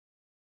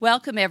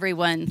Welcome,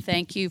 everyone.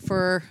 Thank you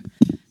for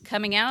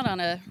coming out on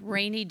a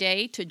rainy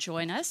day to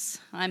join us.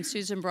 I'm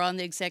Susan Braun,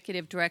 the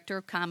Executive Director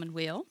of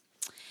Commonweal,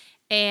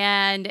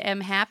 and am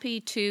happy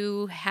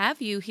to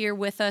have you here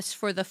with us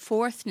for the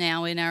fourth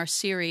now in our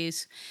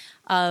series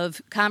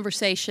of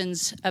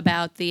conversations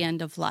about the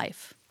end of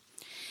life.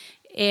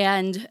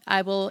 And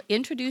I will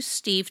introduce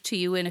Steve to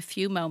you in a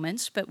few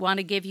moments, but want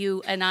to give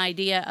you an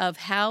idea of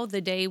how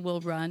the day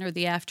will run or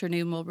the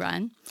afternoon will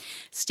run.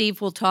 Steve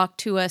will talk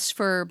to us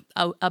for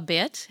a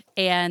bit,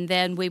 and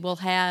then we will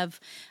have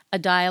a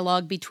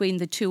dialogue between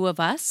the two of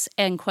us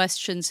and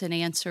questions and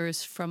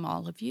answers from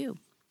all of you.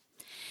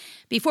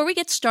 Before we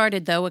get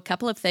started, though, a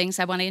couple of things.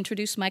 I want to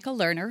introduce Michael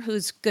Lerner,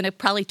 who's going to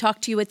probably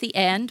talk to you at the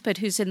end, but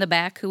who's in the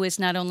back, who is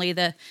not only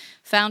the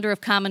founder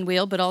of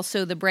Commonweal, but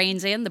also the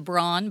brains and the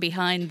brawn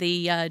behind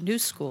the new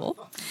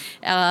school.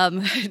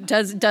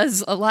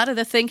 Does a lot of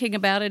the thinking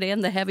about it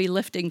and the heavy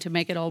lifting to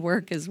make it all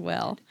work as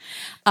well.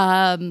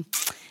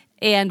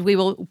 And we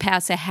will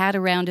pass a hat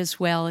around as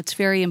well. It's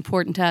very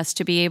important to us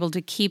to be able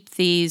to keep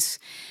these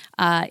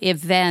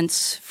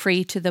events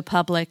free to the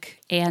public.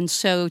 And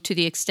so to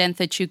the extent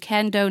that you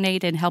can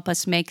donate and help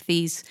us make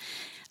these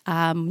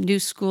new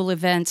school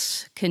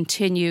events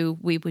continue,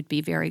 we would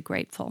be very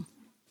grateful.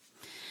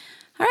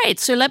 All right,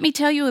 so let me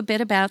tell you a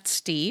bit about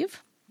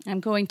Steve.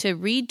 I'm going to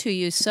read to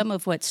you some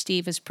of what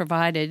Steve has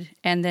provided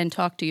and then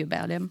talk to you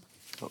about him.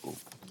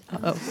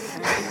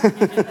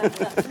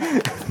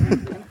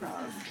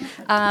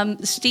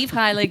 Steve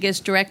Heilig is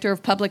Director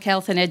of Public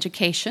Health and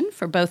Education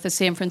for both the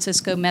San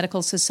Francisco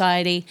Medical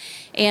Society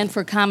and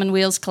for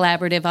Commonweal's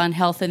Collaborative on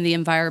Health and the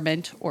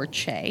Environment, or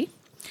CHE.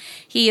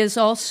 He is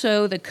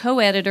also the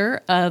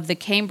co-editor of the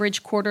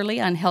Cambridge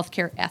Quarterly on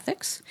Healthcare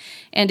Ethics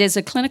and is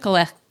a clinical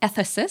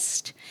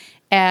ethicist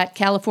at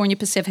California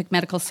Pacific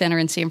Medical Center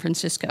in San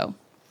Francisco.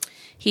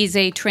 He's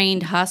a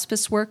trained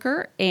hospice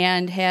worker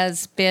and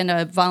has been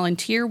a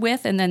volunteer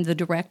with and then the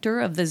director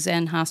of the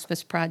Zen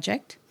Hospice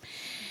Project.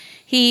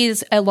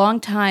 He's a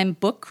longtime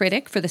book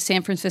critic for the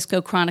San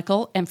Francisco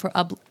Chronicle and for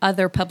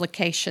other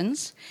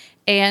publications,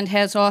 and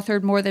has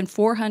authored more than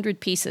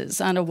 400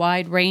 pieces on a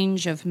wide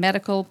range of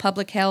medical,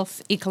 public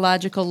health,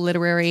 ecological,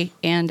 literary,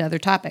 and other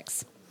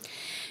topics.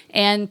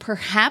 And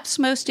perhaps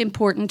most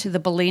important to the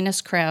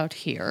Bolinas crowd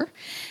here,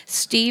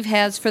 Steve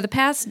has, for the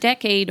past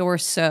decade or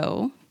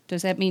so,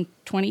 does that mean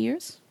 20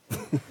 years?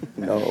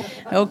 No.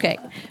 Okay.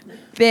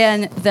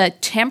 Been the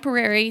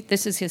temporary,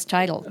 this is his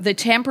title, the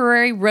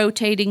temporary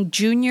rotating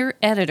junior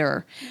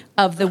editor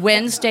of the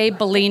Wednesday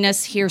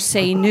Bolinas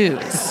Hearsay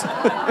News.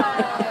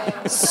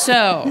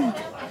 So,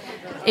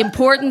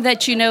 important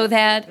that you know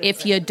that.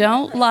 If you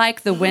don't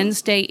like the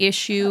Wednesday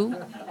issue,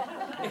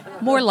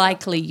 more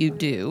likely you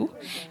do,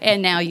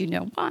 and now you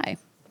know why.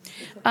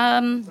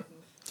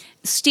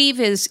 Steve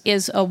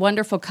is a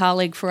wonderful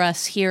colleague for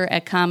us here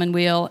at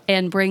Commonweal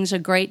and brings a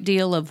great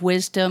deal of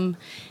wisdom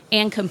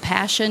and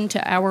compassion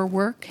to our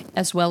work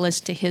as well as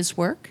to his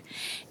work,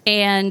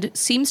 and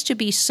seems to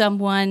be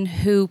someone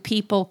who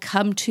people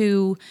come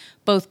to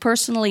both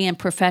personally and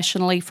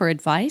professionally for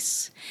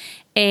advice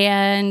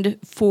and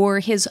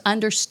for his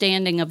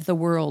understanding of the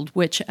world,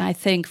 which I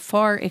think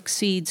far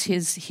exceeds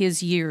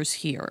his years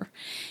here.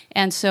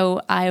 And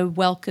so I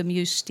welcome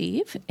you,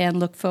 Steve, and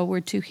look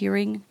forward to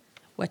hearing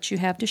what you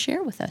have to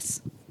share with us.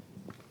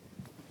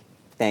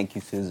 Thank you,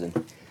 Susan.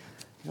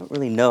 I don't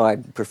really know.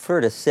 I'd prefer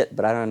to sit,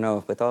 but I don't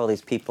know. With all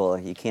these people,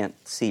 you can't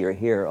see or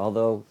hear,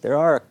 although there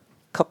are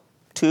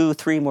 2,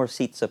 3 more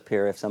seats up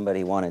here if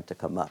somebody wanted to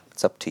come up.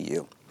 It's up to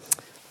you.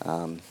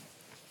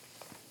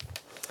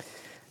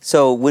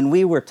 So when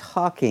we were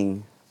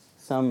talking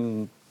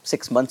some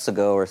 6 months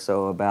ago or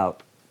so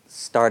about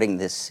starting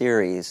this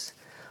series,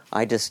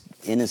 I just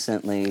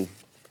innocently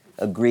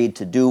agreed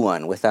to do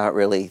one without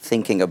really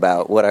thinking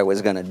about what I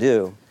was going to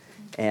do.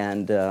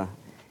 And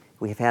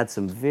we've had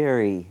some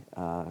very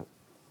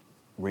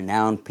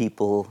renowned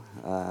people,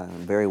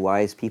 very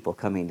wise people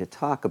coming to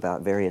talk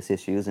about various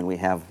issues. And we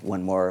have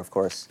one more, of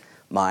course,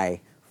 my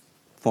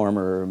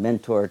former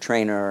mentor,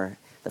 trainer,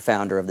 the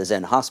founder of the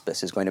Zen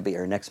Hospice is going to be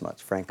here next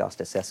month, Frank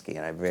Ostaseski,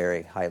 and I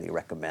very highly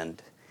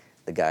recommend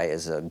the guy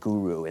as a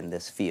guru in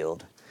this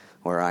field,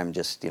 where I'm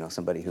just,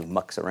 somebody who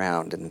mucks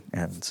around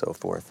and so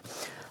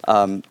forth.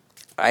 And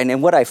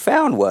what I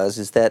found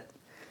is that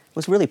I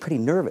was really pretty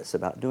nervous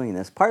about doing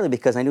this, partly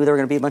because I knew there were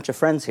going to be a bunch of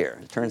friends here.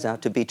 It turns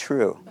out to be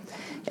true.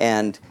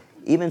 And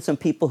even some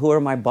people who are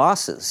my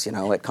bosses,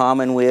 at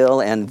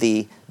Commonweal, and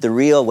the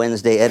real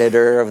Wednesday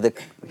editor of the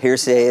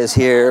Hearsay is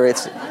here.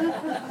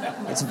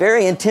 It's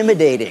very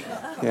intimidating,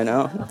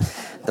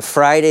 The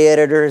Friday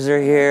editors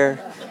are here.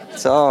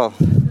 It's all.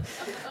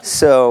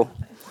 So,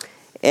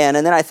 and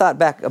then I thought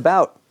back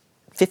about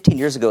 15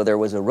 years ago, there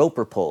was a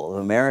Roper poll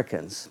of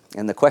Americans,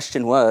 and the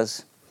question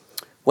was,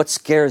 what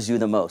scares you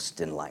the most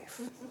in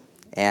life?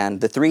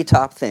 And the 3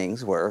 top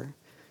things were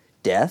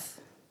death,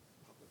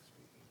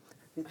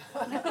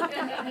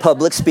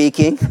 public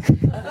speaking,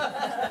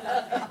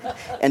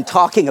 and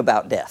talking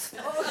about death.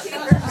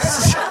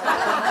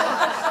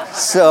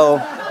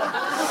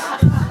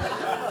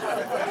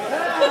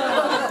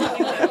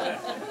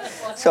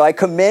 So I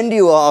commend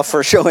you all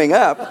for showing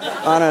up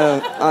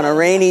on a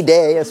rainy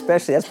day,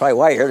 especially. That's probably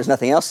why you're here. There's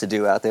nothing else to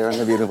do out there in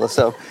the beautiful.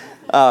 So,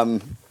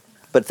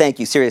 but thank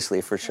you seriously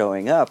for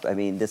showing up. I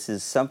mean, this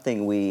is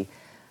something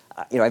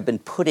I've been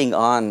putting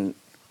on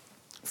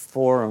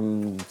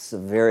forums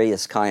of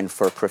various kind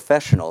for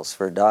professionals,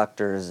 for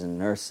doctors and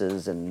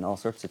nurses and all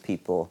sorts of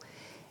people.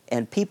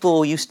 And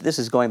people this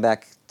is going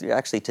back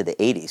actually to the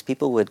 80s.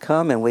 People would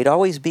come and we'd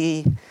always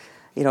be,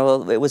 it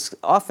was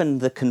often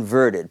the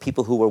converted,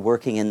 people who were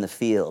working in the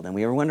field. And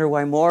we were wondering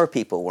why more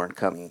people weren't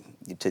coming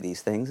to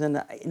these things.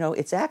 And,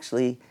 it's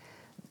actually,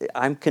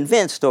 I'm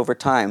convinced over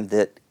time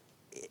that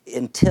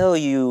until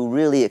you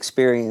really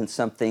experience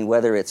something,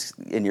 whether it's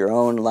in your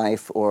own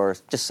life or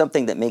just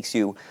something that makes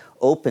you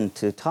open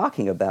to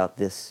talking about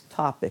this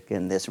topic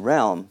in this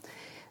realm,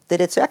 that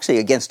it's actually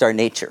against our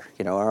nature.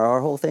 Our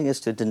whole thing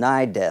is to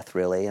deny death,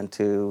 really, and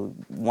to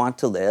want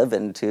to live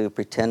and to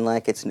pretend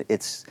like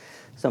it's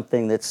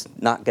something that's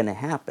not going to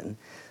happen.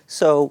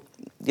 So,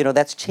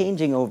 that's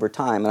changing over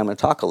time, and I'm going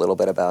to talk a little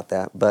bit about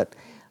that, but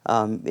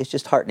it's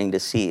just heartening to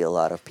see a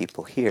lot of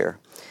people here.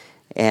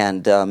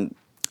 And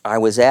I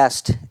was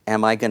asked,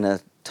 am I going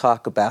to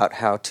talk about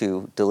how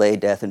to delay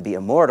death and be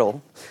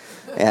immortal?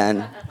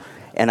 And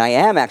I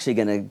am actually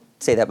going to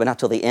say that, but not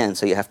till the end,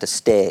 so you have to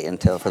stay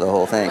for the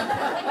whole thing.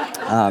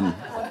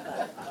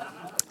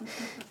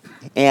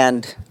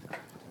 And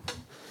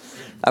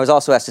I was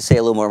also asked to say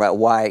a little more about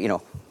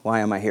why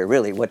am I here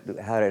really?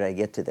 How did I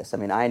get to this? I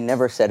mean, I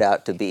never set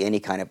out to be any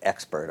kind of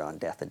expert on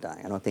death and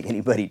dying. I don't think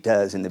anybody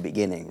does in the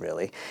beginning,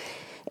 really.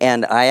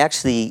 And I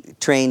actually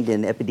trained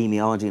in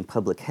epidemiology and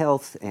public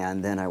health,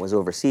 and then I was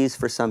overseas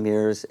for some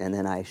years, and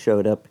then I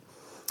showed up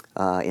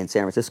in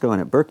San Francisco and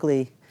at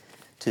Berkeley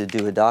to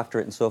do a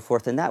doctorate and so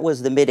forth, and that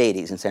was the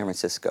mid-'80s in San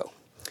Francisco.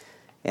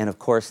 And of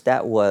course,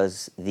 that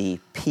was the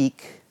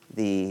peak,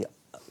 the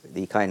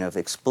kind of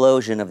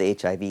explosion of the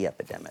HIV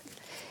epidemic.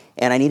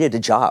 And I needed a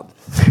job.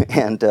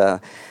 And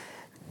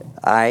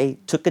I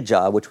took a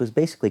job which was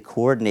basically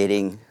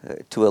coordinating,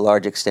 to a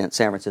large extent,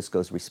 San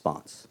Francisco's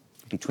response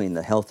between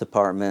the health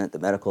department, the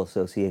medical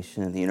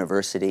association, and the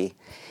university.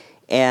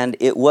 And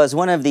it was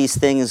one of these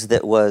things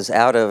that was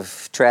out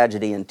of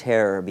tragedy and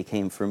terror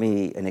became for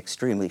me an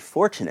extremely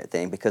fortunate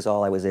thing because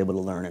all I was able to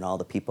learn and all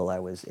the people I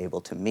was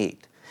able to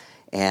meet.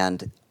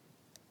 And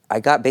I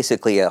got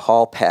basically a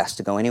hall pass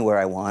to go anywhere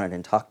I wanted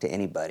and talk to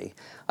anybody.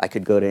 I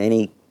could go to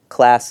any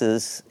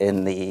classes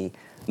in the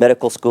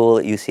medical school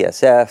at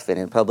UCSF and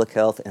in public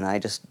health, and I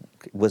just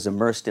was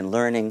immersed in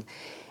learning.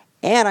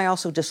 And I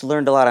also just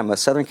learned a lot. I'm a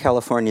Southern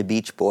California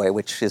beach boy,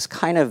 which is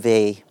kind of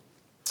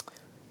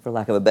for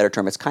lack of a better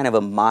term, it's kind of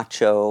a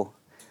macho,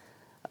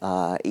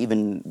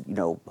 even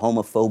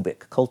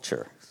homophobic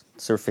culture.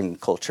 Surfing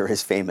culture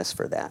is famous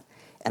for that.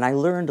 And I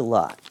learned a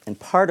lot. And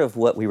part of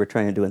what we were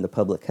trying to do in the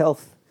public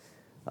health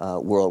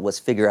world was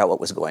figure out what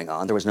was going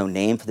on. There was no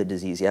name for the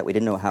disease yet. We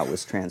didn't know how it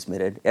was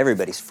transmitted.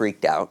 Everybody's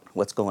freaked out.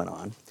 What's going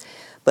on?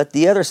 But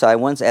the other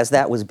side, as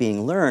that was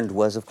being learned,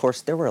 was, of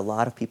course, there were a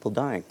lot of people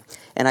dying.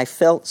 And I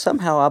felt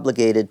somehow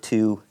obligated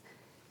to,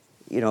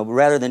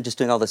 rather than just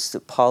doing all this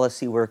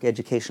policy work,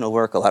 educational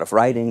work, a lot of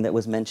writing that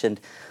was mentioned,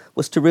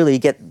 was to really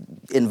get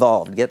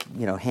involved, get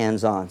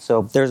hands-on.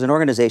 So there's an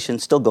organization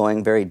still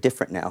going, very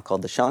different now,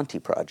 called the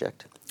Shanti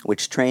Project,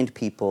 which trained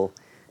people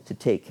to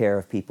take care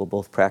of people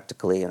both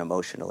practically and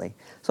emotionally.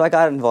 So I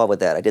got involved with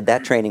that. I did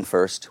that training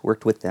first,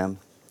 worked with them.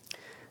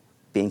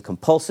 Being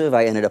compulsive,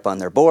 I ended up on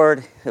their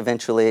board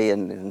eventually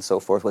and so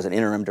forth, was an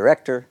interim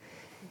director.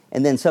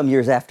 And then some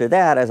years after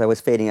that, as I was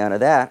fading out of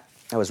that,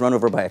 I was run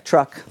over by a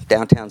truck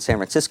downtown San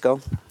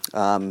Francisco,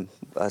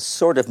 a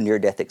sort of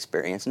near-death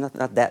experience,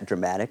 not that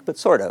dramatic, but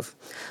sort of.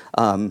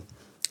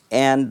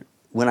 And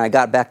when I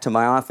got back to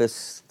my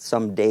office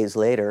some days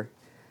later,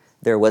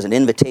 there was an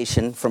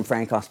invitation from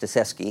Frank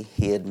Ostaseski,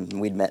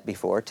 we'd met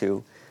before,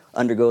 to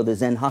undergo the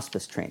Zen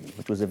hospice training,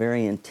 which was a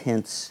very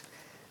intense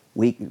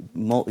week,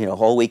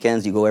 whole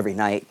weekends, you go every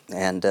night.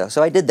 And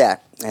so I did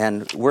that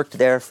and worked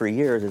there for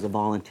years as a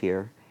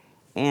volunteer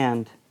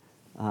and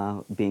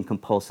being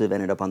compulsive,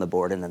 ended up on the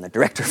board and then the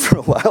director for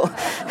a while.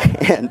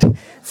 And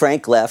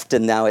Frank left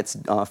and now it's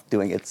off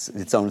doing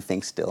its own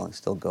thing still and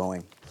still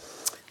going.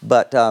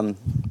 But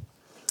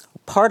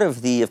part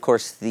of of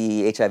course,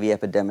 the HIV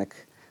epidemic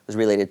was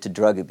related to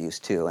drug abuse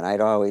too. And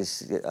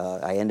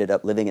I ended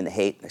up living in the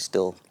Haight. I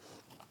still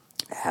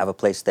have a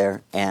place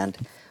there and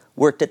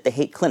worked at the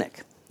Haight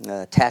Clinic.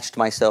 Attached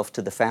myself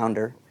to the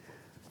founder,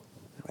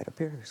 right up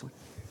here, there's one.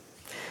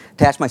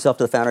 Attached myself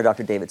to the founder,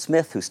 Dr. David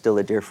Smith, who's still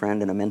a dear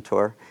friend and a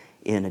mentor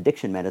in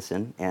addiction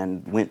medicine,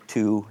 and went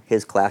to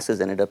his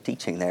classes, ended up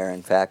teaching there,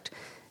 in fact,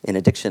 in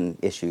addiction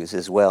issues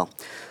as well.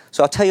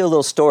 So I'll tell you a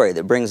little story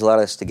that brings a lot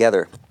of us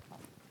together.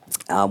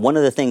 One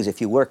of the things,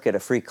 if you work at a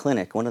free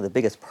clinic, one of the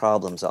biggest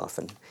problems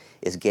often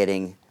is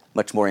getting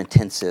much more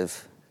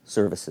intensive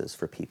services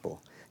for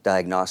people.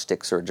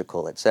 Diagnostic,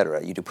 surgical,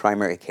 etc. You do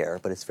primary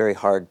care, but it's very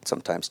hard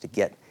sometimes to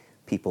get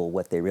people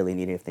what they really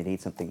need if they need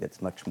something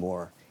that's much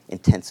more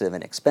intensive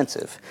and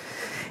expensive.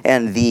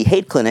 And the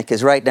Haight Clinic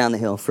is right down the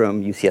hill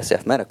from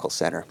UCSF Medical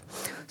Center.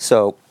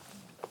 So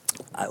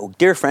a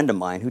dear friend of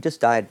mine who just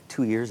died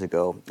 2 years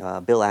ago,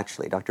 Bill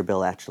Atchley, Dr.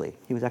 Bill Atchley.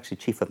 He was actually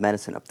chief of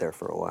medicine up there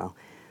for a while.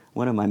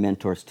 One of my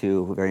mentors,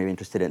 too, who very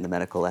interested in the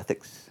medical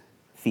ethics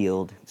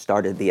field,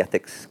 started the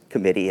ethics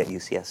committee at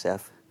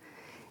UCSF.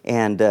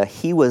 And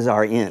he was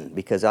our in,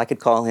 because I could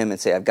call him and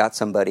say, I've got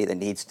somebody that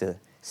needs to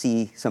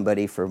see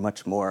somebody for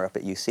much more up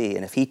at UC.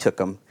 And if he took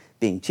them,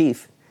 being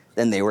chief,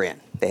 then they were in.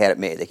 They had it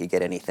made. They could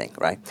get anything,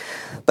 right?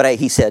 But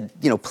he said,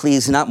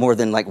 please, not more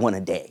than like one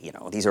a day.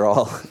 These are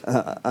all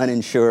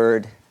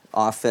uninsured,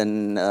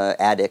 often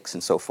addicts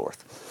and so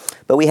forth.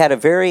 But we had a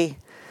very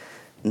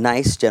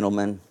nice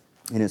gentleman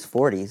in his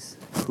 40s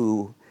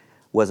who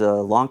was a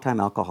longtime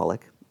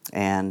alcoholic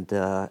and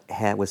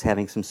was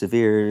having some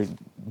severe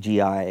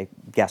GI,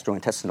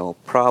 gastrointestinal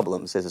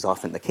problems, as is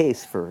often the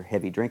case for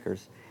heavy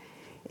drinkers.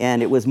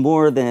 And it was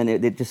more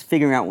than, just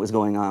figuring out what was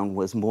going on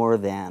was more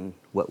than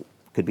what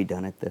could be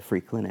done at the free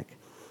clinic.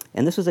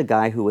 And this was a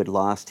guy who had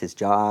lost his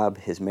job,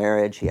 his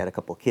marriage, he had a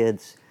couple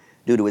kids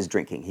due to his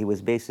drinking. He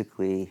was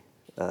basically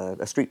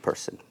a street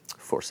person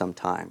for some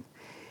time.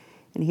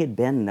 And he had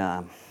been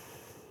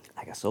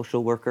like a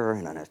social worker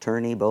and an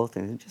attorney both,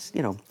 and just,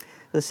 it was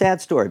a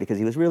sad story because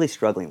he was really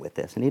struggling with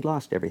this, and he'd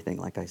lost everything,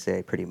 like I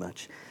say, pretty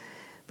much.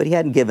 But he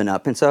hadn't given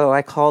up, and so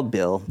I called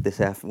Bill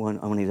one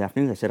of these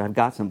afternoons. I said, I've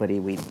got somebody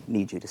we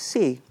need you to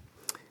see.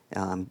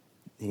 And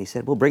he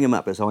said, well, bring him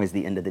up. It was always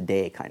the end of the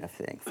day kind of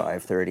thing,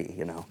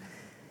 5:30,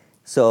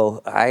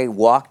 So I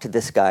walked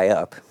this guy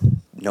up,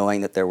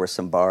 knowing that there were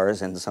some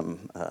bars and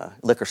some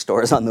liquor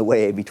stores on the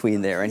way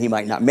between there, and he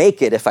might not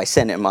make it if I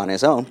sent him on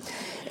his own.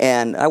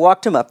 And I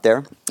walked him up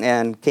there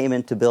and came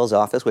into Bill's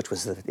office, which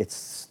was,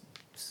 it's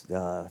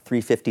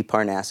 350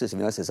 Parnassus.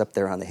 This is up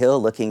there on the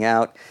hill looking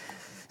out.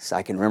 So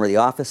I can remember the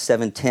office,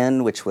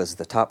 710, which was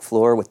the top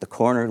floor with the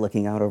corner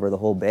looking out over the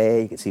whole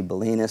bay. You could see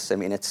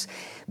Bolinas.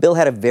 Bill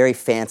had a very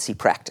fancy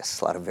practice.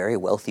 A lot of very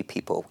wealthy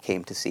people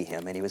came to see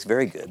him, and he was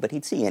very good, but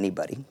he'd see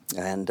anybody.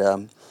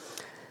 And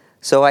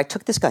so I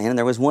took this guy in, and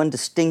there was one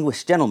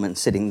distinguished gentleman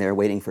sitting there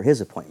waiting for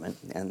his appointment.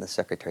 And the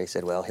secretary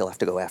said, well, he'll have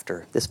to go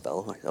after this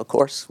fellow. I said, of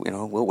course,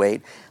 we'll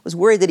wait. I was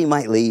worried that he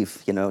might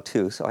leave,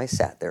 too. So I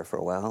sat there for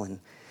a while, and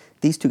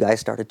these two guys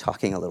started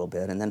talking a little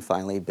bit, and then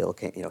finally Bill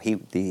came,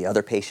 the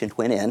other patient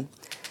went in,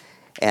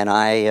 and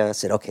I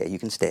said, okay, you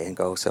can stay and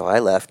go. So I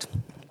left,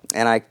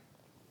 and I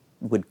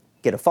would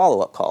get a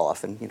follow-up call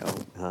often,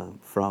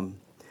 from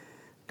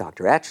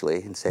Dr.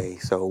 Atchley and say,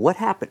 so what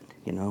happened?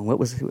 What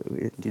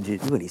did you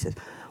do? And he says,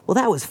 well,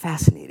 that was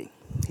fascinating.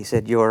 He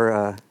said,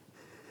 your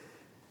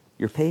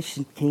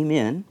patient came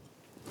in,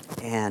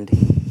 and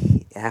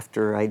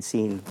after I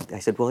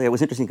said, well, it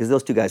was interesting because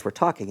those two guys were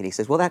talking, and he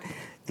says, well,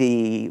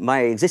 my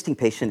existing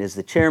patient is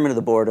the chairman of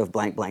the board of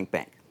blank, blank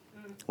bank,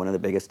 one of the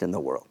biggest in the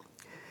world.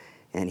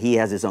 And he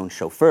has his own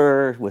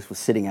chauffeur, was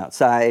sitting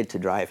outside to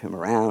drive him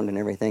around and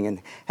everything.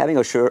 And having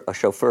a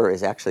chauffeur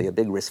is actually a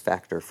big risk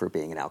factor for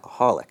being an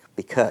alcoholic,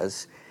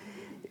 because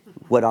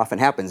what often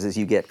happens is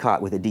you get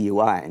caught with a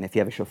DUI, and if you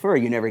have a chauffeur,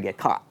 you never get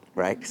caught.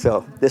 Right?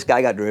 So this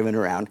guy got driven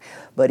around.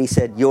 But he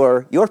said,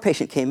 your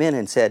patient came in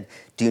and said,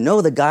 do you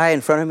know the guy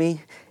in front of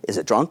me is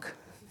a drunk,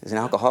 is an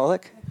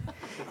alcoholic?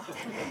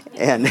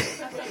 And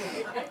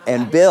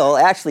Bill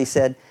actually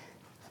said,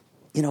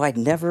 I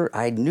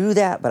knew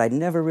that, but I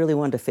never really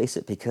wanted to face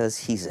it because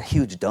he's a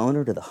huge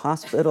donor to the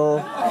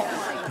hospital.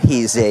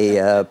 He's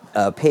a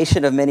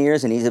patient of many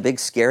years, and he's a big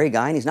scary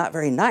guy, and he's not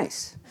very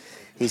nice.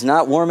 He's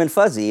not warm and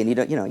fuzzy, and you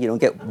don't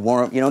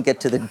get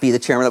to be the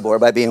chairman of the board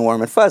by being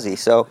warm and fuzzy.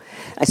 So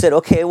I said,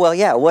 okay, well,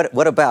 yeah,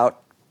 what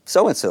about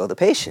so-and-so, the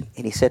patient?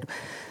 And he said,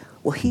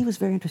 well, he was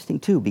very interesting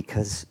too,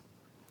 because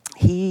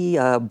he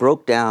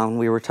broke down.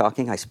 We were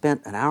talking. I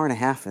spent an hour and a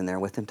half in there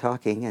with him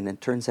talking, and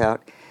it turns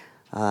out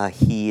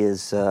he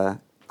is a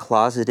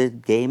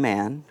closeted gay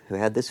man who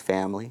had this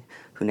family,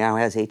 who now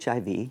has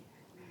HIV,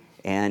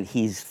 and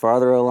he's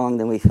farther along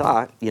than we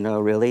thought,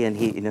 really. And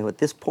he, at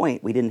this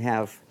point, we didn't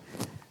have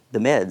the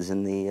meds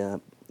and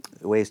the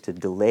ways to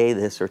delay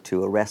this or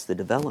to arrest the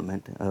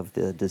development of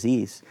the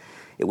disease.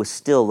 It was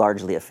still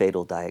largely a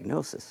fatal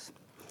diagnosis.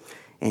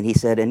 And he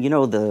said, and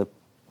the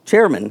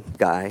chairman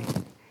guy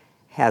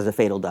has a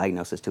fatal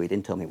diagnosis too. He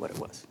didn't tell me what it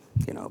was,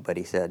 but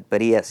he said,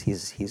 yes,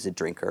 he's a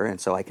drinker. And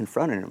so I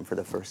confronted him for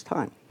the first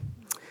time.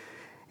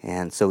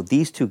 And so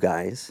these two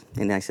guys,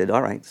 and I said,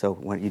 all right, so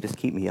why don't you just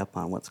keep me up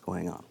on what's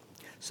going on?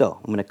 So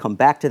I'm going to come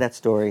back to that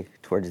story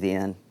towards the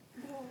end.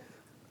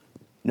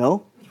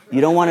 No? You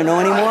don't want to know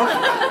anymore?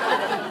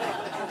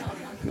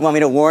 You want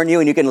me to warn you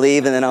and you can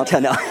leave and then I'll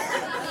tell you?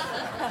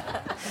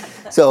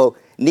 So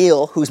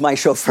Neil, who's my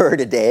chauffeur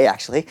today,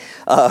 actually,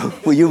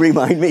 will you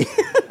remind me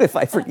if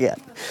I forget?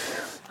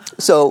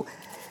 So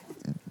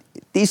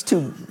these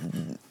two,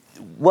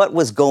 what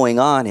was going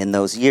on in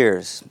those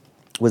years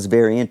was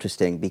very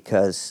interesting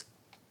because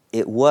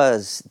it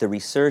was the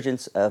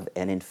resurgence of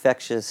an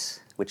infectious,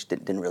 which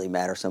didn't really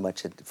matter so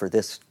much for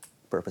this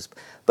purpose,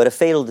 but a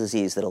fatal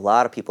disease that a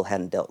lot of people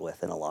hadn't dealt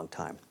with in a long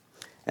time.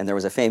 And there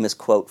was a famous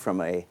quote from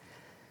a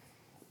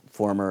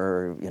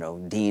former,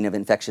 dean of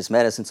infectious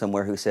medicine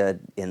somewhere who said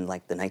in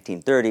like the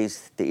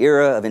 1930s, the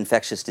era of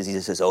infectious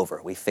diseases is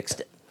over. We fixed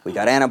it. We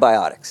got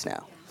antibiotics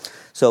now.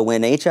 So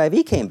when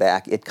HIV came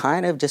back, it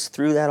kind of just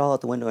threw that all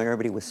out the window and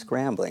everybody was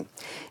scrambling.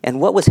 And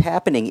what was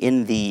happening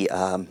in the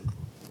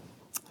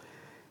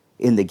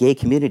gay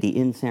community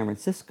in San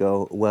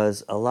Francisco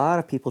was a lot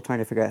of people trying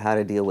to figure out how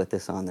to deal with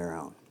this on their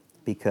own.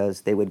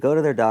 Because they would go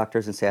to their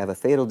doctors and say, I have a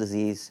fatal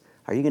disease.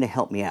 Are you going to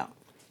help me out?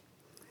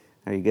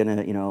 Are you going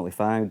to,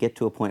 if I get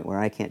to a point where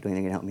I can't do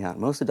anything to help me out?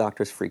 Most of the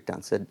doctors freaked out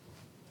and said,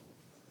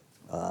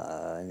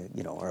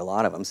 or a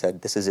lot of them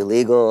said, this is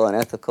illegal,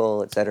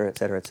 unethical, et cetera, et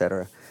cetera, et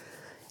cetera.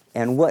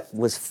 And what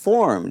was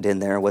formed in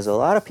there was a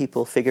lot of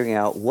people figuring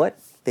out what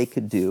they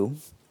could do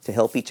to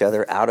help each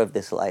other out of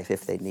this life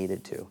if they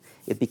needed to.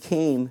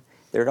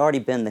 There had already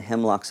been the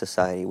Hemlock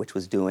Society, which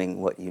was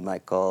doing what you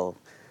might call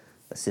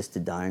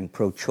assisted dying,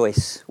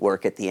 pro-choice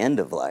work at the end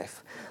of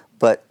life.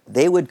 But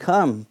they would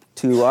come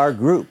to our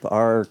group,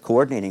 our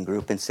coordinating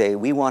group, and say,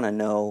 we want to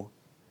know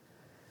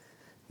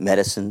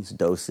medicines,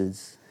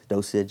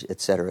 dosage,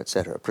 et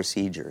cetera,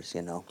 procedures,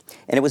 And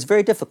it was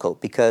very difficult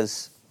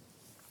because,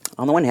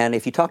 on the one hand,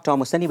 if you talk to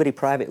almost anybody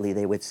privately,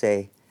 they would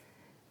say,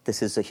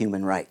 this is a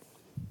human right,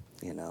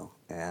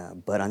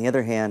 But on the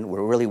other hand,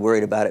 we're really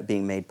worried about it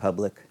being made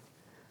public,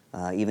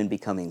 even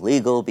becoming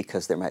legal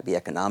because there might be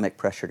economic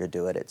pressure to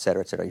do it, et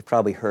cetera, et cetera. You've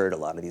probably heard a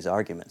lot of these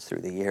arguments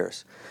through the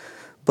years.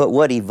 But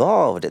what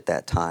evolved at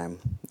that time,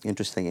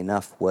 interesting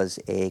enough, was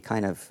a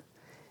kind of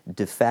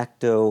de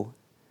facto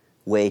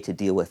way to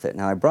deal with it.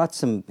 Now, I brought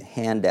some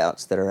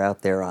handouts that are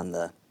out there on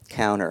the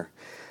counter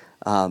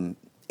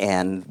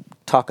and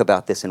talk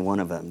about this in one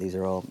of them. These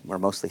are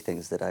mostly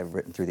things that I've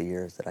written through the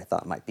years that I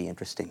thought might be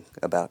interesting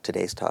about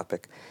today's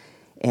topic.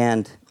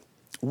 And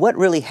what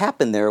really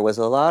happened there was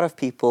a lot of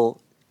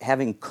people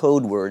having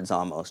code words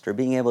almost, or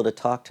being able to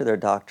talk to their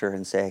doctor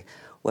and say,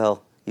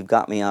 well, you've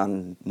got me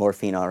on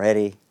morphine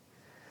already.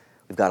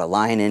 We've got a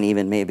line in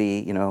even maybe,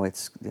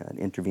 it's an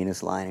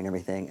intravenous line and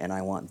everything, and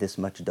I want this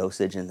much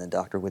dosage. And the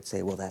doctor would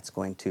say, well, that's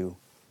going to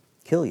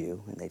kill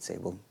you. And they'd say,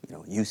 well,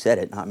 you said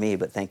it, not me,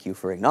 but thank you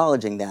for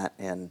acknowledging that.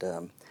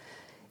 And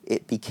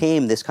it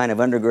became this kind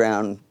of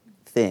underground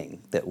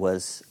thing that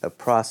was a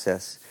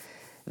process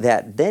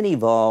that then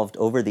evolved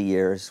over the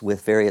years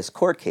with various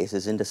court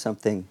cases into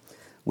something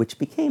which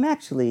became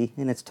actually,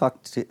 and it's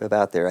talked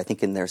about there, I think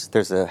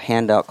there's a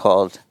handout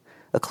called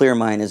A Clear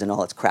Mind Isn't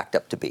All It's Cracked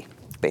Up to Be,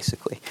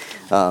 basically,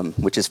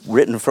 which is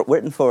written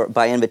for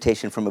by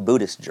invitation from a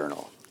Buddhist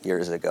journal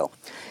years ago.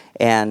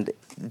 And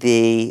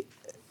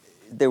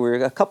there were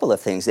a couple of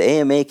things. The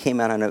AMA came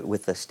out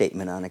with a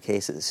statement on a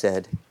case that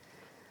said,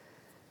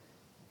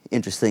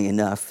 interesting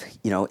enough,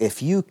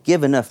 if you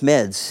give enough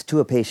meds to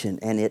a patient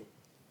and it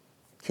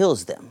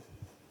kills them,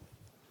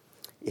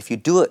 if you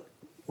do it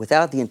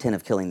without the intent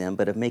of killing them,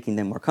 but of making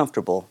them more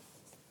comfortable,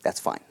 that's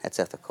fine. That's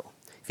ethical.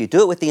 If you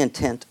do it with the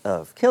intent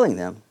of killing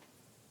them,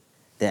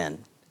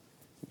 then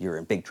you're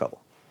in big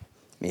trouble.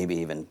 Maybe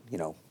even,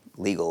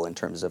 legal in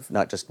terms of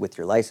not just with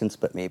your license,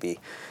 but maybe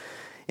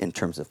in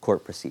terms of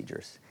court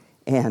procedures.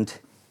 And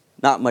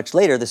not much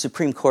later, the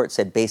Supreme Court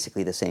said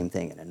basically the same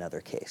thing in another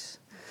case.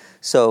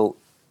 So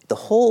the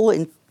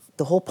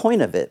whole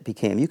point of it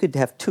became you could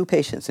have two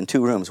patients in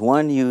two rooms.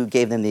 One, you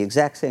gave them the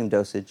exact same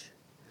dosage,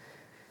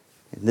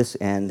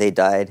 and they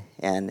died,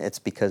 and it's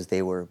because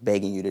they were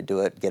begging you to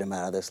do it, get them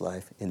out of this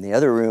life. In the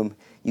other room,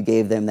 you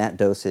gave them that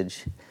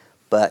dosage,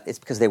 but it's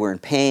because they were in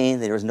pain.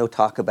 There was no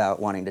talk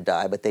about wanting to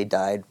die, but they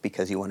died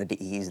because you wanted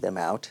to ease them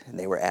out, and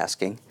they were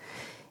asking.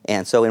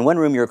 And so in one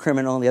room, you're a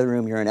criminal. In the other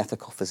room, you're an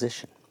ethical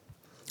physician.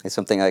 It's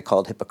something I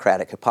called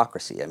Hippocratic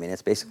hypocrisy. I mean,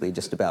 it's basically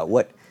just about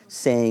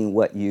saying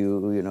what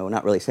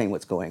not really saying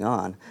what's going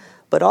on,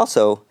 but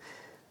also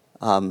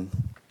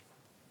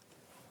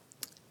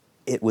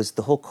it was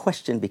the whole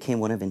question became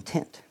one of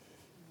intent,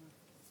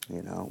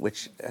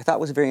 which I thought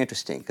was very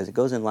interesting because it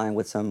goes in line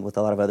with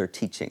a lot of other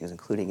teachings,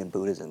 including in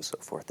Buddhism and so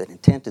forth, that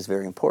intent is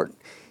very important.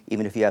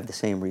 Even if you have the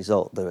same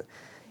result,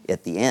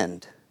 at the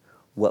end,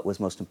 what was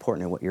most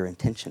important and what your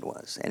intention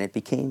was. And it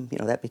became,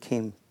 that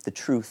became the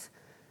truth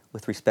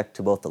with respect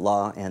to both the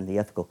law and the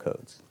ethical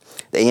codes.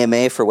 The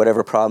AMA, for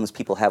whatever problems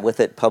people have with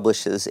it,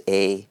 publishes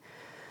a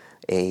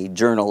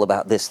journal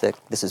about this.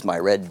 This is my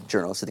red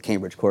journal. This is the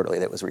Cambridge Quarterly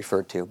that was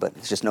referred to, but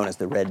it's just known as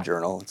the Red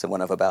Journal. It's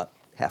one of about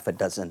half a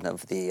dozen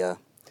of the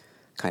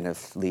kind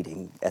of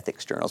leading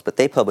ethics journals. But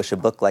they publish a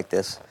book like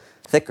this,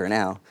 thicker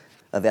now,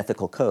 of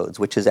ethical codes,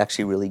 which is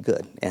actually really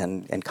good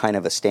and kind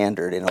of a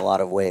standard in a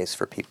lot of ways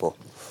for people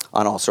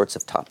on all sorts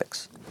of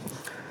topics.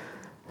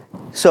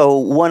 So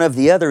one of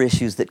the other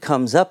issues that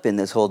comes up in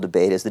this whole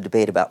debate is the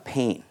debate about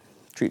pain,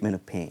 treatment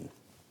of pain.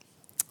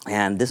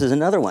 And this is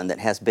another one that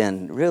has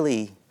been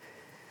really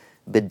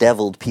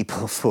bedeviled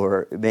people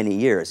for many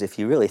years. If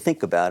you really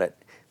think about it,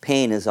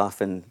 pain is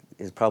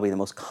probably the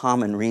most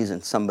common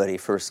reason somebody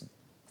first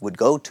would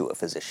go to a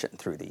physician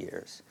through the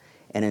years.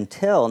 And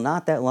until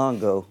not that long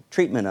ago,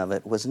 treatment of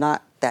it was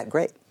not that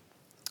great.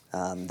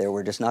 There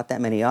were just not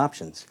that many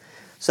options.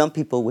 Some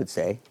people would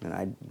say, and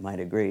I might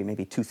agree,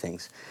 maybe two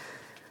things.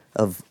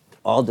 Of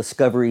all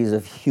discoveries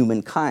of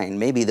humankind,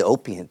 maybe the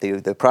opium,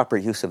 the proper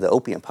use of the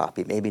opium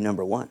poppy may be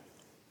number one.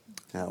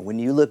 When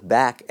you look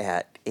back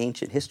at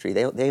ancient history,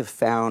 they've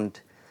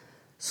found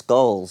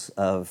skulls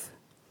of,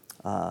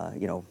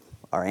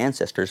 our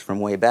ancestors from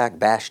way back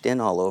bashed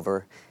in all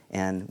over,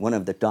 and one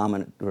of the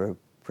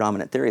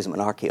prominent theories among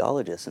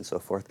archaeologists and so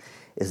forth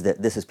is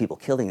that this is people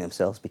killing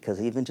themselves because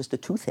of even just a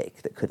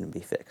toothache that couldn't be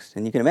fixed.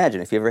 And you can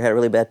imagine, if you ever had a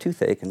really bad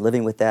toothache and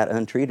living with that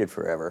untreated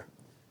forever,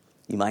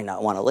 you might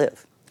not want to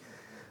live,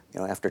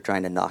 after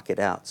trying to knock it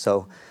out.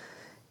 So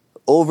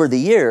over the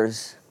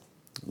years,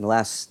 in the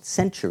last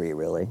century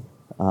really,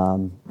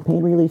 pain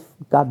relief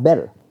got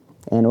better.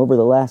 And over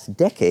the last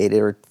decade,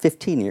 or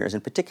 15 years in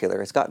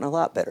particular, it's gotten a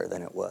lot better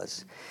than it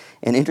was.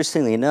 And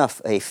interestingly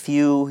enough, a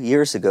few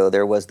years ago,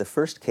 there was the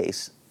first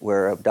case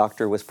where a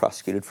doctor was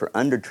prosecuted for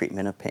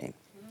undertreatment of pain.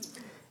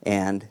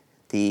 And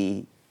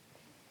the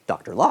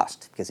doctor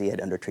lost because he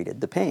had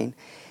undertreated the pain.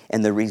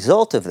 And the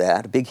result of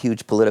that, a big,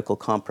 huge political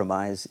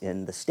compromise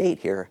in the state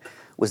here,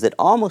 was that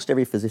almost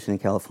every physician in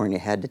California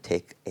had to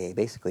take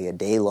basically a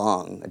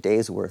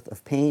day's worth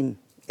of pain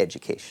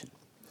education.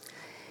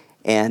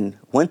 And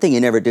one thing you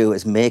never do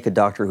is make a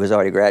doctor who has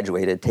already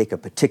graduated take a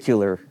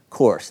particular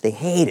course. They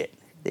hate it.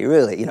 They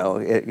really,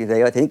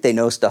 I think they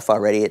know stuff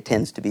already. It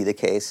tends to be the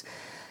case.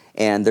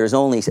 And there's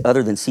only,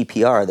 other than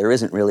CPR, there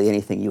isn't really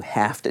anything you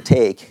have to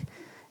take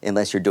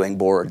unless you're doing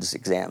boards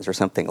exams or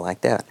something like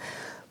that.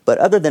 But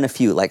other than a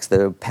few, like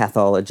the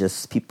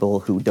pathologists, people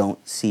who don't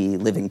see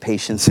living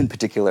patients in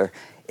particular,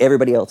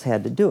 everybody else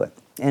had to do it.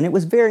 And it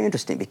was very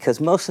interesting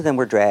because most of them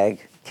were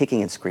dragged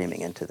kicking and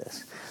screaming into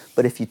this.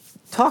 But if you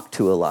talk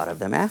to a lot of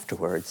them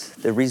afterwards,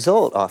 the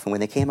result often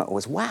when they came out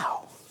was,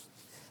 wow,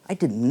 I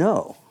didn't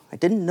know. I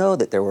didn't know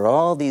that there were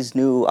all these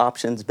new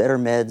options, better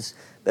meds,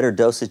 better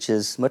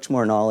dosages, much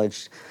more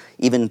knowledge,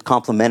 even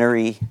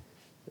complementary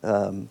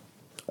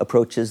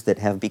approaches that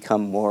have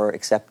become more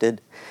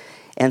accepted.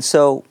 And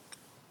so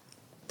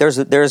I'll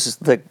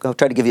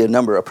try to give you a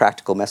number of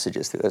practical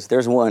messages through this.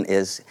 There's one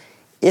is,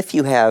 if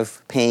you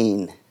have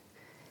pain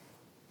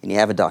and you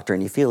have a doctor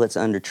and you feel it's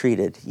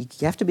undertreated, you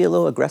have to be a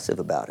little aggressive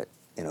about it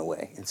in a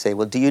way and say,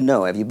 well, do you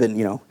know? Have you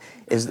been,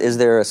 is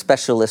there a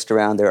specialist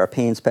around? There are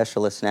pain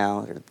specialists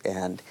now.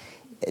 And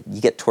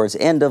you get towards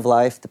the end of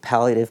life, the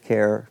palliative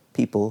care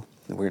people,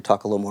 we're going to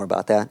talk a little more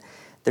about that,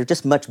 they're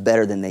just much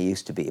better than they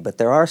used to be. But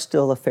there are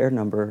still a fair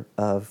number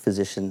of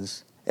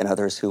physicians and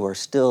others who are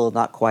still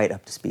not quite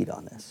up to speed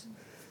on this.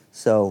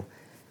 So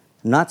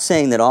I'm not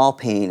saying that all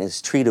pain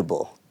is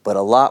treatable, but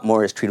a lot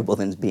more is treatable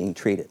than is being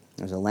treated.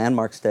 There's a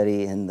landmark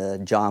study in the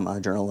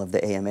JAMA, Journal of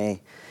the AMA,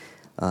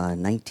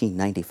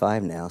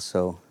 1995 now,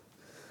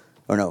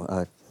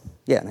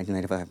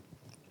 1995,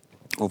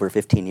 over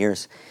 15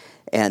 years.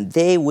 And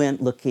they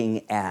went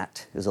looking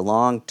at, it was a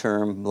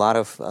long-term, a lot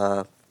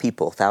of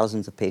people,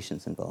 thousands of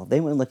patients involved. They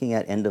went looking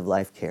at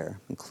end-of-life care,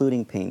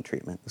 including pain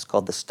treatment. It was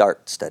called the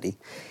START study.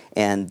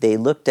 And they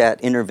looked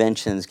at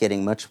interventions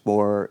getting much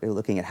more,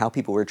 looking at how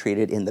people were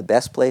treated in the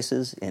best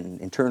places, in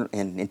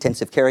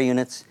intensive care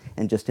units,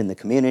 and just in the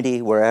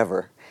community,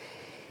 wherever.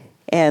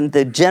 And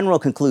the general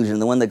conclusion,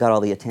 the one that got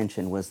all the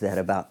attention, was that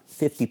about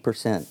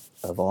 50%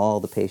 of all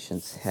the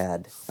patients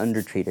had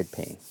undertreated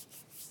pain.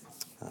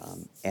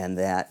 And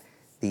that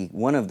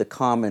one of the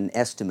common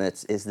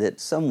estimates is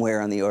that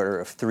somewhere on the order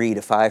of 3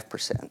 to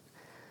 5%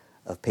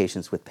 of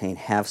patients with pain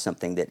have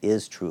something that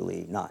is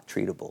truly not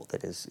treatable,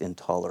 that is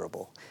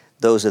intolerable.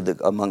 Those are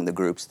among the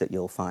groups that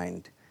you'll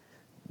find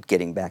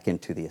getting back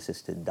into the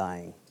assisted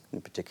dying, in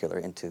particular,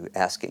 into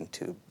asking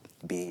to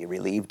be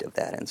relieved of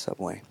that in some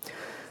way.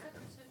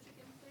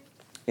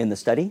 In the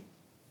study?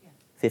 Yeah.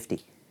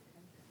 50.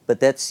 But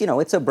that's,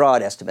 it's a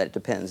broad estimate. It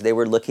depends. They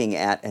were looking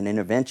at an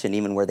intervention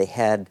even where they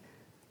had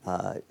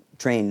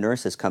trained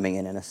nurses coming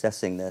in and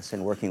assessing this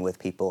and working with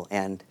people.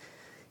 And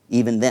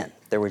even then,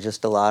 there were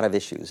just a lot of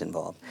issues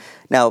involved.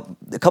 Now,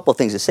 a couple of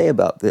things to say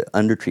about the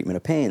undertreatment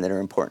of pain that are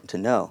important to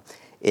know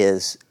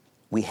is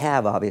we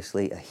have,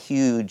 obviously, a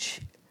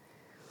huge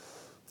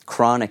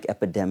chronic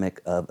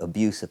epidemic of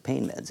abuse of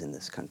pain meds in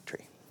this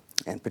country.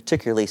 And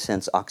particularly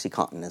since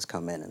OxyContin has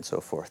come in and so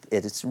forth.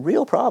 It's a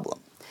real problem.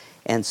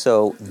 And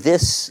so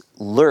this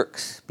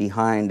lurks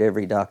behind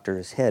every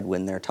doctor's head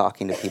when they're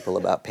talking to people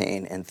about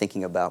pain and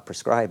thinking about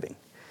prescribing.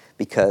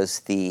 Because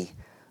the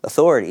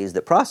authorities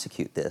that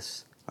prosecute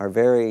this are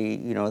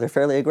they're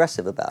fairly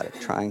aggressive about it,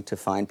 trying to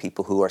find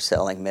people who are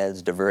selling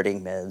meds,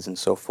 diverting meds, and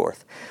so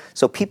forth.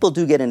 So people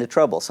do get into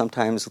trouble,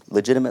 sometimes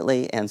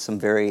legitimately, and some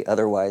very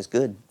otherwise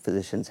good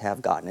physicians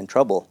have gotten in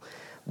trouble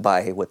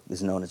by what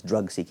is known as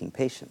drug-seeking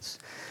patients.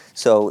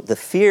 So the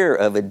fear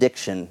of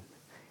addiction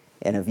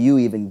and of you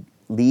even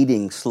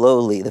leading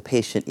slowly the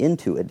patient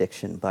into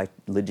addiction by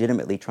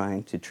legitimately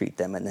trying to treat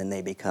them and then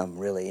they become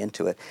really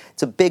into it,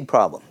 it's a big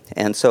problem.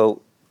 And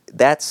so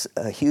that's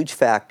a huge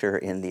factor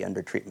in the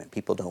undertreatment.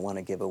 People don't want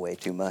to give away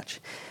too much.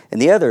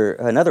 And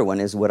another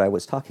one is what I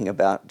was talking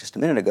about just a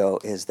minute ago,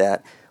 is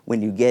that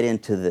when you get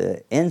into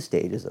the end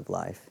stages of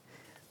life,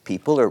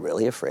 people are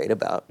really afraid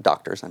about,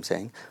 doctors I'm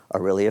saying,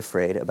 are really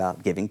afraid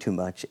about giving too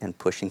much and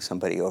pushing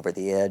somebody over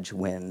the edge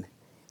when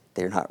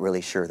they're not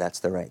really sure that's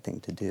the right thing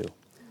to do.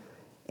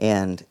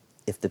 And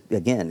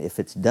if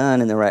it's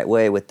done in the right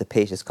way with the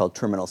patient, it's called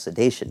terminal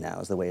sedation now,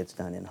 is the way it's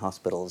done in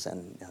hospitals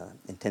and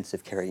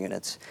intensive care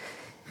units.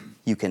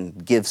 You can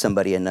give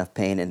somebody enough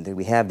pain, and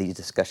we have these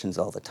discussions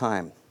all the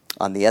time.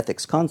 On the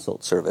ethics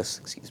consult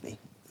service,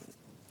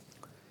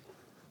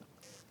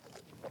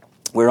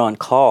 we're on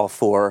call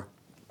for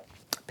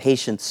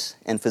patients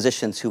and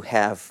physicians who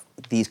have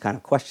these kind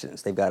of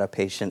questions. They've got a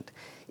patient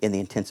in the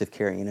intensive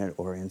care unit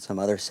or in some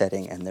other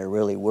setting, and they're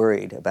really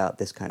worried about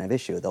this kind of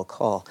issue. They'll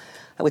call,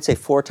 I would say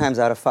 4 times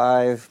out of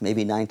 5,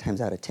 maybe 9 times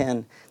out of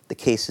 10, the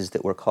cases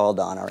that we're called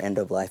on are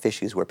end-of-life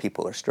issues where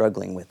people are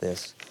struggling with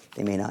this.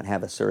 They may not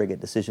have a surrogate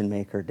decision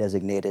maker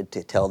designated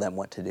to tell them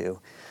what to do,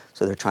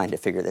 so they're trying to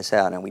figure this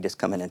out, and we just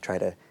come in and try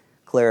to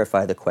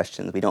clarify the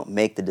questions. We don't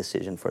make the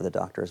decision for the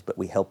doctors, but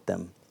we help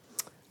them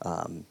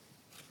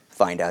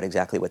find out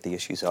exactly what the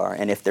issues are.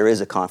 And if there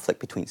is a conflict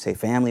between, say,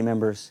 family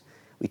members,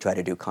 we try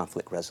to do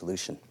conflict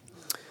resolution.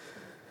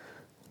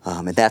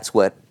 And that's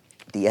what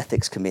the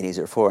ethics committees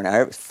are for.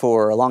 Now,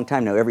 for a long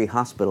time now, every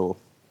hospital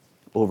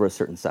over a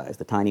certain size,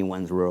 the tiny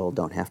ones, rural,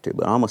 don't have to,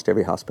 but almost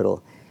every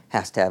hospital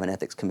has to have an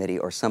ethics committee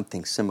or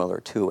something similar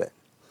to it.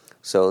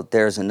 So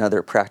there's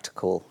another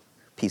practical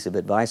piece of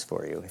advice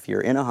for you. If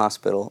you're in a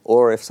hospital,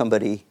 or if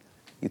somebody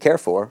you care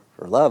for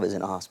or love is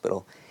in a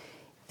hospital,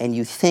 and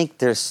you think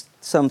there's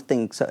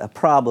a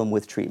problem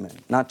with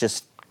treatment, not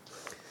just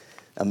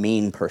a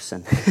mean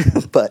person,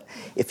 but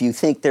if you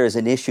think there's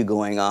an issue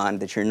going on,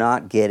 that you're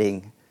not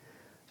getting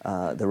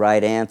the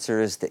right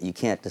answers, that you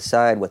can't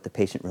decide what the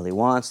patient really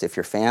wants, if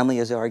your family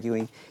is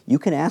arguing, you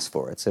can ask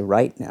for it. It's a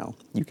right now.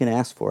 You can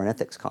ask for an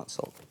ethics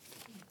consult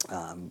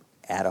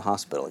at a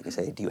hospital. You can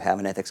say, do you have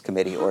an ethics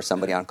committee or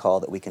somebody on call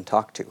that we can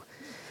talk to?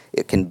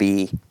 It can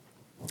be,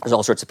 there's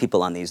all sorts of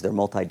people on these. They're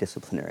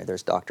multidisciplinary.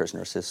 There's doctors,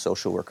 nurses,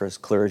 social workers,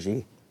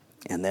 clergy,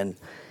 and then,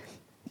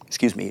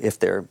 if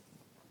they're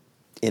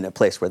in a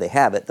place where they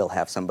have it, they'll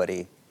have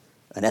somebody,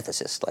 an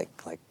ethicist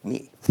like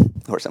me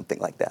or something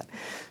like that.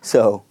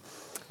 So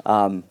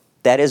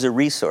that is a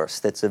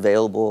resource that's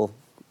available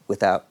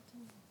without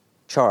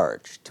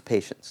charge to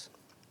patients.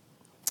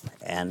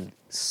 And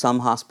some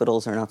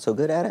hospitals are not so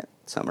good at it.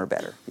 Some are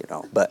better,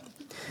 but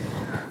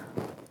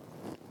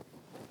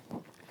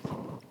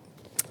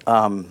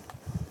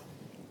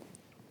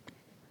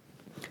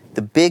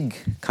the big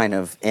kind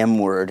of M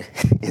word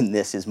in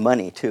this is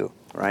money too,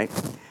 right?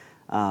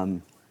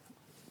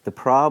 The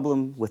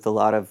problem with a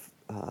lot of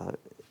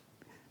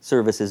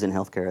services in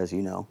healthcare, as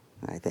you know,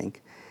 I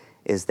think,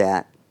 is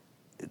that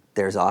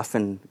there's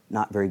often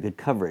not very good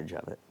coverage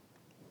of it.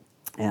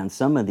 And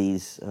some of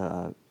these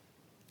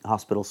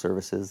hospital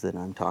services that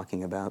I'm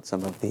talking about,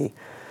 some of the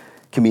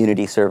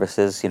community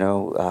services,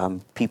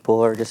 people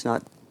are just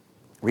not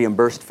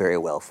reimbursed very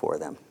well for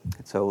them.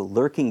 And so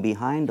lurking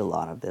behind a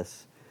lot of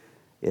this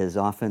is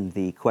often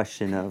the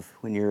question of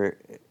when you're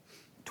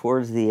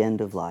towards the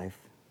end of life,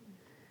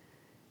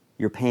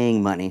 you're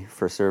paying money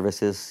for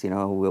services.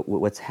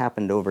 What's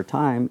happened over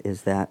time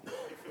is that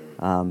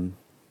a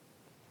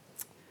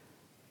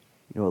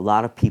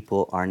lot of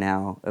people are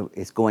now,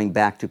 it's going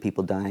back to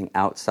people dying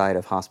outside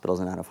of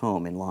hospitals and out of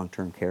home in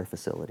long-term care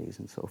facilities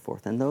and so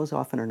forth. And those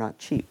often are not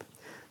cheap.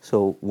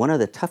 So one of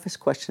the toughest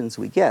questions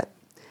we get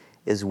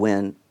is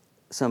when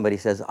somebody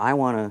says, I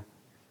want to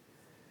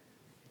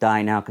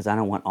die now because I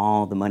don't want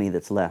all the money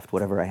that's left,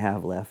 whatever I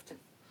have left,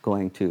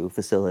 going to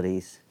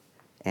facilities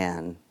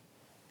and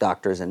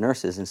doctors and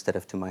nurses instead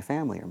of to my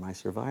family or my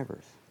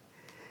survivors.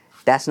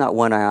 That's not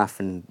one I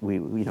often, we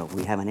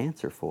have an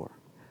answer for.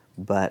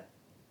 But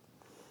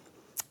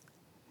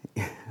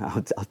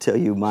I'll tell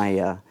you,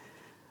 my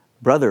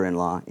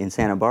brother-in-law in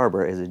Santa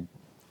Barbara is an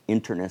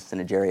internist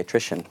and a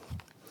geriatrician.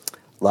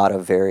 A lot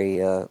of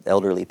very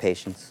elderly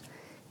patients.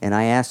 And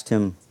I asked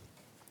him,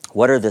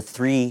 what are the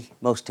 3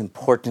 most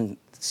important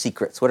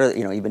secrets?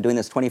 You've been doing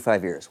this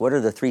 25 years. What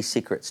are the 3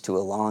 secrets to a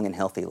long and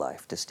healthy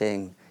life, to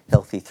staying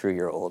healthy through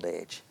your old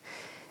age?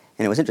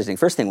 And it was interesting.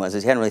 First thing was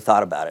he hadn't really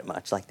thought about it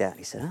much like that.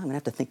 He said, I'm going to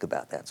have to think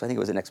about that. So I think it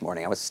was the next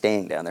morning. I was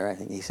staying down there. I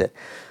think he said,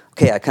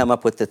 okay, I come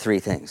up with the 3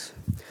 things.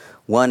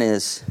 One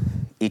is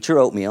eat your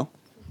oatmeal.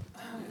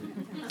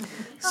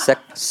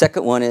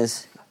 Second one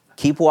is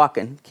keep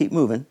walking, keep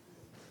moving.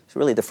 So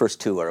really the first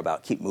 2 are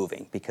about keep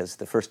moving, because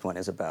the first one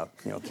is about,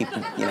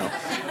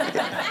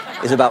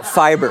 is about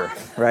fiber,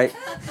 right?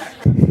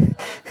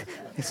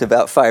 It's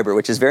about fiber,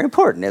 which is very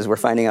important as we're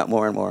finding out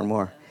more and more and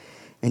more.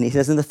 And he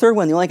says, and the third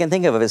one, the only I can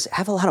think of is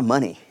have a lot of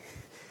money,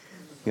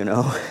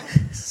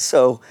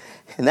 So,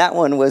 and that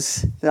one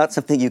was not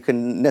something you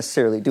can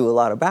necessarily do a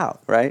lot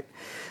about, right?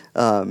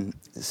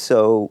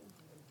 So,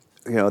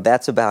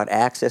 that's about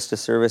access to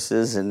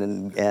services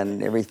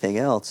and everything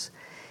else.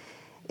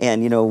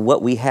 And,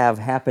 what we have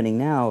happening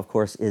now, of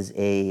course, is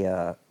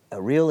a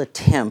real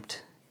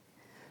attempt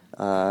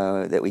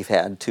that we've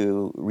had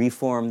to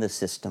reform the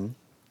system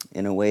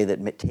in a way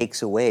that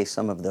takes away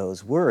some of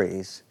those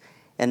worries.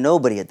 And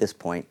nobody at this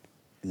point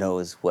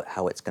knows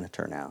how it's going to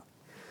turn out.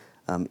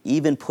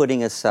 Even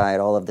putting aside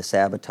all of the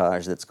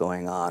sabotage that's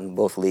going on,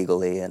 both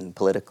legally and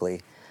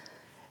politically,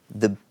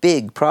 The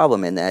big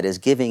problem in that is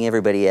giving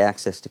everybody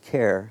access to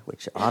care,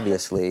 which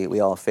obviously we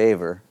all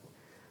favor,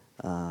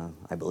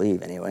 I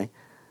believe anyway,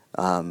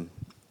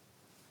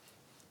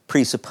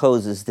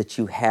 presupposes that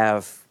you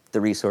have the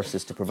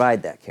resources to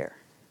provide that care,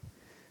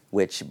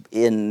 which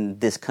in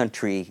this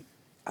country,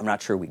 I'm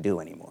not sure we do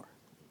anymore.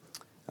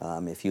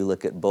 If you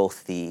look at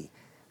both the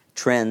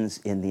trends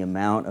in the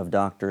amount of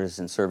doctors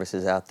and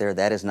services out there,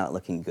 that is not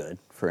looking good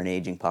for an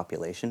aging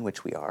population,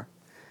 which we are.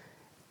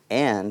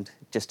 And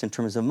just in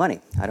terms of money,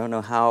 I don't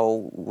know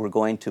how we're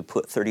going to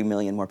put 30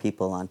 million more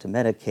people onto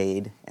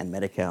Medicaid and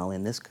Medi-Cal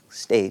in this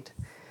state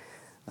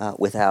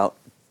without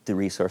the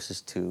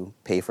resources to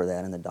pay for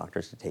that and the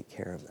doctors to take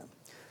care of them.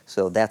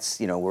 So that's,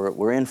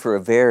 we're in for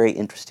a very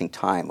interesting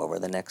time over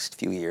the next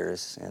few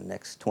years and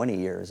next 20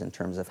 years in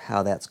terms of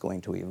how that's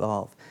going to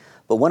evolve.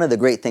 But one of the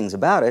great things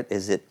about it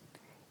is it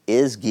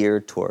is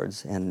geared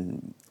towards,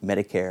 and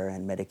Medicare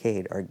and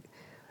Medicaid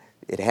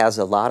it has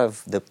a lot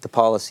of the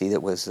policy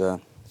that was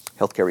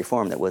healthcare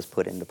reform that was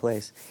put into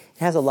place. It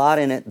has a lot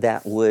in it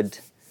that would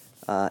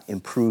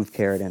improve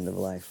care at end of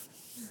life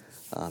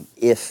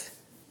if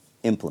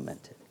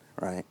implemented,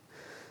 right?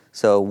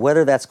 So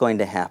whether that's going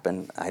to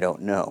happen, I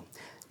don't know.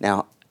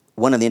 Now,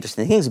 one of the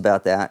interesting things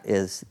about that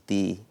is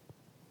the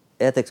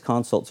Ethics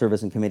Consult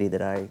Service and Committee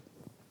that I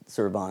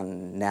serve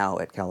on now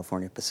at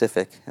California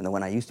Pacific, and the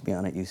one I used to be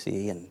on at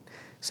UC and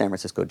San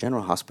Francisco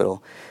General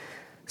Hospital.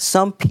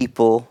 Some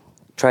people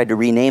tried to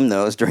rename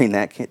those during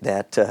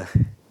that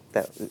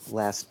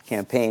last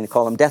campaign,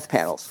 call them death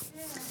panels,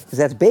 because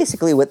that's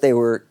basically what they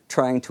were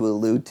trying to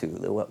allude to,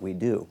 what we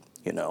do,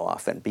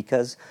 often.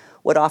 Because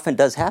what often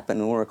does happen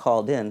when we're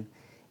called in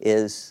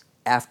is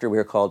after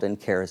we're called in,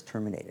 care is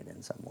terminated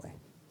in some way.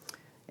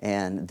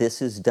 And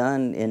this is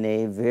done in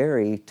a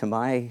very, to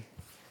my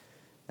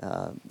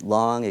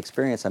long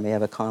experience, I may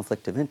have a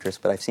conflict of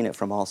interest, but I've seen it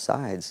from all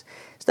sides.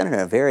 It's done in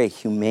a very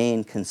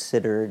humane,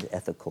 considered,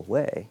 ethical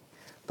way.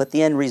 But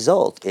the end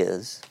result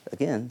is,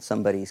 again,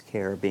 somebody's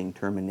care being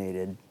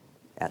terminated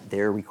at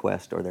their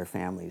request or their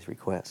family's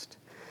request.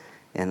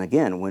 And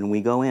again, when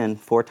we go in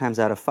 4 times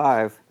out of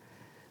 5,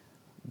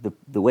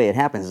 the way it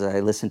happens is I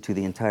listen to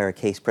the entire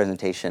case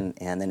presentation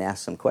and then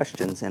ask some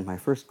questions. And my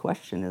first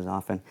question is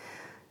often,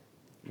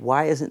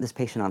 why isn't this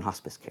patient on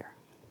hospice care?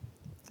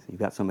 So you've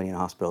got somebody in a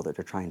hospital that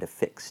they're trying to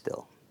fix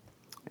still.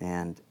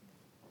 And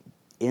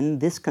in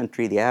this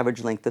country, the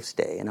average length of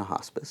stay in a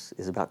hospice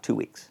is about 2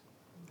 weeks,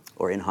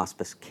 or in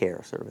hospice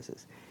care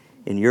services.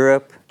 In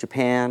Europe,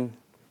 Japan,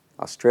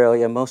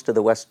 Australia, most of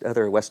the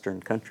other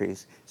Western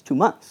countries, it's 2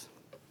 months.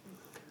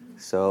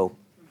 So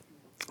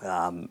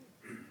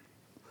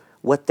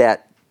what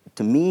that,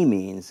 to me,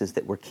 means is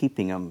that we're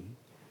keeping them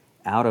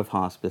out of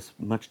hospice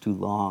much too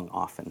long,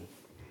 often,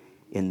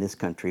 in this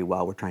country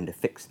while we're trying to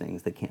fix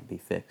things that can't be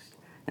fixed.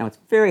 Now, it's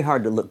very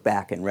hard to look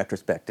back in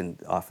retrospect and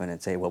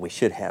say, well, we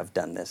should have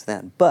done this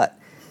then. But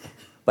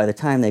by the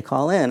time they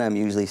call in, I'm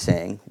usually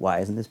saying, why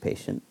isn't this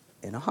patient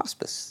in a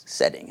hospice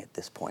setting at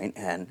this point?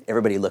 And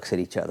everybody looks at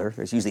each other.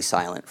 There's usually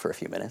silent for a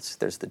few minutes.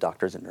 There's the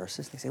doctors and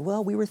nurses. They say,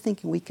 well, we were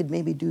thinking we could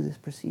maybe do this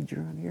procedure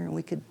on here, and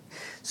we could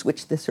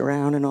switch this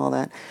around and all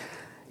that.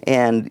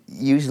 And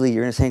usually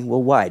you're saying,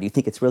 well, why? Do you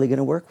think it's really going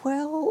to work?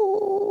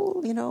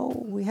 Well,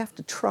 we have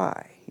to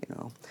try,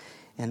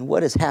 And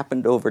what has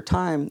happened over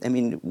time,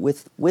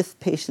 with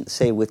patients,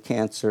 say, with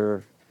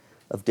cancer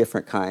of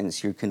different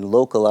kinds, you can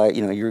localize,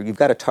 you've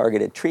got a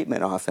targeted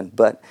treatment often,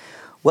 but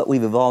what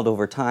we've evolved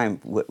over time,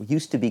 what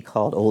used to be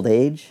called old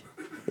age,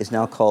 is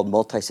now called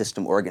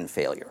multi-system organ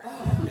failure.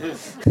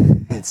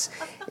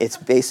 It's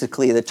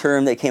basically the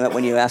term that came up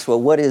when you asked,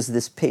 well, what is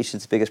this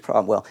patient's biggest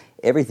problem? Well,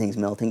 everything's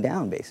melting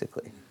down,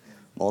 basically.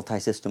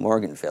 Multi-system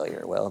organ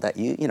failure. Well, that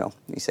you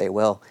say,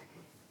 well,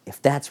 if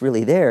that's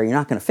really there, you're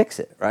not going to fix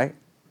it, right?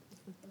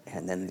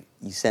 And then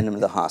you send them to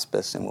the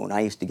hospice. And when I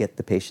used to get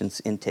the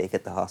patient's intake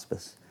at the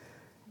hospice,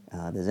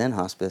 the Zen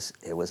hospice,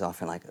 it was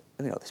often like,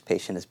 this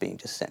patient is being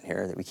just sent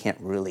here, that we can't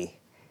really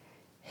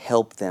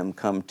help them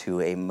come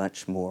to a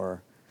much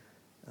more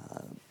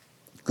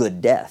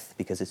good death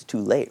because it's too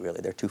late, really.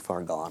 They're too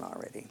far gone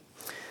already.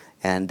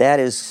 And that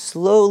is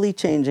slowly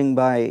changing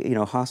by,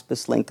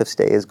 hospice length of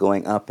stay is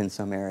going up in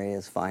some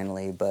areas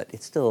finally, but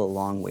it's still a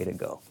long way to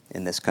go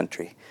in this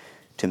country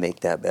to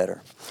make that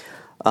better.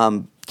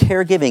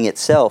 Caregiving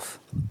itself,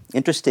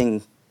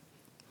 interesting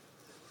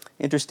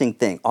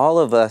thing. All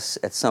of us,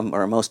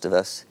 or most of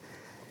us,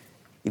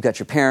 you've got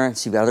your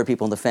parents, you've got other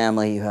people in the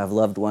family, you have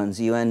loved ones,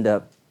 you end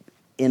up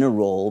in a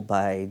role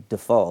by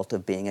default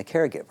of being a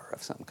caregiver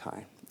of some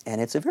kind. And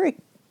it's a very,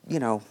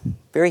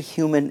 very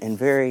human and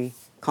very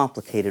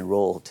complicated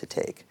role to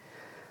take.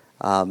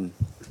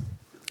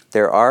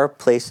 There are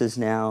places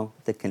now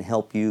that can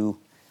help you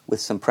with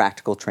some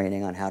practical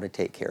training on how to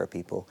take care of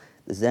people.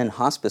 The Zen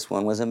hospice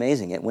one was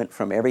amazing. It went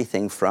from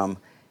everything from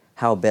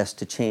how best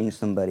to change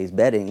somebody's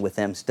bedding with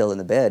them still in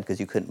the bed because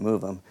you couldn't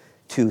move them,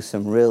 to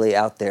some really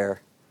out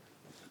there,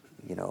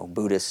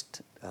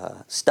 Buddhist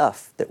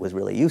stuff that was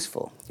really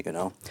useful,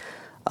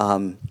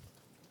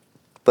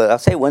 But I'll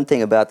say one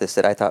thing about this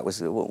that I thought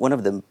was one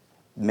of the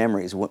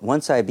memories.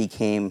 Once I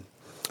became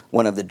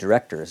one of the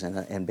directors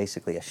and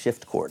basically a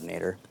shift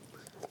coordinator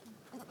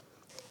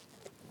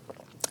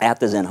at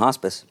the Zen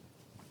Hospice,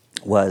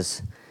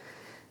 was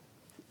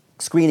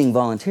screening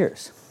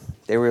volunteers.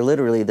 They were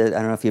literally, I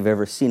don't know if you've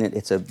ever seen it,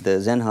 the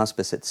Zen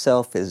Hospice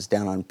itself is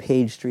down on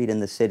Page Street in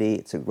the city.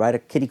 It's right a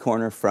kitty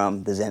corner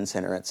from the Zen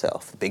Center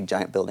itself, the big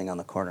giant building on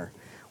the corner,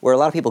 where a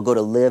lot of people go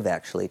to live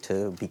actually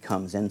to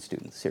become Zen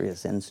students,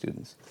 serious Zen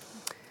students.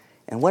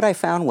 And what I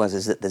found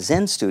is that the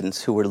Zen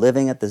students who were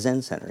living at the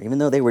Zen Center, even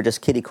though they were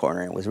just kitty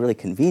corner and it was really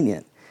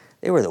convenient,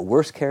 they were the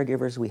worst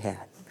caregivers we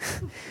had.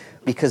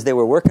 Because they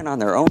were working on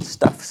their own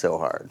stuff so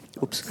hard.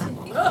 Oops.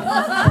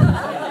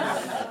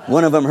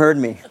 One of them heard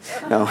me.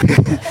 No.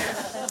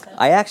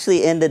 I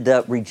actually ended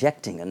up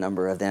rejecting a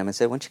number of them and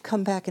said, why don't you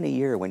come back in a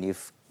year when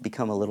you've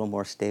become a little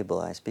more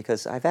stabilized?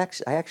 Because I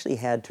actually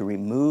had to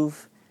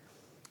remove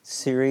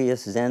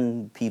serious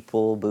Zen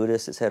people,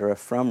 Buddhists, etc.,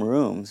 from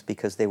rooms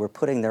because they were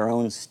putting their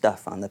own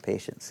stuff on the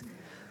patients.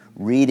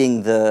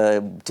 Reading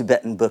the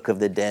Tibetan Book of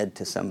the Dead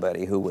to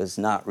somebody who was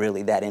not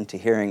really that into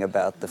hearing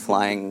about the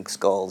flying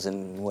skulls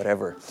and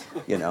whatever,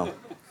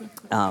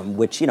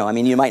 which, you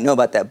might know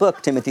about that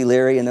book. Timothy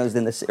Leary and those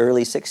in the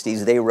early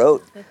 60s, they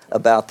wrote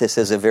about this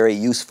as a very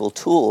useful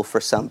tool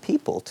for some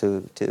people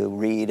to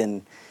read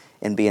and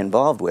be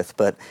involved with.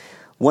 But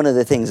one of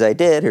the things I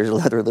did, here's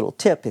another little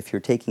tip, if you're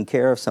taking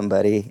care of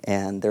somebody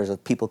and there's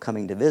people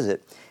coming to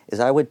visit, is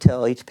I would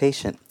tell each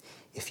patient,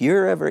 if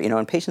you're ever,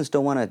 and patients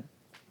don't want to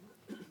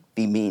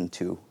be mean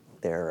to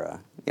their,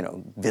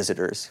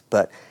 visitors.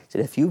 But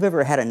said, if you've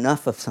ever had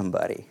enough of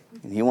somebody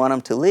and you want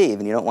them to leave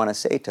and you don't want to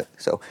say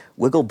so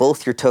wiggle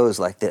both your toes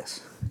like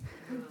this,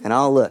 and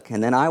I'll look,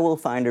 and then I will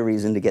find a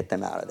reason to get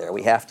them out of there.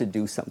 We have to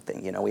do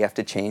something, we have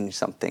to change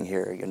something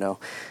here,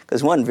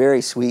 Because one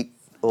very sweet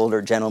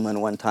older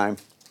gentleman one time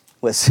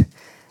was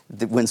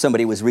when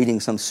somebody was reading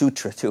some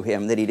sutra to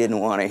him that he didn't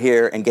want to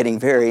hear and getting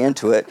very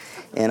into it.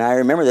 And I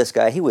remember this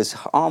guy, he was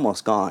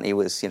almost gone. He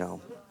was,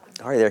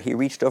 there. He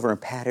reached over and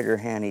patted her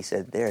hand. He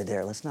said,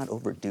 there, let's not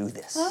overdo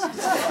this.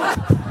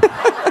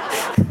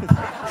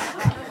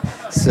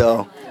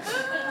 So,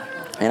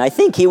 and I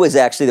think he was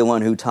actually the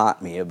one who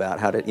taught me about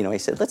how to, he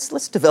said,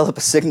 let's develop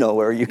a signal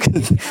where you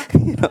can,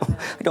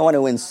 I don't want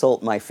to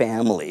insult my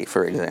family,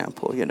 for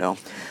example,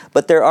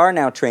 But there are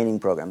now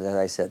training programs, as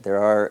I said.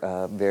 There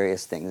are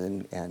various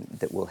things and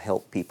that will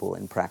help people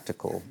in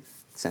practical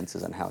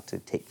senses on how to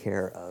take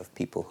care of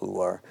people who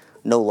are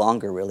no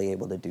longer really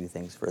able to do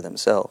things for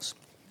themselves.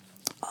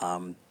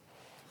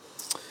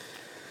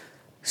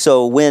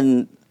 So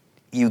when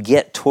you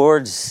get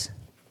towards,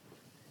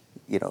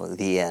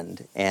 the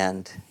end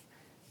and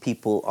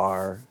people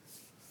are,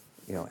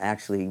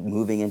 actually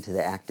moving into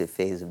the active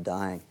phase of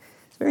dying,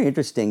 it's very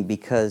interesting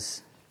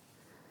because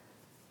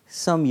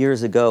some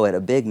years ago at a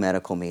big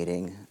medical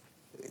meeting,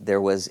 there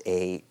was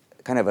a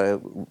kind of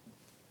a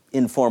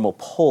informal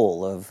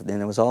poll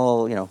and it was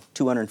all,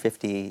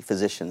 250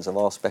 physicians of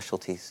all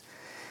specialties.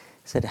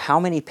 Said, how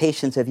many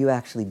patients have you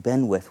actually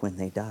been with when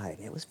they died?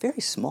 It was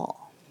very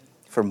small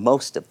for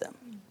most of them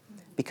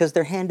because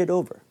they're handed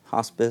over,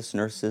 hospice,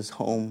 nurses,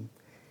 home,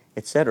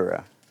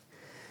 etc.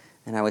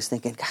 And I was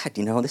thinking,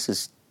 God, this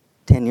is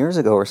 10 years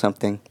ago or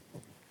something.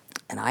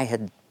 And I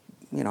had,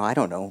 I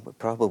don't know, but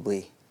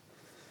probably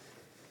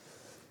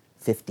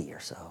 50 or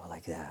so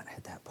like that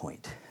at that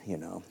point,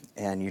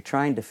 And you're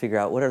trying to figure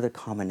out what are the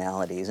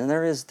commonalities. And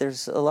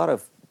there's a lot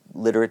of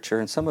literature,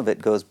 and some of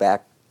it goes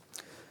back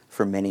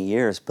for many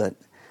years, but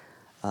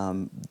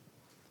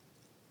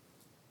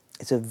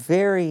it's a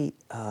very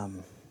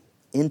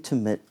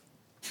intimate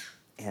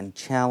and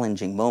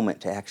challenging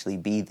moment to actually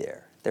be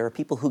there. There are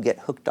people who get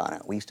hooked on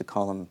it. We used to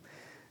call them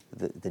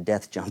the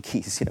death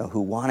junkies,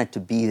 who wanted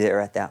to be there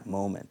at that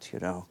moment,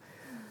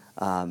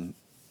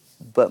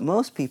 But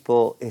most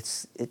people,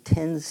 it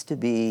tends to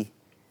be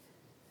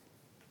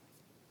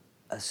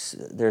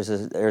there's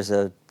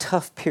a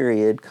tough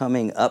period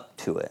coming up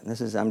to it.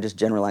 And I'm just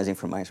generalizing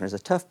from my experience.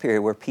 There's a tough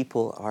period where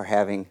people are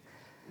having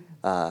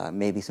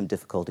maybe some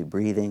difficulty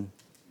breathing.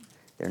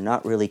 They're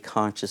not really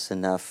conscious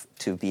enough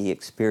to be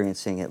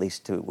experiencing, at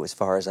least as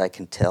far as I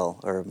can tell,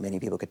 or many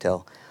people could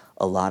tell,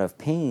 a lot of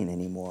pain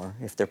anymore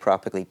if they're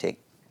properly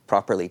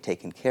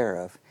taken care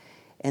of.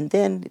 And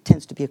then it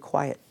tends to be a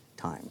quiet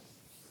time.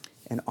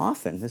 And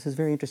often, this is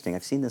very interesting,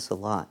 I've seen this a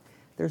lot,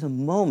 there's a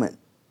moment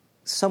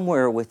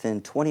somewhere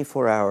within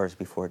 24 hours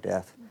before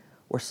death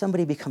where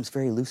somebody becomes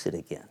very lucid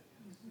again.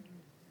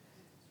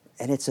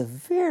 And it's a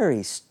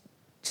very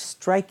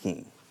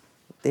striking,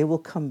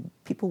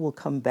 people will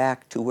come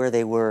back to where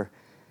they were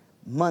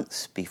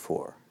months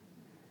before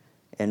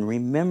and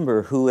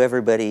remember who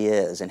everybody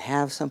is and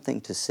have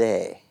something to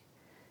say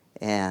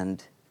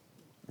and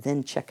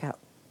then check out,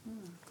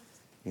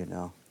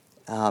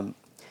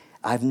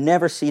 I've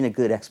never seen a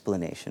good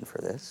explanation for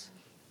this,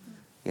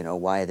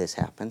 why this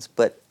happens,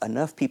 but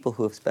enough people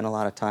who have spent a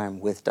lot of time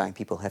with dying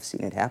people have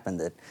seen it happen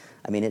that,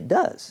 it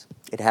does.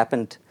 It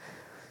happened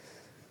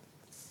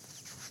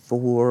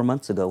 4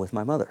 months ago with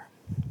my mother,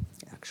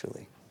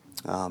 actually.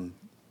 And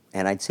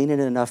I'd seen it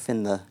enough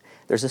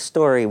there's a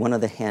story, one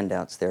of the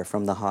handouts there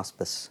from the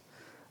hospice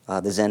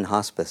the Zen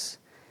hospice.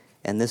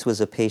 And this was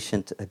a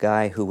patient, a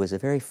guy who was a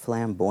very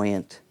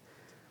flamboyant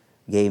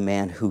gay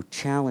man who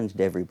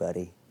challenged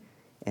everybody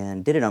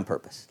and did it on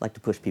purpose, liked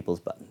to push people's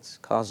buttons,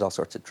 caused all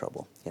sorts of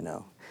trouble, you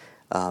know.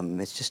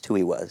 It's just who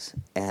he was.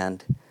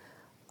 And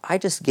I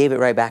just gave it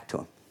right back to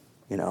him.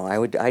 You know,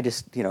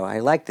 I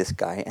liked this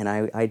guy, and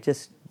I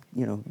just,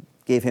 you know,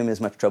 gave him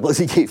as much trouble as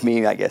he gave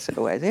me, I guess, in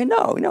a way. I said,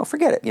 no,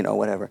 forget it, you know,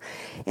 whatever.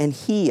 And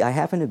I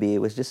happened to be, it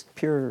was just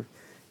pure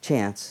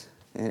chance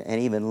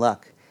and even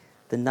luck.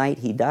 The night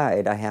he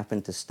died, I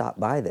happened to stop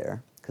by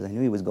there because I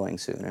knew he was going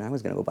soon, and I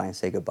was going to go by and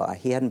say goodbye.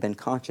 He hadn't been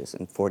conscious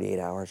in 48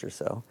 hours or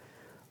so,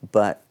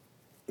 but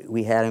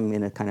we had him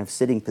in a kind of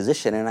sitting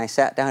position, and I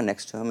sat down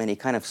next to him, and he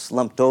kind of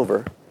slumped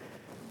over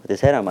with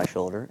his head on my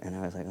shoulder, and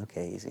I was like,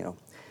 okay, he's, you know.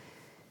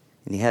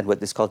 And he had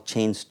what is called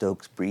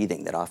Cheyne-Stokes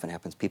breathing that often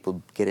happens.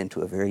 People get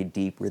into a very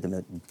deep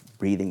rhythmic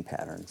breathing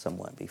pattern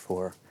somewhat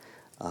before,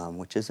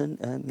 which is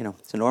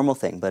it's a normal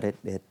thing, but it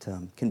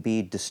can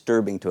be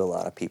disturbing to a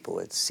lot of people.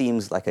 It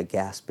seems like a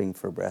gasping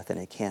for breath, and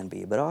it can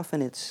be, but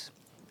often it's,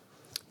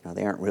 you know,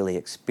 they aren't really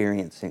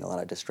experiencing a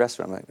lot of distress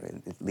from it,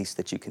 at least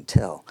that you can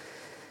tell.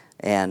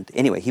 And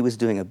anyway, he was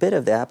doing a bit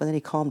of that, but then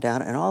he calmed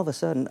down, and all of a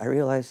sudden I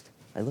realized,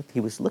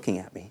 he was looking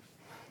at me,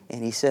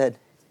 and he said,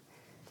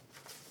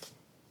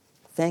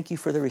 "Thank you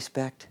for the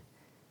respect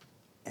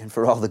and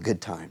for all the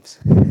good times."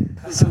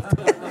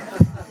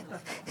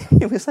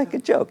 It was like a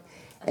joke.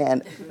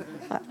 And,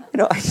 I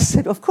just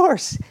said, of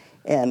course.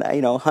 And,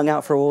 hung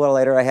out for a while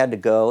later. I had to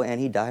go, and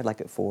he died like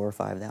at 4 or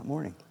 5 that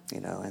morning,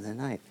 in the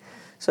night.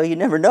 So you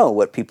never know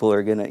what people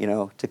are going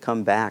to, to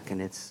come back.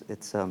 And it's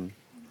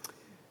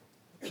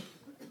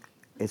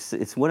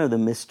one of the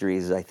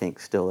mysteries, I think,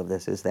 still of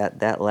this, is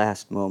that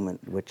last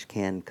moment which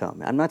can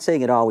come. I'm not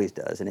saying it always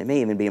does, and it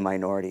may even be a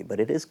minority, but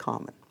it is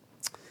common.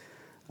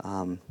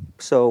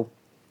 So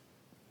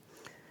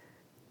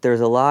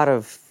there's a lot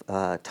of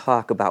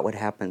talk about what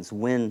happens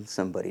when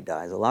somebody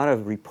dies. A lot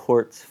of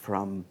reports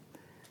from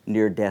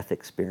near-death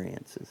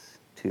experiences,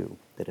 too,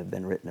 that have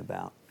been written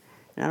about.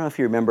 And I don't know if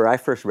you remember, I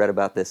first read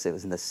about this. It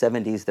was in the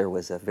 70s. There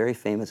was a very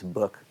famous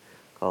book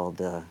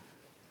called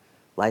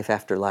Life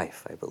After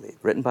Life, I believe,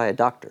 written by a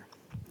doctor.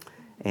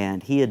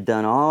 And he had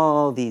done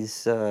all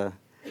these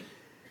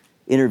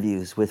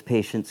interviews with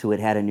patients who had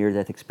had a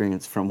near-death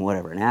experience from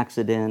whatever, an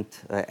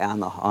accident,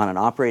 on an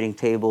operating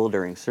table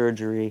during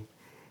surgery.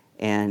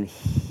 And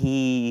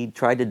he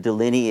tried to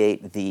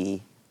delineate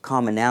the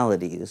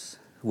commonalities,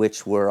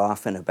 which were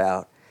often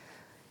about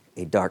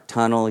a dark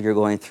tunnel you're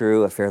going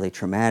through, a fairly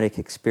traumatic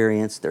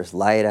experience. There's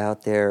light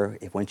out there.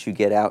 Once you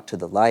get out to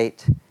the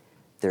light,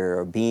 there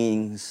are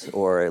beings,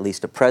 or at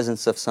least a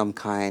presence of some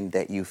kind,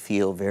 that you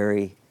feel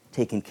very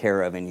taken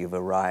care of, and you've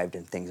arrived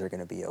and things are going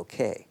to be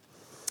okay.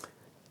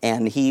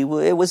 And it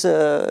was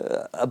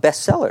a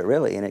bestseller,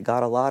 really, and it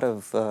got a lot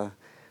of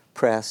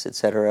press,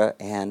 etc.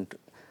 And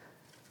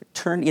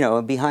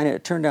behind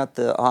it turned out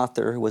the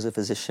author, who was a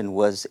physician,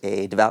 was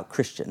a devout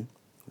Christian.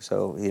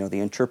 So, the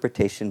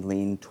interpretation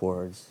leaned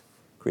towards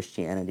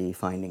Christianity,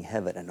 finding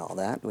heaven and all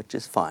that, which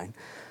is fine.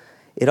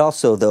 It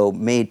also, though,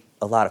 made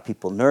a lot of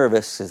people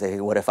nervous,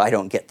 because what if I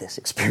don't get this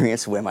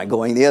experience? Am I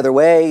going the other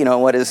way?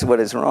 What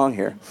is wrong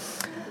here?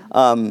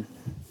 On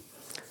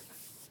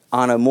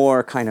a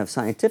more kind of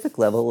scientific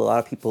level, a lot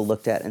of people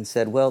looked at it and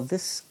said, well,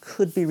 this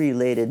could be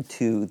related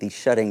to the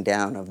shutting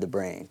down of the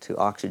brain, to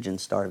oxygen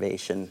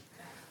starvation.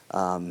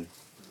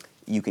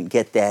 You can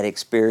get that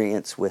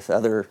experience with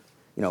other,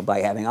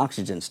 by having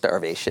oxygen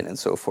starvation and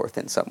so forth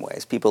in some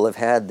ways. People have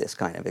had this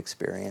kind of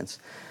experience.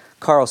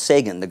 Carl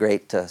Sagan, the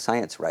great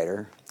science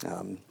writer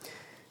and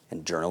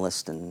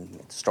journalist and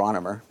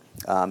astronomer,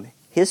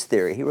 his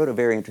theory, he wrote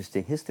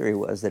his theory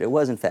was that it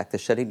was, in fact, the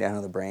shutting down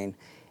of the brain,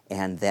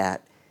 and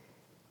that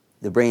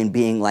the brain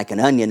being like an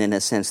onion in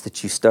a sense,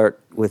 that you start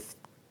with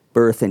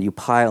birth and you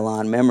pile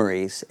on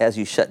memories. As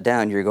you shut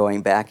down, you're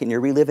going back and you're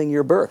reliving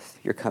your birth.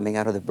 You're coming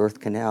out of the birth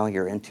canal,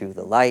 you're into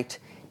the light,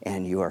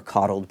 and you are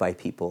coddled by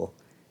people,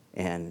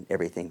 and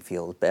everything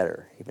feels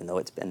better, even though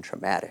it's been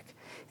traumatic.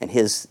 And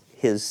his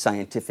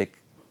scientific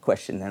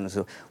question then was,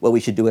 well,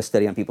 we should do a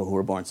study on people who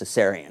were born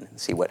cesarean and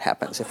see what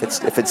happens if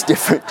it's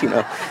different,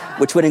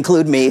 which would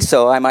include me,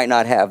 so I might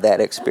not have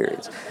that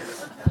experience.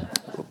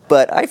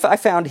 But I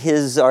found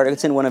his article,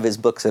 it's in one of his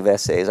books of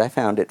essays, I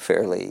found it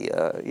fairly,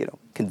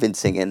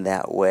 convincing in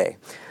that way.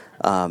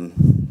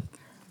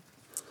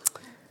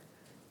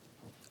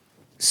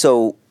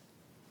 So,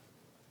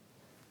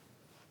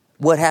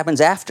 what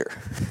happens after?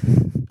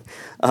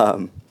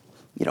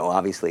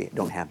 Obviously, I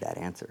don't have that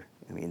answer.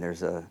 I mean,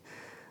 there's a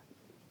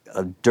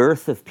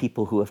dearth of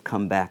people who have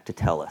come back to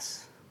tell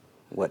us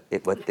what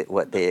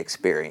they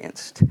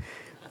experienced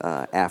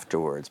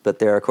afterwards. But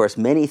there are, of course,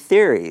 many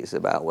theories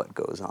about what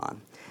goes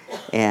on.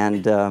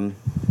 And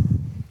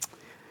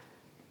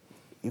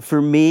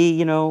for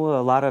me, a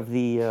lot of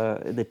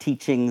the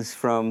teachings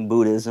from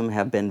Buddhism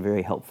have been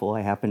very helpful.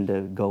 I happen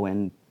to go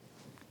and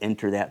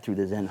enter that through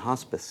the Zen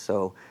hospice.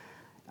 So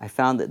I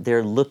found that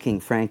they're looking,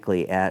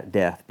 frankly, at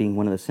death, being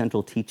one of the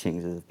central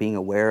teachings, is being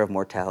aware of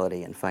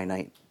mortality and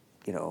finite,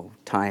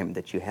 time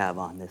that you have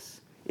on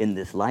this in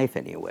this life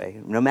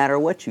anyway, no matter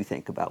what you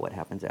think about what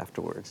happens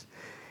afterwards.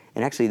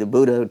 And actually, the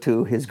Buddha,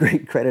 to his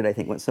great credit, I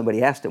think, when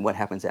somebody asked him what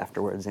happens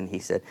afterwards, and he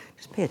said,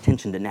 just pay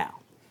attention to now.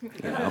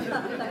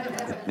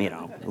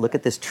 Look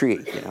at this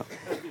tree.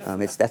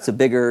 That's a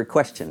bigger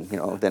question,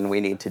 than we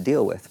need to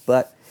deal with.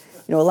 But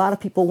a lot of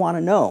people want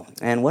to know.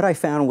 And what I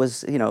found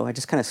was, I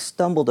just kind of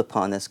stumbled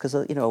upon this because,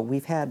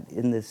 we've had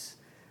in this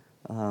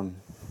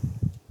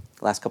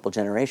last couple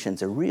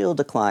generations a real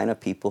decline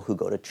of people who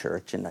go to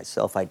church, and I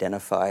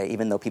self-identify,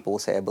 even though people will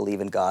say I believe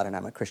in God and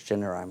I'm a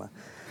Christian or I'm a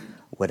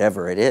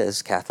whatever it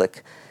is,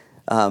 Catholic.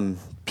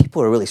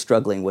 People are really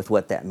struggling with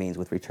what that means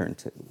with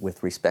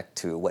respect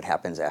to what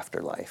happens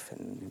after life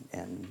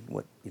and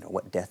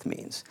what death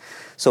means.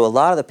 So a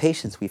lot of the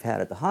patients we've had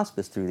at the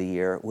hospice through the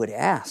year would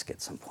ask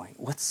at some point,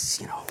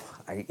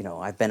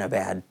 I've been a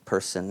bad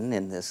person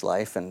in this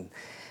life and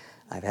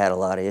I've had a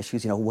lot of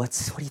issues. What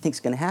do you think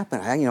is going to happen?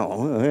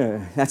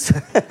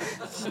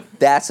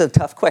 That's a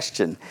tough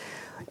question.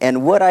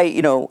 And what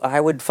I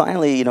would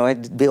finally,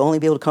 I'd only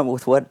be able to come up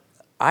with what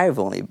I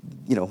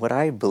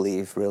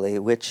believe really,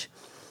 which,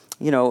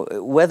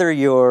 whether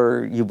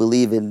you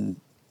believe in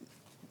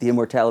the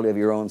immortality of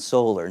your own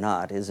soul or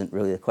not isn't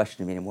really the question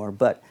to me anymore.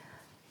 But,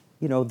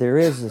 there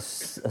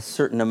is a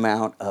certain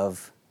amount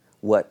of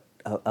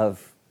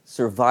of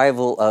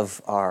survival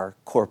of our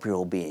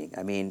corporeal being.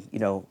 I mean,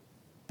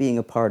 being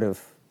a part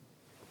of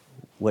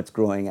what's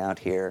growing out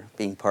here,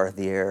 being part of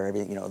the air.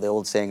 The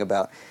old saying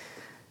about,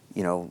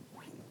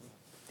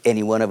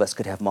 any one of us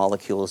could have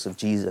molecules of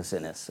Jesus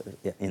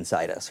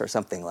inside us, or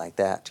something like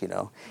that,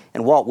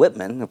 And Walt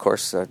Whitman, of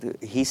course,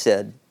 he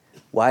said,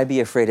 "Why be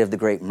afraid of the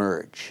great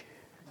merge?"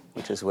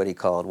 Which is what he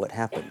called what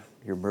happened.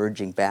 You're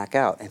merging back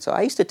out. And so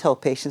I used to tell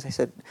patients, I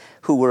said,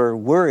 who were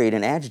worried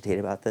and agitated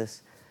about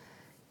this,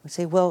 I would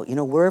say, well,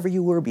 wherever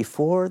you were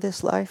before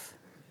this life,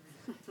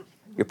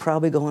 you're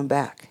probably going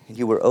back. And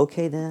you were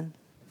okay then,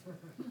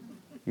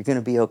 you're going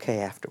to be okay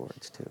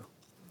afterwards, too.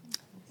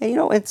 And,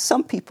 and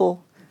some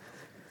people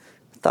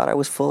thought I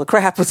was full of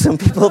crap, but some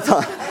people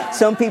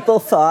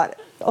thought,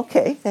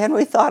 okay, they hadn't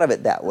really thought of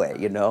it that way,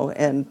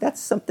 and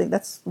that's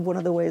one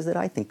of the ways that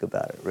I think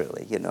about it,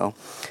 really,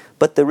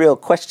 But the real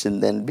question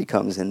then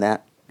becomes in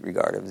that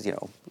regard of,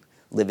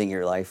 living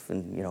your life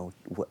and,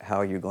 how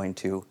are you going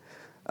to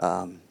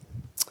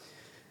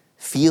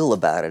feel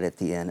about it at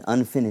the end,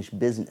 unfinished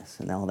business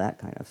and all that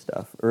kind of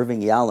stuff.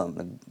 Irving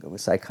Yalom, a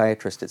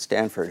psychiatrist at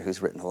Stanford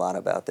who's written a lot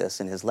about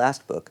this, in his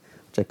last book,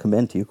 which I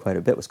commend to you quite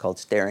a bit, was called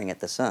Staring at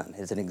the Sun.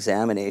 It's an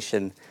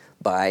examination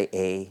by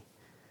a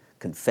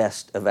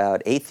confessed,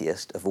 avowed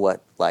atheist of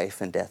what life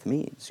and death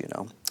means,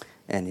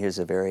 And he's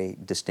a very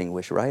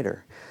distinguished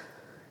writer.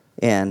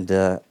 And,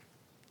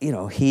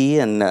 he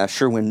and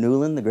Sherwin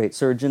Nuland, the great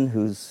surgeon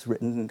who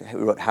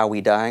wrote How We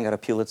Die and got a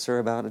Pulitzer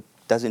about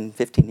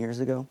 15 years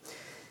ago,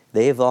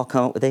 they've all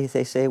come up with,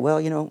 they say,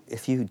 well,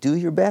 if you do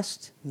your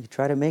best, you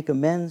try to make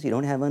amends, you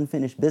don't have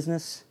unfinished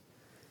business,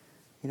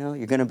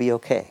 you're going to be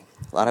okay.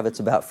 A lot of it's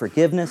about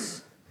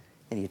forgiveness,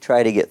 and you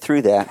try to get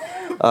through that.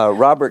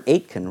 Robert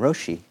Aitken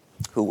Roshi,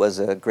 who was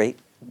a great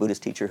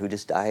Buddhist teacher who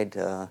just died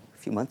a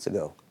few months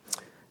ago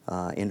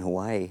in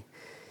Hawaii,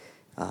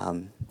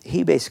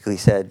 he basically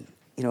said,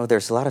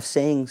 there's a lot of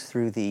sayings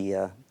through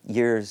the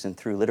years and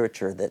through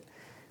literature that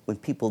when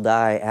people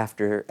die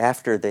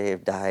after they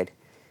have died,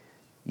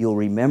 you'll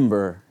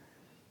remember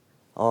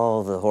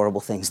all the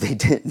horrible things they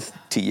did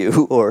to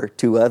you or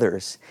to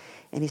others.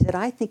 And he said,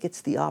 I think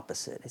it's the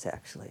opposite, is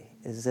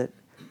that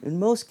in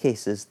most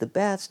cases, the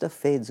bad stuff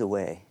fades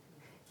away.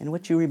 And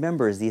what you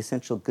remember is the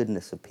essential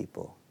goodness of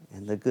people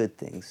and the good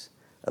things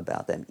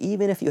about them,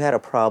 even if you had a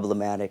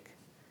problematic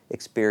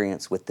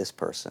experience with this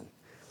person.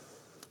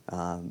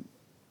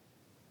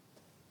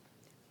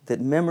 That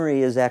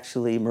memory is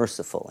actually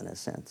merciful in a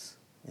sense,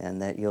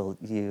 and that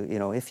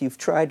if you've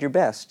tried your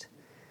best,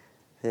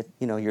 that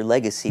your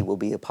legacy will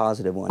be a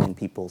positive one in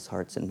people's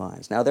hearts and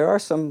minds. Now there are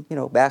some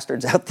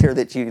bastards out there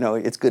that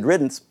it's good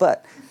riddance,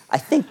 but I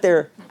think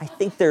they're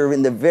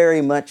in the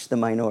very much the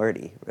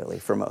minority really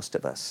for most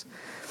of us.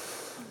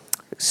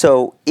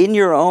 So in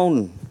your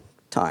own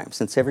time,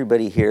 since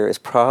everybody here is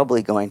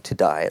probably going to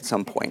die at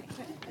some point,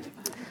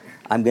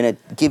 I'm going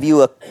to give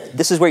you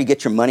this is where you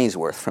get your money's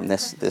worth from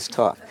this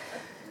talk.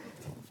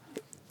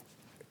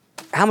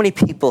 How many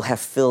people have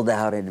filled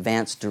out an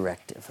advance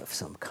directive of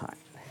some kind?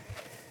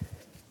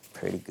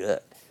 Pretty good.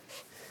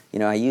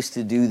 I used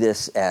to do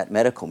this at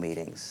medical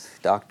meetings,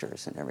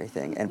 doctors and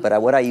everything.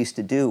 But what I used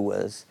to do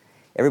was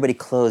everybody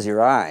close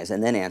your eyes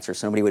and then answer,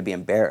 so nobody would be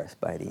embarrassed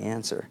by the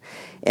answer.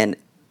 And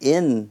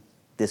in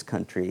this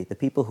country, the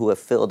people who have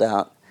filled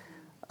out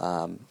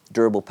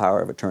durable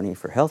power of attorney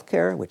for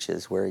healthcare, which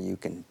is where you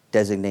can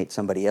designate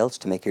somebody else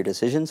to make your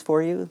decisions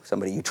for you,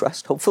 somebody you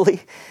trust,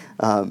 hopefully,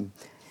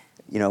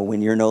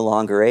 when you're no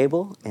longer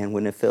able, and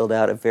when it filled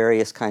out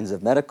various kinds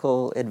of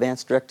medical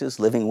advance directives,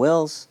 living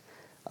wills,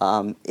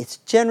 it's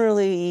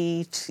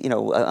generally,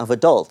 of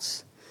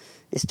adults,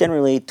 it's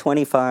generally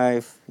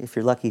 25, if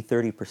you're lucky,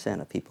 30%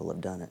 of people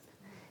have done it.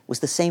 It was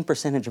the same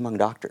percentage among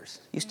doctors.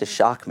 It used to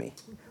shock me.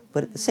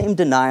 but the same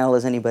denial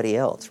as anybody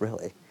else,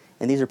 really.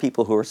 And these are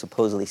people who are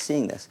supposedly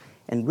seeing this.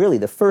 And really,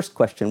 the first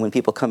question when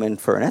people come in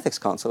for an ethics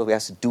consult, we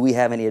ask, do we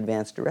have any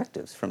advance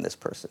directives from this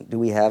person? Do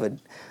we have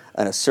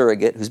a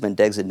surrogate who's been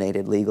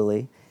designated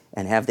legally?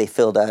 And have they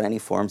filled out any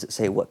forms that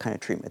say what kind of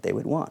treatment they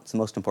would want? It's the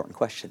most important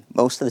question.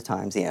 Most of the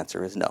times, the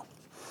answer is no.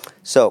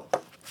 So,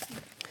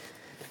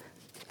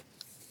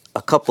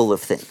 a couple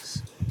of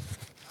things.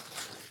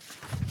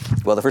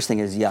 Well, the first thing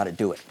is you ought to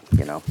do it,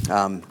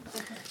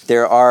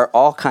 There are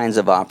all kinds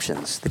of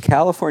options. The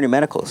California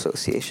Medical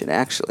Association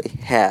actually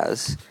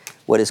has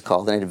what is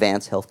called an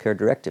Advanced Healthcare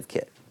Directive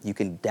Kit. You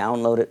can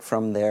download it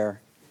from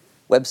their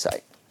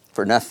website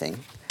for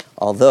nothing,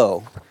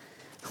 although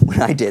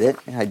when I did it,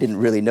 and I didn't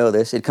really know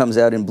this, it comes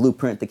out in blue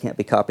print that can't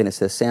be copied and it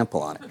says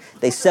sample on it.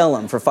 They sell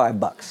them for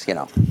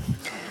 $5,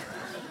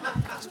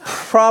 It's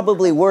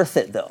probably worth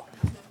it, though.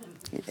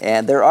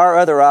 And there are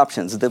other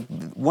options.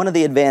 One of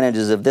the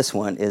advantages of this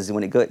one is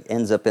when it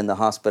ends up in the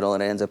hospital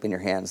and it ends up in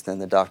your hands, then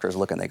the doctors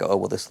look and they go, oh,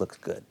 well, this looks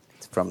good.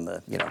 It's from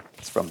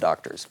it's from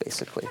doctors,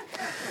 basically.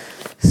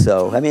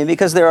 So,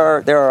 because there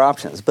are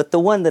options. But the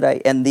one that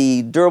and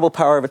the durable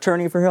power of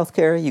attorney for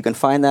healthcare, you can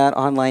find that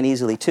online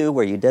easily, too,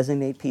 where you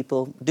designate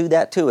people. Do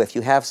that, too, if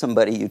you have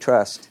somebody you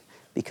trust,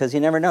 because you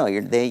never know.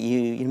 You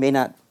may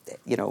not,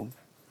 we're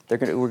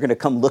going to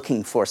come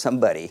looking for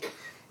somebody,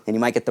 and you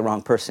might get the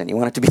wrong person. You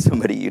want it to be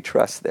somebody you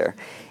trust there.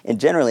 And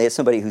generally, it's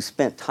somebody who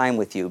spent time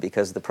with you,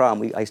 because the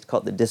problem, I used to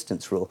call it the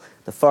distance rule.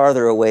 The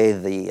farther away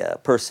the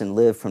person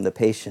lived from the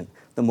patient,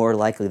 the more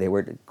likely they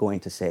were going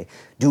to say,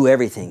 do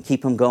everything,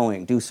 keep them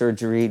going, do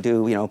surgery,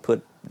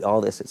 put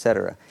all this,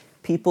 etc.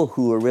 People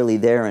who are really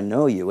there and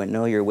know you and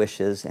know your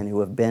wishes and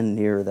who have been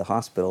near the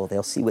hospital,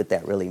 they'll see what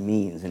that really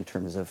means in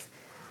terms of,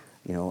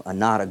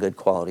 not a good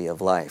quality of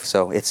life.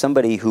 So it's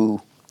somebody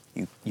who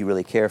you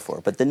really care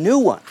for. But the new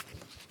one,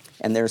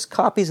 and there's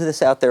copies of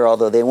this out there,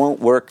 although they won't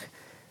work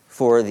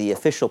for the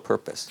official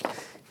purpose.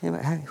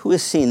 Who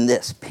has seen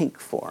this pink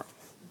form?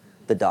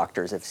 The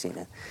doctors have seen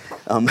it.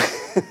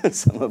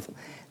 Some of them.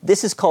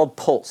 This is called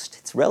POLST.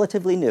 It's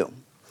relatively new.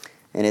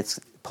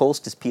 And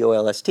POLST is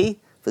P-O-L-S-T,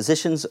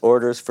 Physician's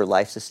Orders for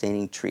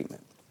Life-Sustaining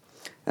Treatment.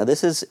 Now,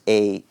 this is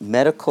a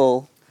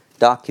medical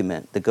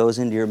document that goes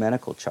into your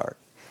medical chart.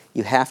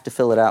 You have to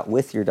fill it out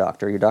with your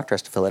doctor. Your doctor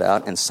has to fill it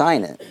out and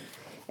sign it.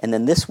 And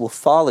then this will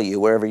follow you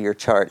wherever your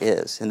chart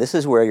is. And this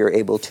is where you're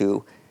able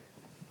to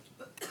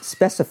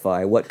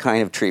specify what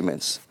kind of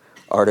treatments,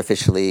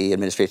 artificially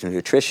administrative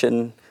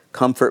nutrition,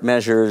 comfort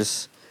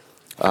measures,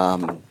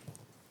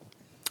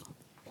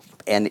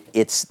 and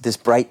it's this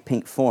bright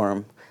pink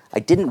form. I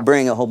didn't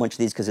bring a whole bunch of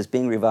these because it's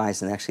being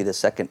revised, and actually the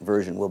second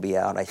version will be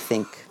out, I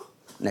think,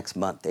 next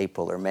month,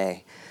 April or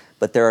May.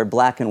 But there are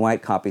black and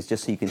white copies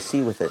just so you can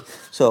see with it.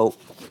 So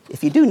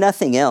if you do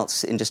nothing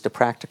else in just a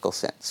practical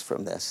sense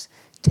from this,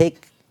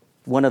 take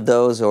one of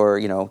those or,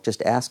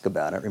 just ask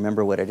about it.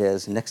 Remember what it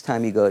is. And next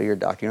time you go to your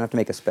doctor, you don't have to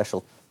make a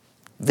special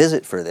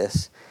visit for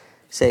this.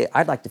 Say,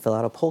 I'd like to fill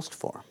out a POLST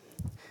form.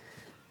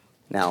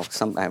 Now,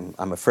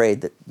 I'm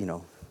afraid that,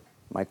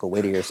 Michael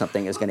Whitty or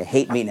something is going to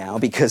hate me now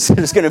because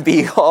there's going to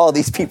be all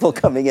these people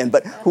coming in.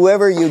 But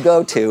whoever you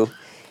go to,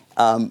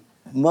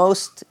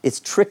 it's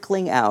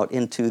trickling out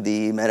into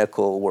the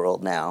medical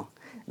world now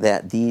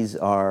that these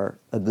are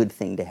a good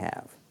thing to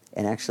have.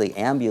 And actually,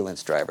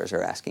 ambulance drivers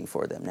are asking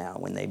for them now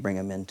when they bring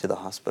them into the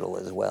hospital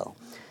as well.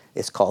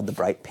 It's called the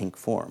bright pink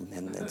form,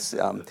 and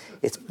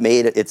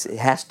it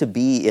has to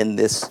be in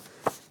this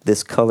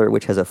color,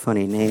 which has a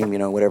funny name,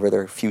 whatever,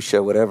 they're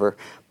fuchsia, whatever.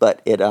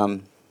 But it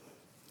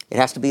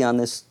has to be on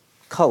this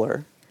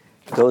color.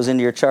 It goes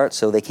into your chart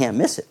so they can't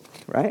miss it,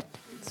 right?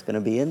 It's going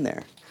to be in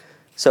there.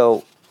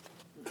 So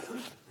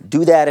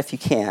do that if you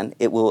can.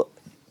 It will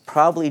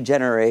probably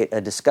generate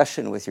a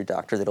discussion with your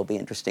doctor that'll be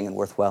interesting and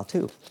worthwhile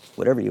too,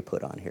 whatever you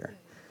put on here.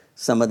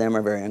 Some of them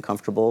are very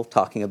uncomfortable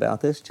talking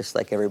about this, just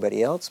like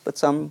everybody else, but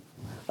some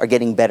are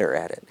getting better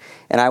at it.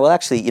 And I will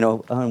actually,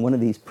 on one of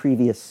these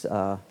previous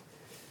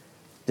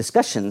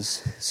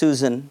discussions,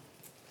 Susan,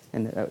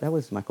 and that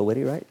was Michael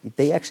Whitty, right?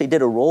 They actually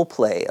did a role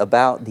play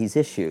about these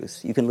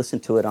issues. You can listen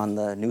to it on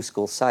the New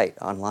School site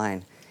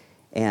online,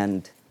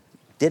 and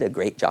did a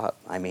great job.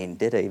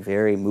 Did a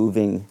very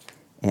moving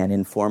and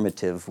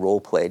informative role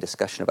play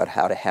discussion about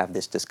how to have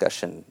this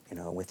discussion,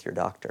 with your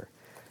doctor.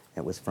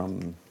 It was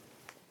from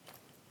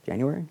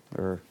January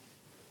or?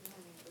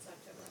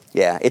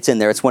 Yeah, it's in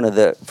there. It's one of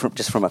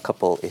just from a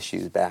couple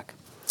issues back.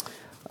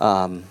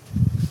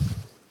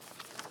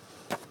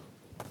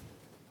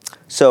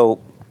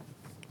 So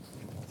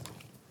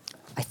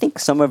I think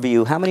some of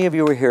you, how many of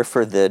you were here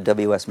for the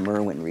W.S.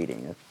 Merwin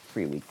reading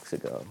 3 weeks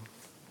ago?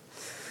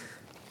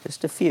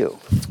 Just a few.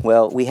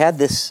 Well, we had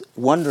this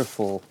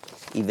wonderful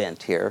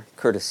event here,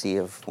 courtesy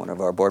of one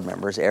of our board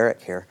members,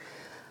 Eric here,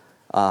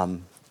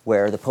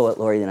 where the Poet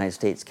Laureate of the United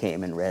States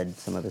came and read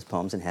some of his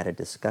poems and had a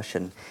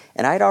discussion.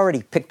 And I'd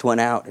already picked one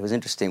out. It was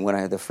interesting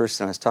when the first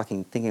time I was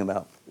thinking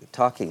about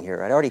talking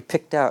here, I'd already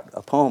picked out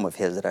a poem of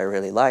his that I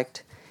really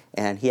liked,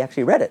 and he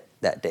actually read it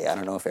that day. I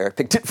don't know if Eric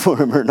picked it for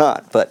him or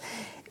not, but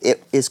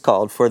it is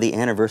called For the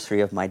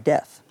Anniversary of My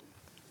Death.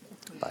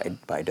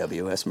 by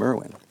W.S.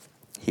 Merwin.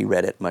 He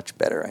read it much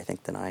better, I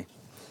think, than I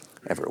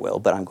ever will,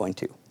 but I'm going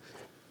to.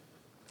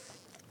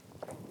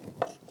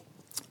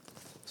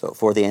 So,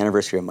 for the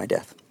anniversary of my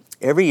death.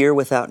 Every year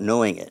without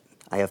knowing it,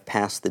 I have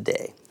passed the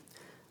day,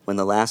 when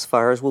the last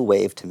fires will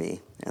wave to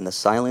me, and the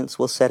silence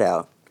will set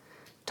out,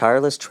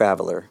 tireless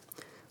traveler,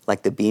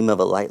 like the beam of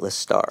a lightless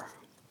star.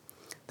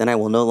 Then I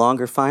will no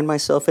longer find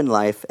myself in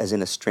life as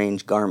in a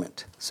strange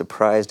garment,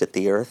 surprised at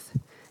the earth,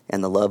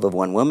 and the love of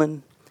one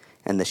woman,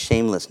 and the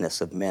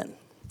shamelessness of men.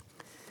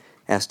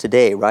 As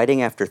today,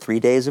 riding after 3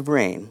 days of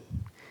rain,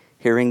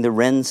 hearing the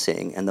wren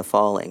sing and the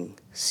falling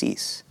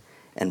cease,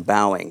 and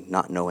bowing,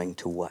 not knowing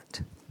to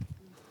what.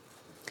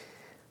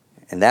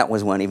 And that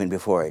was one even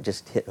before it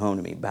just hit home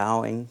to me,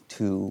 bowing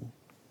to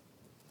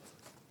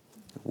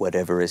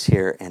whatever is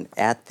here. And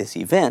at this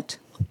event,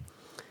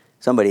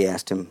 somebody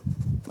asked him,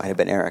 might have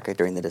been Eric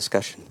during the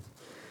discussion,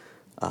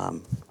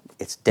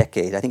 it's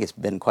decades, I think it's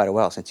been quite a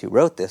while since you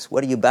wrote this,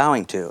 what are you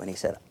bowing to? And he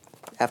said,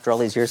 after all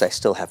these years, I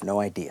still have no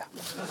idea.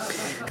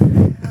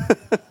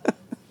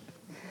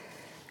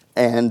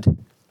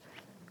 And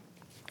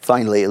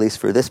finally, at least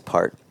for this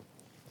part,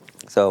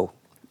 so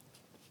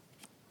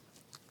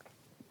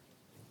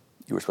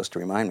you were supposed to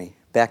remind me,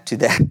 back to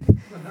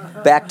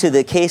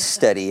the case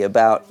study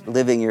about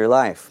living your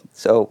life.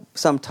 So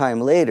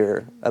sometime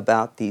later,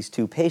 about these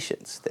two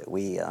patients that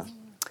we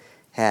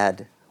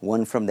had,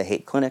 one from the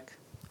hate clinic,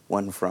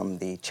 one from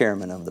the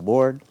chairman of the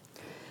board,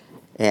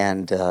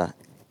 and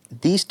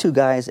these two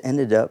guys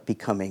ended up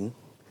becoming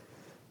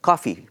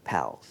coffee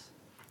pals,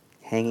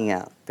 hanging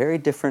out, very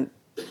different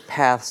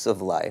paths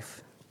of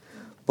life.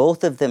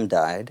 Both of them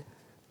died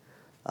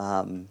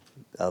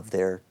of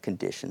their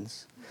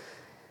conditions.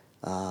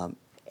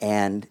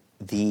 And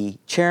the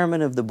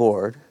chairman of the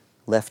board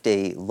left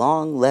a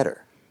long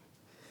letter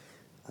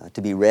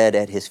to be read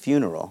at his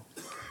funeral,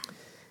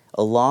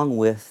 along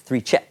with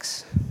 3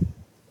 checks,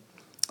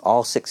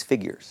 all 6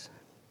 figures.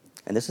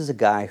 And this is a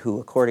guy who,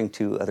 according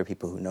to other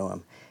people who know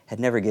him, had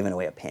never given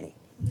away a penny.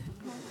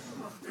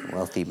 A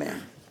wealthy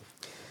man.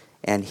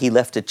 And he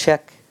left a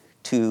check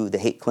to the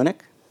hate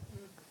clinic,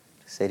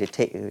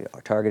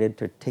 targeted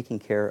to taking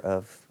care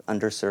of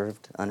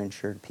underserved,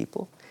 uninsured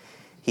people.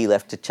 He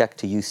left a check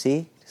to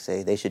UC to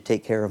say they should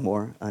take care of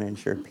more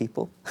uninsured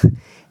people.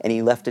 And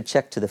he left a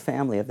check to the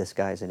family of this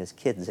guy and his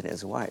kids and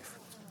his wife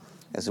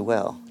as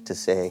well to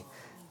say,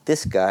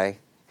 this guy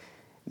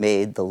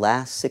made the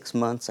last 6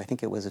 months, I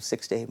think it was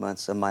 6 to 8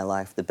 months of my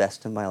life, the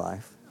best of my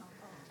life,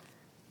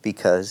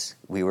 because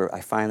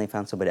I finally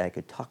found somebody I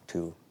could talk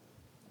to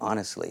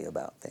honestly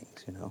about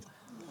things, you know.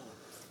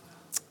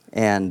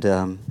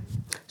 And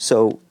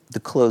so the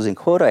closing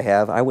quote I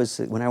have,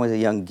 when I was a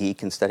young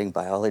geek and studying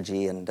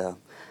biology and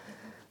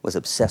was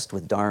obsessed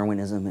with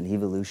Darwinism and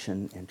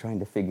evolution and trying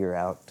to figure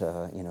out,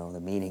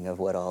 the meaning of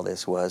what all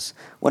this was.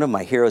 One of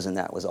my heroes in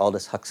that was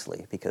Aldous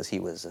Huxley, because he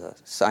was a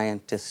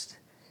scientist,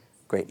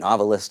 great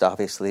novelist,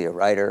 obviously, a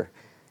writer,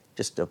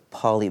 just a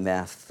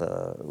polymath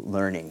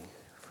learning.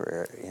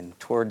 And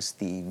towards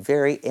the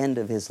very end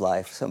of his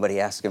life, somebody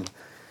asked him,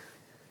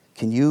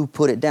 can you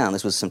put it down?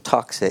 This was some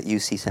talks at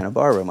UC Santa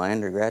Barbara, my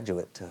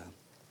undergraduate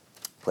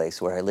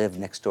place where I lived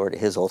next door to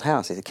his old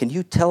house. He said, can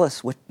you tell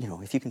us what,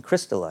 if you can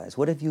crystallize,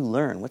 what have you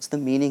learned? What's the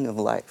meaning of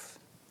life?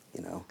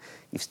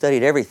 You've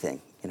studied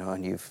everything,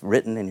 and you've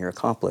written and you're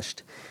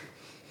accomplished.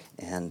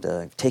 And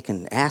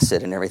taken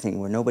acid and everything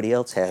where nobody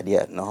else had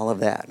yet and all of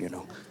that,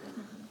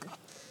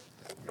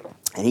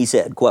 And he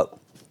said, quote,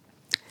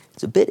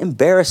 it's a bit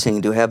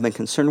embarrassing to have been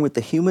concerned with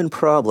the human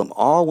problem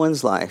all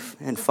one's life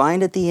and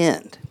find at the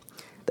end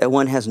that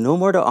one has no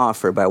more to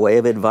offer by way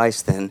of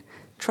advice than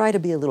try to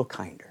be a little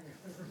kinder.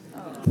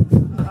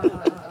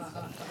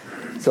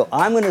 So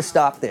I'm going to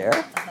stop there,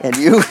 and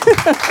you...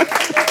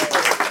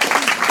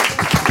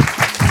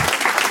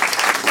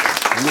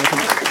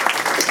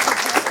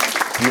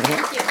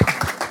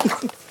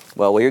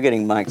 Well, you're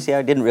getting mic. See,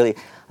 I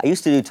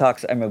used to do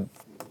talks. I'm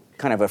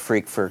kind of a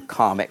freak for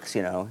comics,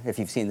 If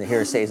you've seen the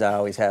hearsays, I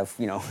always have,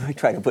 I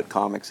try to put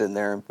comics in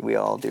there. We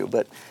all do.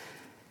 But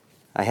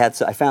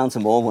I found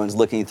some old ones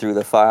looking through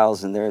the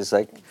files, and there's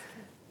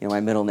my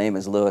middle name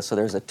is Lewis, so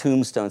there's a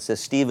tombstone that says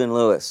Stephen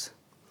Lewis,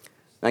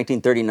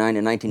 1939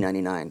 to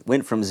 1999.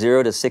 Went from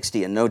 0 to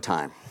 60 in no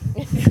time.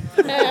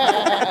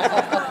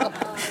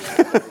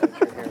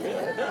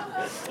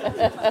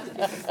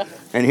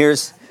 And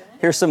here's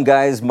some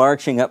guys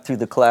marching up through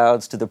the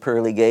clouds to the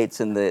pearly gates,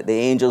 and the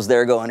angels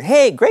there going,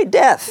 hey, great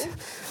death.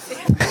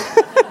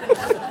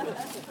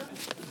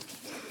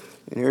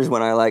 And here's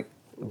one I like,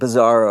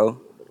 Bizarro,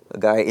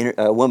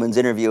 a woman's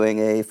interviewing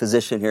a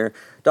physician here.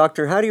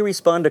 Doctor, how do you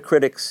respond to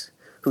critics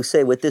who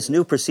say with this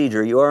new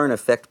procedure you are in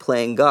effect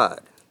playing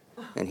God?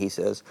 And he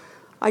says,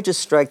 I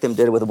just strike them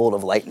dead with a bolt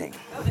of lightning.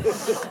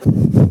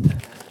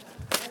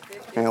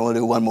 And we'll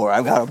do one more.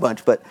 I've got a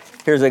bunch, but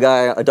here's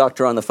a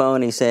doctor on the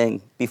phone. He's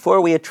saying,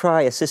 before we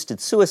try assisted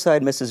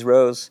suicide, Mrs.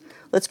 Rose,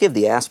 let's give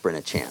the aspirin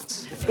a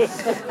chance.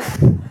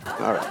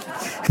 All right.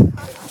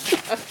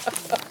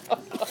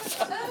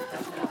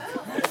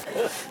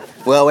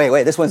 Well,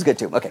 wait, this one's good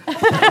too. Okay.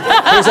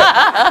 There's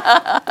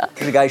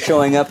a guy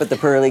showing up at the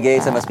pearly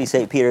gates. That must be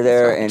St. Peter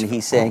there, and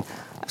he's saying,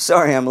 "I'm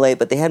sorry I'm late,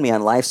 but they had me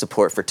on life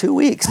support for 2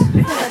 weeks." All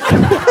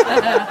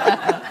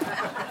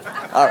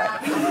right,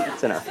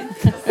 that's enough.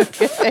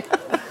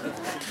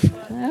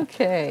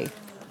 Okay.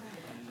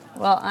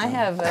 Well, I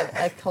have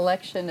a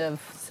collection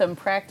of some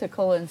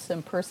practical and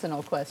some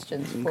personal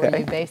questions for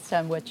you based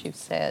on what you've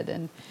said.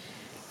 And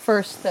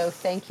first, though,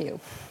 thank you.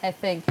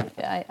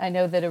 I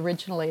know that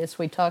originally, as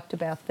we talked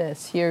about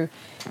this, your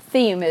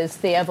theme is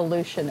the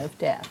evolution of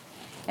death.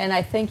 And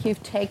I think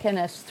you've taken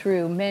us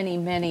through many,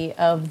 many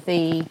of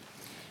the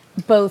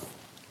both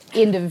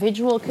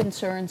individual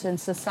concerns and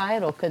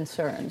societal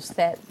concerns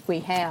that we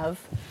have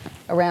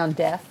around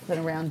death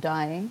and around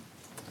dying.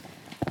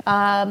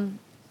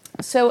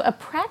 So a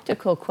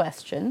practical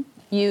question,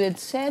 you had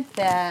said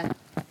that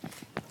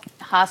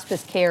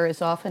hospice care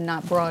is often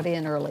not brought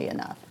in early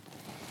enough.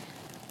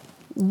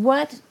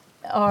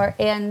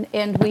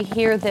 And we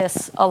hear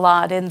this a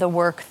lot in the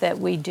work that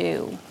we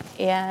do.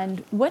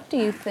 And what do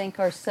you think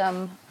are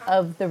some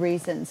of the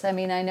reasons? I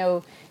mean, I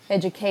know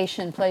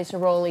education plays a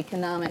role,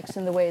 economics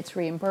and the way it's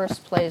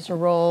reimbursed plays a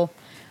role,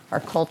 our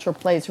culture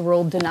plays a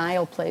role,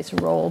 denial plays a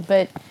role,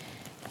 but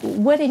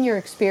what in your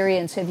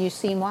experience have you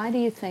seen? Why do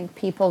you think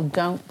people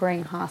don't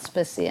bring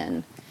hospice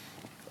in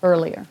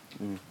earlier?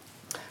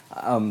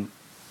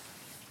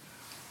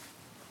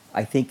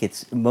 I think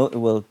it's,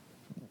 well,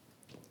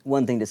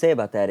 one thing to say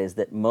about that is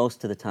that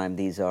most of the time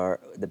these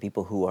are, the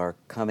people who are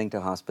coming to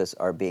hospice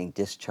are being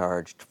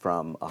discharged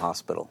from a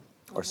hospital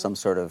or some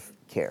sort of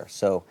care.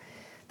 So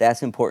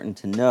that's important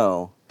to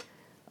know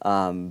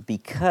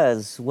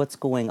because what's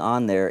going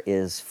on there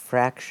is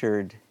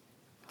fractured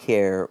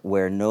care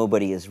where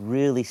nobody is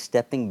really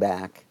stepping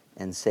back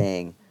and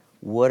saying,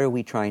 what are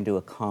we trying to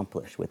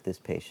accomplish with this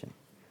patient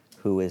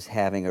who is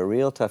having a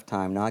real tough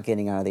time not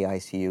getting out of the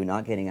ICU,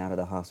 not getting out of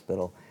the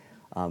hospital?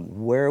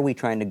 Where are we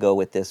trying to go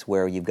with this,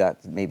 where you've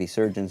got maybe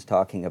surgeons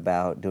talking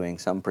about doing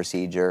some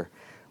procedure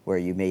where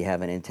you may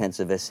have an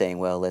intensivist saying,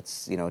 well,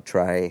 let's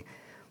try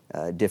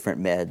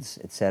different meds,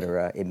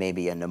 etc. It may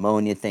be a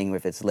pneumonia thing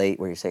if it's late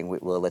where you're saying,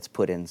 well, let's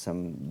put in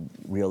some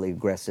really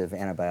aggressive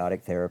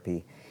antibiotic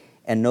therapy.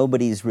 And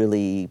nobody's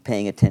really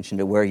paying attention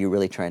to where you're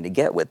really trying to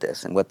get with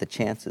this and what the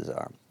chances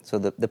are. So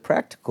the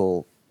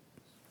practical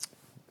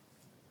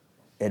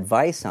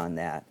advice on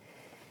that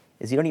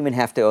is you don't even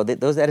have to,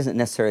 that isn't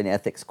necessarily an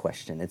ethics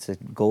question. It's a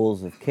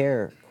goals of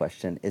care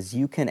question, is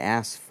you can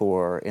ask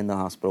for in the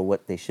hospital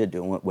what they should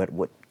do. And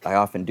what I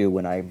often do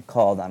when I'm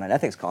called on an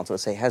ethics consult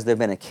is say, has there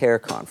been a care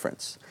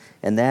conference?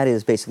 And that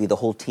is basically the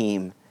whole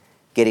team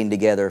getting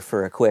together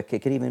for a quick,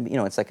 it could even,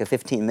 it's like a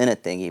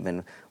 15-minute thing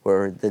even,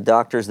 where the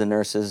doctors, the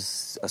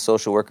nurses, a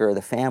social worker, or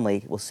the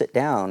family will sit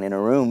down in a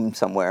room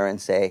somewhere and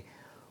say,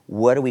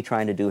 what are we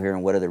trying to do here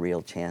and what are the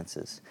real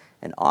chances?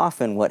 And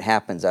often what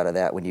happens out of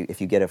that,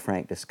 if you get a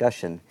frank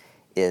discussion,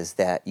 is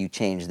that you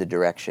change the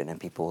direction and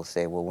people will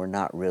say, well, we're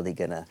not really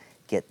going to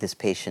get this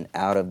patient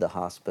out of the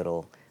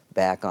hospital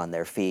back on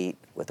their feet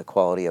with a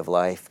quality of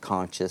life,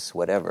 conscious,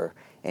 whatever,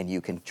 and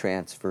you can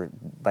transfer,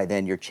 by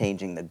then you're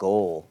changing the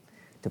goal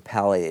to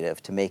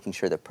palliative, to making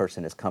sure the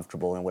person is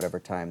comfortable in whatever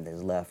time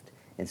there's left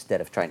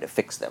instead of trying to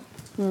fix them.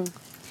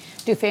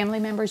 Do family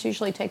members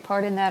usually take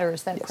part in that, or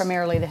is that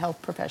primarily the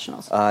health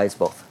professionals? It's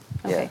both.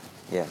 Okay.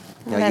 Yeah.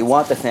 You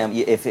want the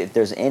family, if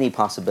there's any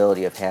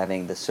possibility of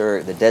having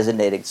the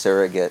designated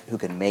surrogate who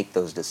can make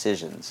those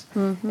decisions,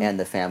 and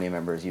the family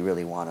members, you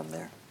really want them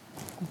there.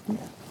 Yeah.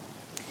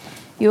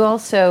 You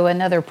also,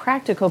 another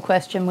practical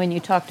question when you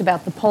talked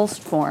about the PULSE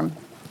form.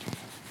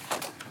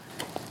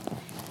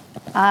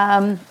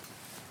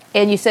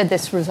 And you said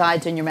this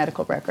resides in your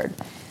medical record.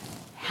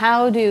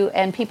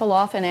 And people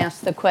often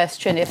ask the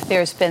question, if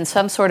there's been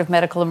some sort of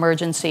medical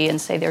emergency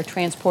and say they're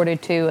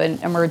transported to an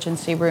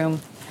emergency room,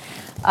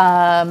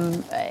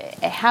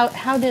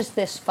 how does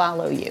this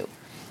follow you?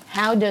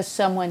 How does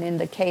someone in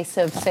the case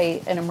of,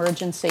 say, an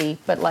emergency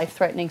but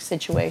life-threatening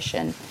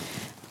situation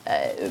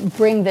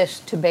bring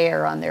this to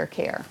bear on their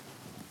care?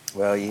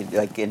 Well,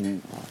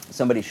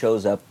 somebody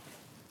shows up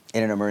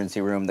in an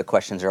emergency room, the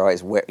questions are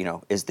always,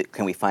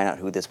 can we find out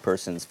who this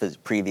person's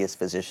previous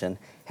physician,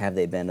 have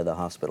they been to the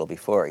hospital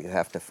before? You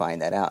have to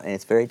find that out, and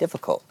it's very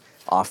difficult,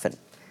 often.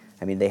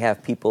 I mean, they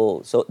have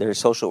people, they're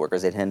social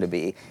workers, they tend to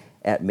be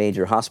at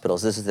major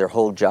hospitals. This is their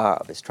whole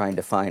job, is trying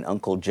to find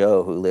Uncle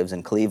Joe who lives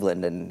in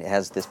Cleveland, and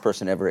has this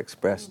person ever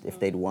expressed if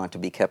they'd want to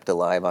be kept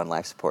alive on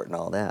life support and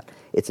all that.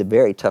 It's a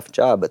very tough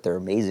job, but they're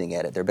amazing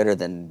at it. They're better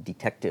than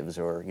detectives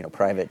or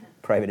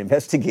private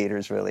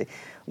investigators, really,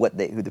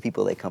 who the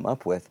people they come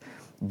up with.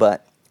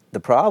 But the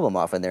problem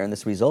often there, and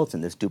this results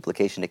in this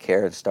duplication of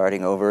care and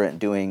starting over and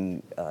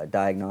doing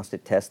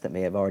diagnostic tests that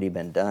may have already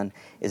been done,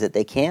 is that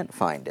they can't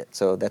find it.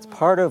 So that's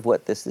part of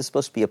what this is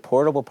supposed to be, a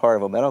portable part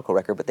of a medical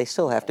record, but they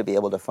still have to be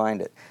able to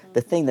find it.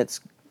 The thing that's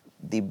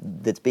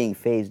being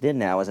phased in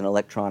now is an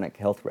electronic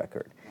health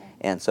record.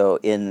 And so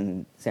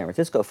in San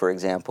Francisco, for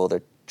example,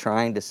 they're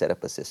trying to set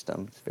up a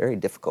system. It's very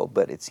difficult,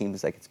 but it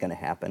seems like it's going to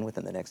happen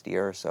within the next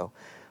year or so,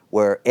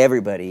 where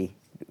everybody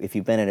if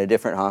you've been in a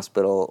different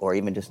hospital or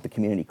even just the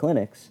community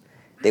clinics,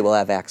 they will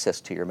have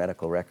access to your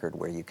medical record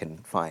where you can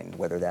find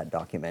whether that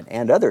document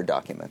and other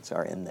documents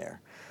are in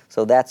there.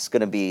 So that's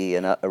going to be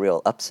a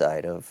real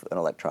upside of an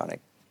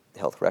electronic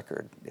health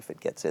record if it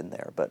gets in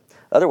there. But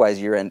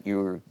otherwise,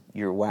 you're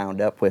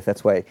wound up with.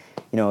 That's why,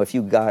 if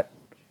you got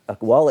a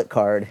wallet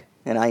card,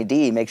 an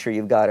ID, make sure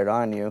you've got it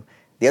on you.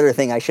 The other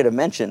thing I should have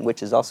mentioned,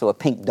 which is also a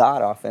pink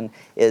dot often,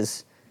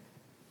 is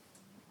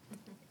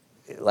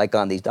like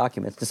on these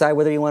documents, decide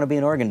whether you want to be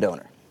an organ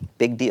donor.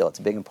 Big deal. It's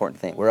a big important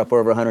thing. We're up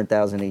over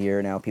 100,000 a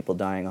year now, people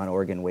dying on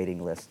organ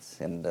waiting lists,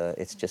 and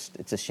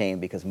it's a shame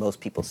because most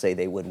people say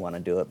they would want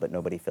to do it, but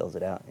nobody fills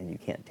it out, and you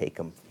can't take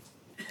them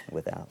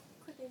without.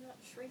 Could they not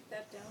shrink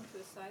that down to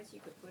a size you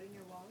could put in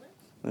your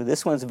wallet?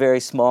 This one's very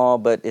small,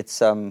 but it's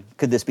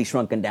could this be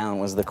shrunken down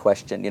was the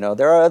question.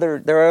 There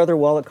are other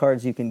wallet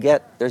cards you can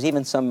get. There's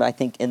even some, I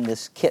think, in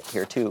this kit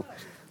here too,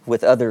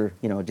 with other,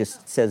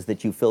 just says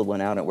that you filled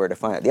one out and where to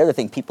find it. The other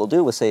thing people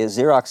do is say is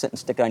Xerox it and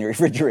stick it on your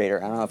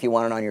refrigerator. I don't know if you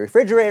want it on your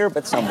refrigerator,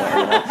 but somewhere,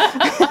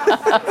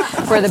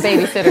 Where the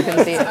babysitter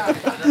can see it.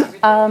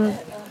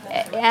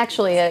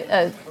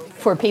 Actually,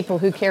 for people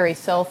who carry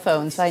cell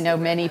phones, I know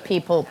many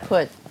people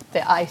put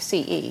the ICE,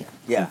 the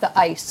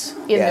ICE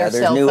in their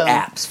cell phone. There's new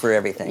apps for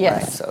everything.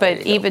 Yes, right? So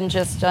but even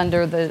just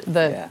under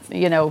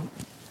the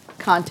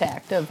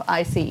contact of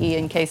ICE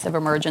in case of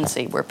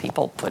emergency where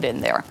people put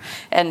in there.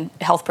 And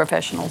health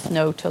professionals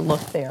know to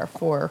look there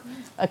for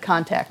a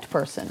contact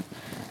person.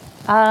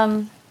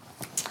 A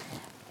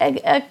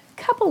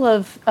couple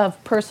of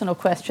personal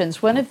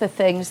questions. One of the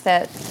things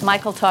that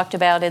Michael talked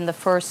about in the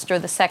first or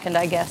the second,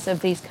 I guess,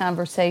 of these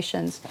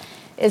conversations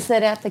is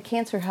that at the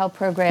Cancer Health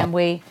Program,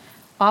 we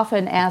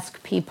often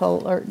ask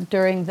people, or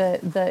during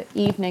the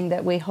evening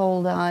that we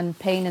hold on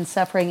pain and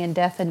suffering and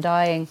death and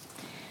dying,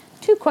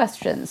 two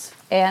questions.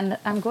 And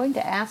I'm going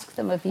to ask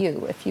them of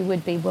you, if you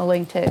would be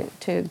willing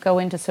to go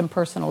into some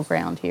personal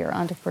ground here,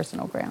 onto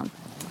personal ground.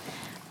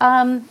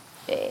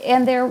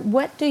 And they're,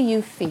 what do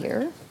you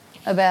fear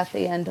about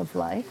the end of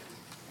life?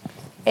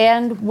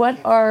 And what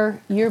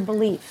are your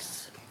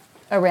beliefs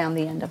around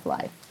the end of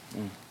life?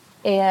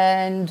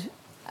 And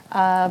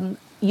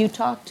you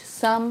talked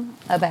some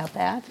about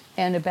that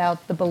and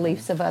about the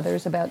beliefs of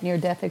others about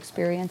near-death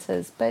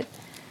experiences, but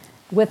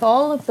with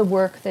all of the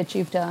work that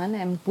you've done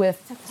and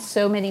with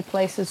so many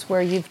places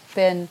where you've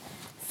been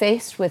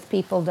faced with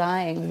people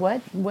dying,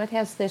 what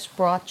has this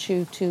brought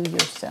you to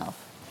yourself?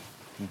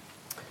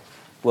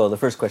 Well, the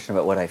first question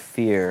about what I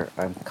fear,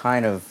 I'm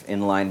kind of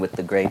in line with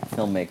the great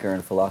filmmaker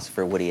and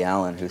philosopher Woody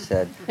Allen, who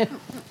said,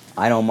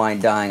 I don't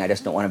mind dying, I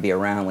just don't want to be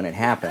around when it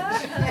happens.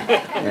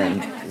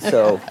 And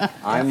so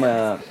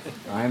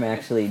I'm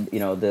actually,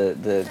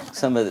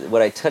 some of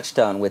what I touched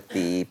on with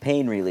the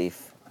pain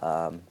relief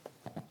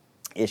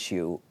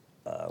issue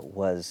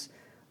was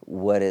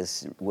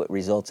what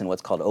results in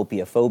what's called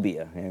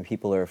opiophobia. And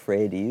people are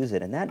afraid to use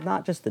it. And that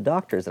not just the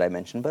doctors that I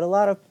mentioned, but a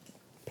lot of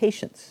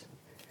patients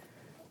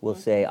will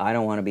say, I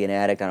don't want to be an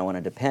addict, I don't want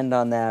to depend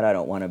on that, I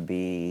don't want to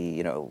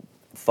be,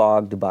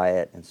 fogged by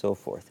it, and so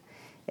forth.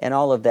 And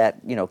all of that,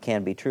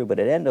 can be true, but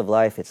at end of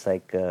life, it's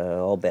like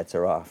all bets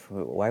are off.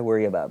 Why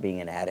worry about being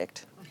an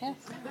addict?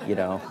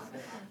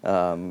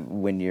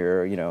 When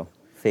you're,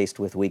 faced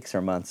with weeks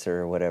or months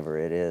or whatever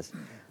it is.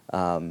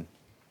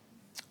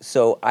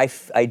 So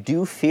I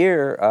do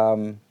fear,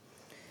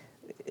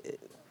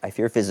 I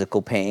fear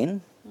physical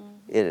pain.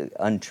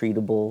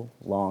 Untreatable,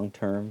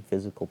 long-term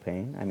physical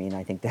pain. I mean,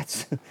 I think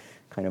that's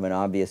kind of an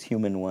obvious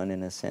human one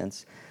in a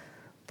sense.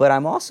 But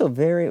I'm also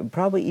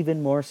probably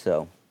even more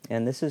so,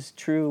 and this is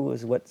true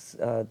as what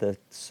the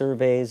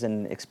surveys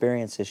and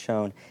experience has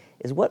shown,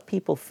 is what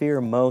people fear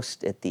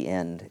most at the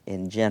end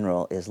in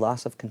general is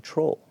loss of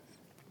control.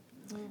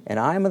 And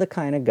I'm the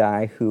kind of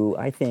guy who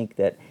I think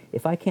that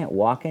if I can't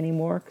walk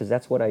anymore, because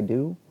that's what I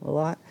do a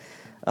lot,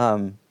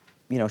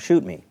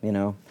 shoot me,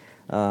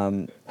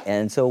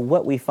 And so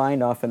what we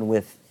find often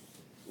with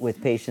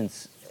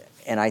patients,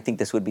 and I think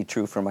this would be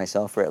true for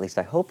myself, or at least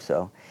I hope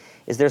so,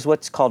 is there's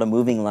what's called a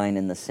moving line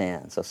in the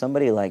sand. So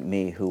somebody like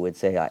me who would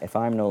say, if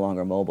I'm no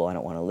longer mobile, I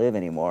don't want to live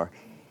anymore,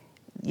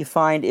 you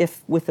find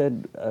if with a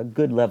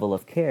good level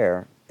of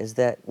care is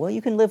that, well,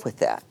 you can live with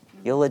that.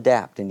 You'll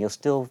adapt and you'll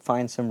still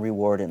find some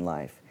reward in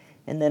life.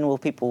 And then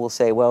people will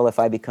say, well, if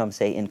I become,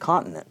 say,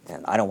 incontinent,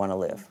 then I don't want to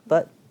live.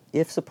 But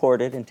if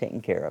supported and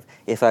taken care of.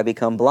 If I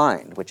become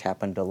blind, which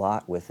happened a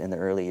lot in the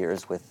early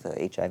years with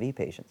HIV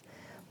patients.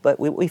 But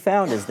what we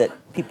found is that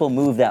people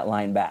move that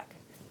line back.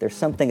 There's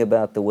something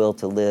about the will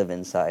to live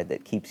inside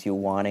that keeps you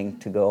wanting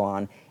to go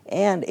on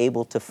and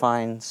able to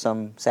find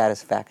some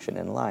satisfaction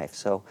in life.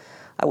 So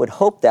I would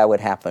hope that would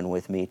happen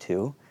with me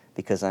too,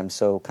 because I'm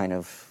so kind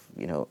of,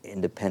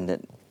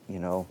 independent,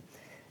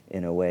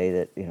 in a way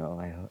that,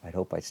 I'd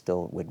hope I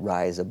still would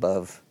rise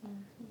above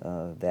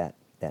that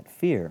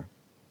fear.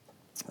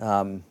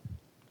 I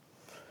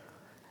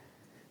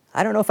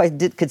don't know if I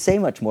could say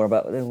much more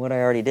about what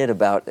I already did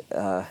about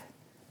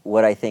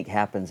what I think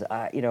happens.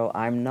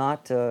 I'm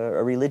not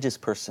a religious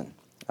person.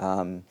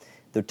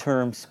 the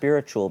term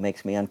spiritual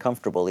makes me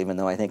uncomfortable, even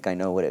though I think I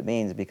know what it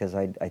means, because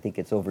I think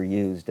it's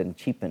overused and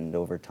cheapened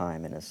over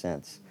time in a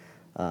sense.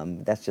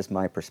 That's just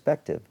my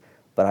perspective.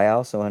 But I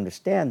also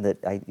understand that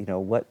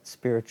what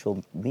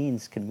spiritual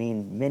means can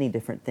mean many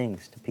different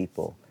things to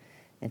people.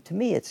 And to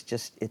me, it's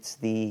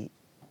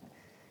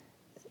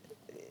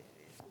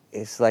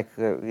like,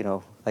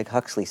 like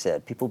Huxley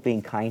said, people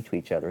being kind to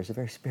each other is a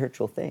very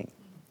spiritual thing.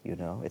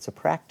 It's a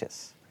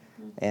practice.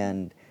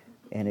 And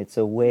it's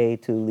a way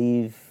to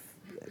leave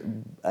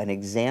an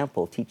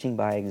example, teaching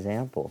by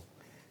example.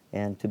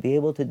 And to be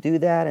able to do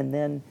that and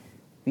then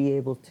be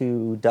able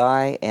to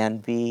die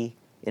and be,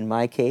 in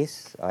my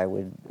case, I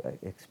would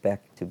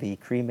expect to be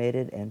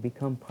cremated and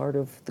become part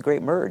of the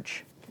Great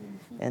Merge.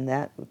 Mm-hmm. And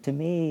that, to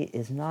me,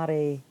 is not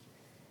a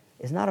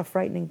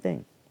frightening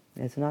thing.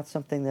 It's not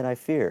something that I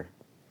fear.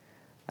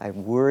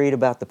 I'm worried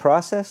about the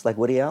process, like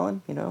Woody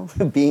Allen,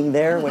 being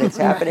there when it's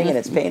happening and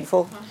it's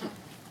painful.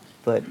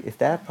 But if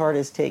that part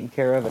is taken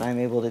care of and I'm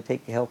able to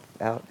take help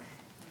out,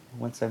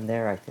 once I'm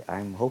there,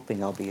 I'm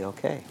hoping I'll be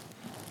okay.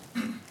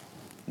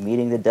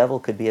 Meeting the devil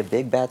could be a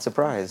big, bad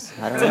surprise.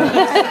 I don't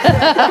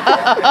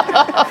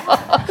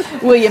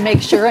know. Will you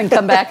make sure and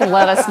come back and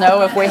let us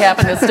know if we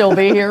happen to still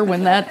be here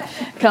when that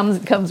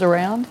comes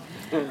around?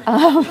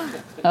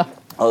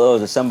 Although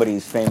there's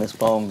somebody's famous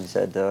poem, he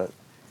said,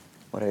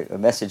 what a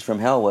message from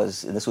hell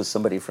was, and this was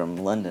somebody from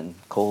London,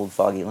 cold,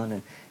 foggy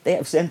London, they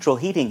have central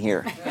heating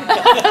here.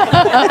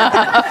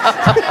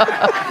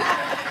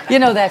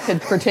 That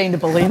could pertain to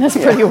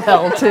Bolinas pretty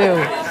well,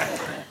 too.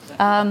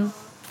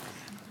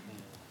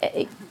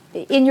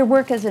 In your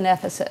work as an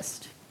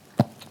ethicist,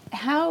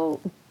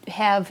 how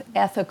have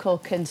ethical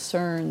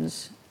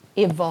concerns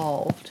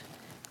evolved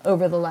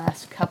over the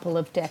last couple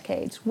of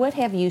decades? What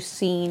have you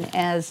seen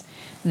as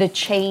the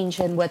change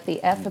in what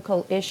the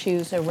ethical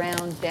issues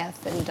around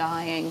death and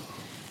dying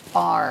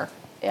are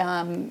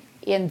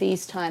in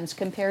these times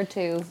compared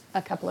to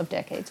a couple of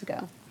decades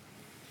ago?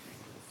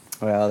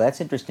 Well, that's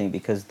interesting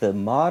because the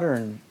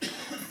modern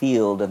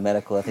field of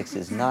medical ethics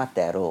is not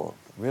that old.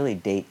 It really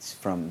dates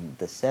from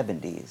the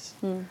 70s.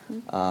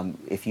 Mm-hmm.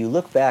 If you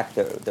look back,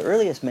 the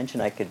earliest mention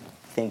I could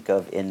think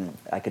of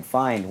I could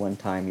find one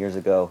time years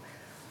ago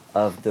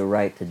of the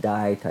right to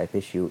die type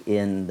issue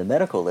in the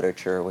medical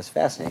literature was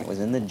fascinating. It was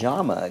in the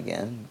JAMA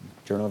again,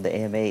 Journal of the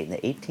AMA, in the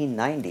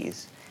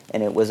 1890s.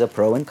 And it was a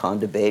pro and con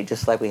debate,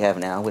 just like we have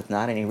now, with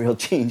not any real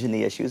change in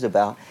the issues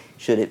about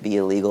should it be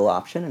a legal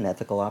option, an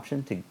ethical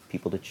option, to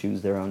people to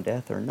choose their own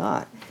death or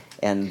not.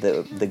 And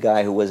the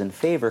guy who was in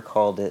favor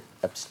called it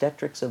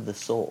obstetrics of the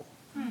soul,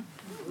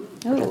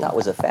 which I thought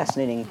was a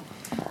fascinating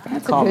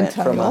comment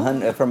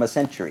from a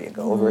century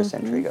ago, over a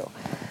century ago.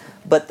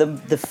 But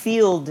the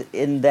field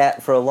in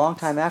that, for a long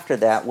time after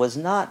that, was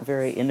not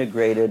very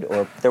integrated,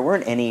 or there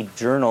weren't any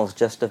journals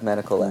just of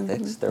medical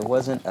ethics. There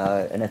wasn't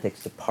an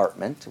ethics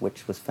department,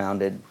 which was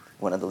founded,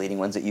 one of the leading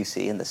ones at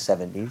UC, in the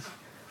 70s.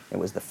 It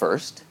was the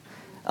first.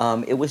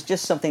 It was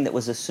just something that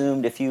was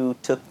assumed if you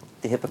took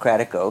the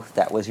Hippocratic Oath,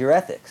 that was your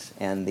ethics.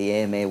 And the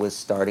AMA was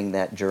starting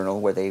that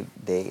journal where that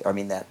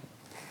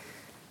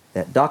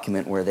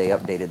document where they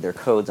updated their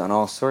codes on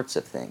all sorts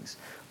of things.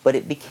 But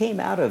it became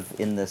out of,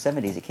 in the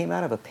 70s, it came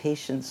out of a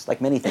patient's,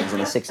 like many things in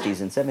the 60s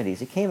and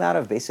 70s, it came out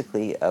of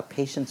basically a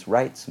patient's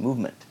rights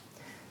movement.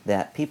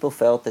 That people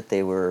felt that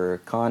they were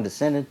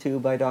condescended to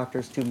by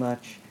doctors too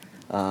much,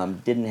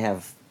 weren't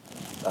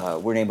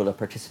able to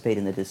participate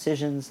in the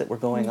decisions that were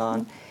going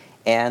on.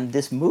 And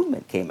this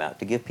movement came out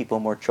to give people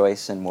more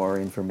choice and more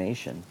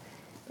information.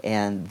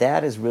 And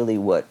that is really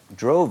what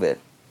drove it.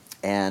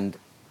 And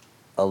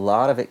a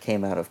lot of it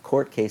came out of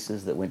court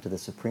cases that went to the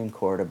Supreme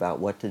Court about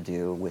what to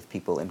do with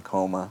people in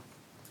coma,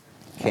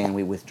 can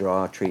we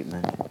withdraw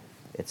treatment,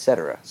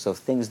 etc. So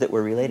things that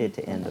were related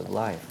to end of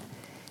life.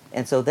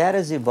 And so that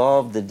has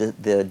evolved.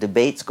 The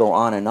debates go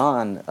on and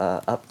on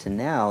up to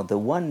now. The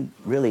one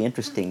really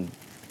interesting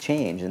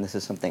change, and this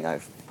is something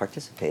I've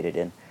participated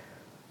in,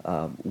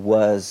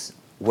 was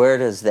where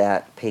does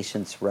that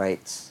patient's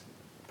rights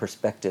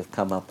perspective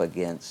come up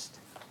against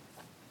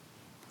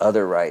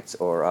other rights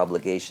or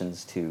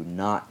obligations to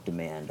not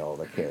demand all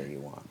the care you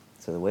want.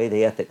 So the way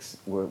the ethics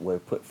were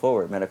put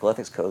forward, medical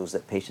ethics code, was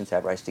that patients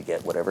have rights to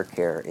get whatever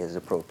care is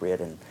appropriate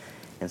and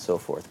so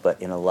forth.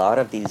 But in a lot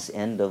of these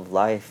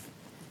end-of-life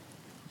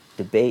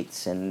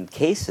debates and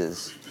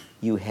cases,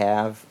 you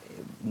have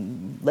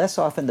less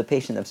often the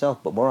patient themselves,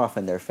 but more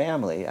often their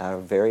family, out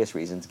of various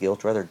reasons,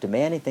 guilt or other,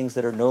 demanding things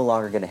that are no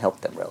longer going to help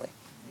them, really.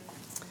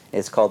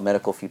 It's called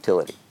medical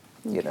futility,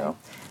 you know.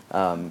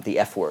 The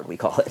F word, we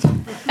call it,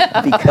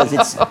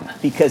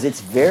 because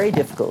it's very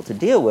difficult to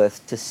deal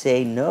with, to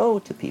say no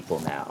to people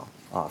now,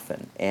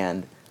 often.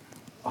 And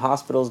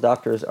hospitals,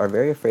 doctors are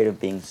very afraid of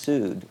being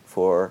sued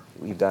for,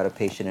 you've got a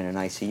patient in an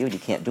ICU and you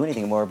can't do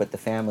anything more, but the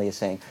family is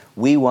saying,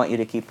 we want you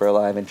to keep her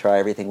alive and try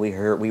everything. We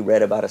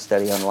read about a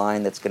study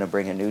online that's going to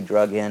bring a new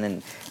drug in,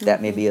 and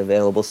that may be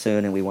available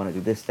soon, and we want to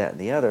do this, that,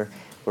 and the other,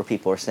 where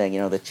people are saying,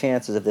 the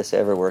chances of this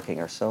ever working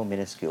are so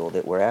minuscule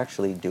that we're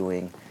actually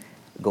going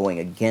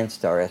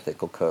against our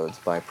ethical codes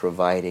by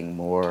providing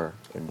more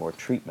and more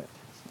treatment.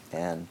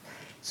 And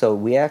So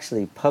we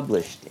actually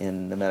published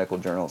in the medical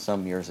journal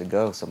some years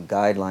ago some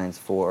guidelines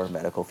for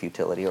medical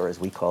futility, or as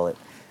we call it,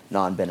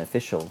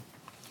 non-beneficial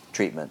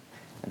treatment,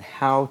 and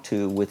how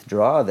to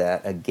withdraw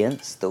that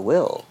against the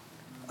will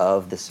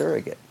of the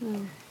surrogate.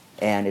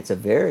 And it's a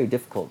very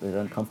difficult and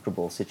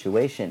uncomfortable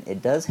situation.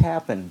 It does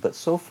happen, but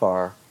so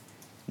far,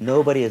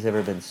 nobody has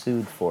ever been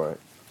sued for it,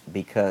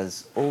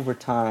 because over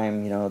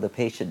time, the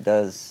patient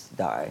does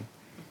die,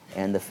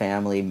 and the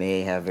family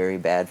may have very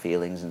bad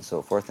feelings and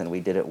so forth. And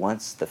we did it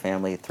once. The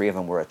family, 3 of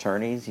them were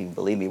attorneys. You can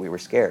believe me, we were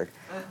scared.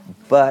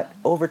 But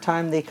over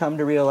time, they come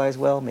to realize,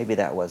 well, maybe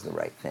that was the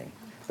right thing.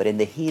 But in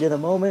the heat of the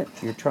moment,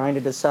 you're trying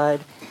to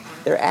decide.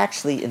 They're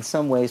actually, in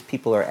some ways,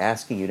 people are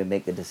asking you to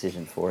make the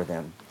decision for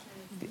them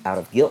out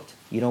of guilt.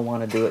 You don't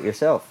want to do it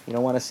yourself. You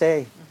don't want to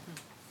say,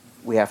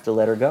 we have to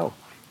let her go,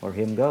 or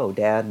him go,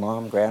 dad,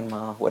 mom,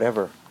 grandma,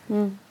 whatever.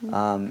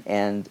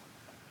 And,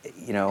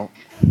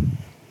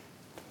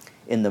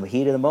 in the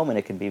heat of the moment,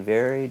 it can be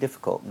very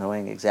difficult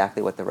knowing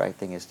exactly what the right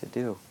thing is to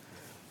do.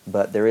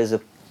 But there is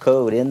a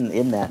code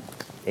in that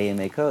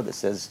AMA code that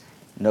says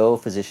no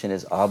physician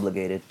is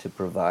obligated to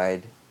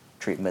provide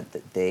treatment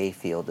that they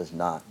feel does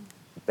not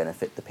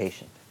benefit the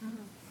patient.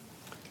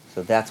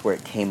 So that's where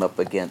it came up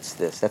against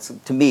this. That's,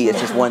 to me, it's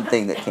just one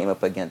thing that came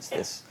up against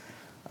this,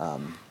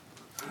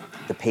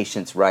 the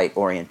patient's right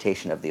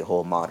orientation of the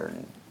whole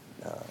modern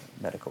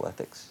medical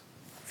ethics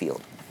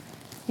field.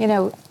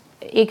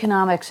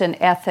 Economics and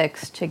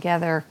ethics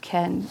together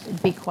can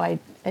be quite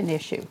an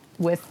issue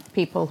with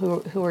people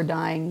who are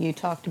dying. You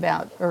talked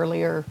about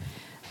earlier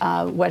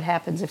what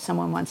happens if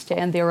someone wants to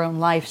end their own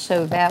life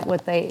so that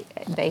what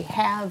they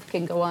have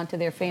can go on to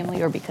their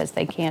family, or because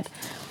they can't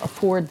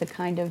afford the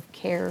kind of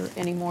care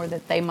anymore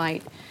that they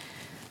might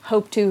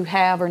hope to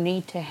have or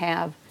need to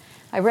have.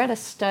 I read a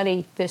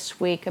study this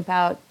week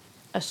about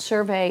a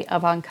survey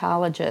of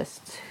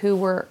oncologists who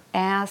were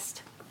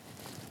asked,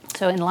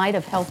 so in light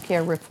of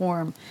healthcare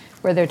reform,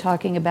 where they're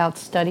talking about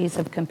studies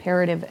of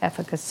comparative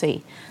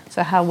efficacy,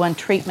 so how one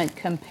treatment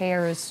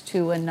compares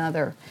to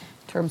another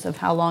in terms of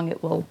how long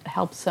it will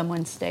help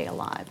someone stay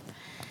alive.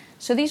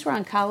 So these were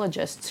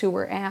oncologists who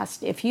were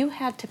asked, if you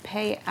had to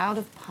pay out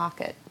of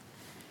pocket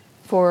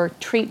for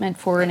treatment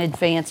for an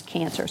advanced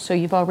cancer, so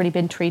you've already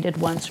been treated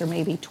once or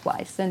maybe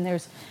twice, then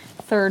there's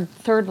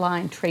third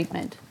line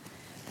treatment,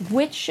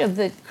 which of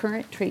the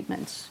current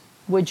treatments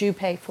would you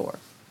pay for?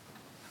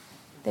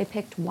 They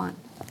picked one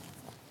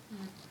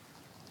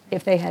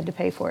if they had to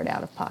pay for it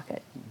out of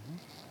pocket.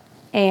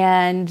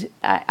 And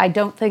I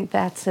don't think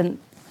that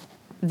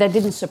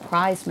didn't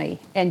surprise me,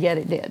 and yet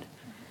it did.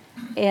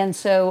 And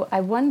so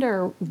I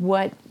wonder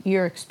what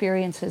your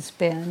experience has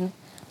been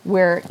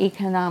where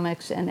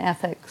economics and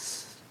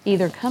ethics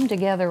either come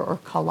together or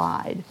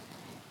collide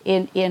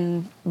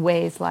in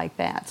ways like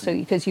that. So,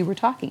 because you were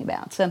talking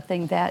about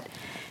something that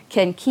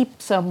can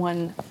keep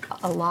someone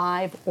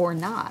alive or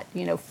not,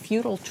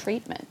 futile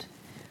treatment.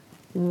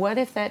 What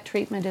if that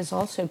treatment is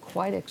also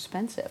quite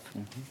expensive?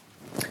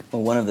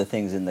 Well, one of the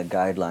things in the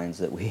guidelines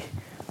that we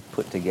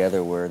put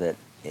together were that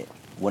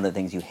one of the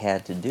things you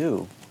had to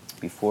do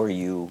before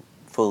you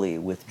fully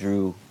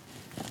withdrew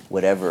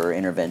whatever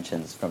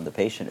interventions from the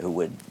patient who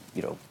would,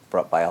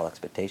 by all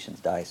expectations,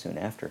 die soon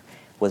after,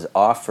 was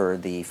offer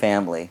the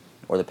family,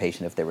 or the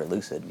patient if they were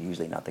lucid,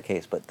 usually not the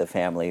case, but the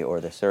family or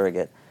the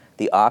surrogate,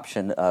 the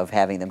option of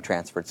having them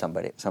transferred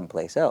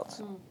someplace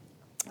else.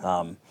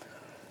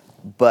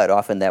 But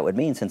often that would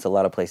mean, since a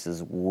lot of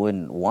places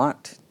wouldn't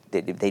want,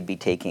 they'd be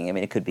taking,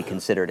 it could be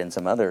considered in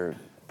some other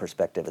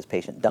perspective as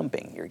patient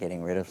dumping. You're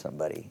getting rid of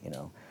somebody,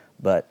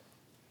 But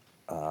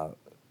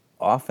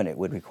often it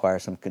would require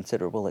some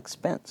considerable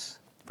expense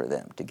for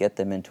them to get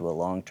them into a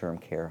long-term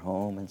care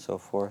home and so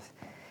forth.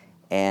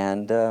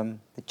 And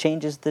it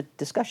changes the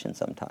discussion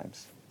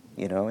sometimes,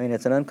 and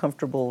it's an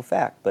uncomfortable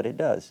fact, but it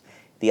does.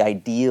 The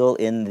ideal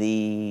in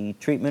the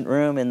treatment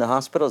room in the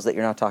hospital is that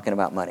you're not talking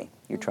about money.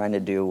 You're trying to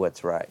do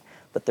what's right.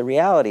 But the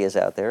reality is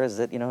out there is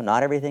that,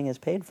 not everything is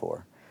paid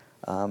for,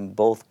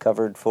 both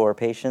covered for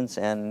patients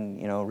and,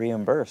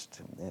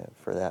 reimbursed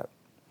for that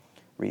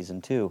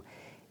reason too.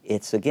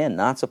 It's, again,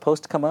 not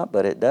supposed to come up,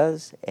 but it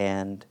does.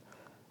 And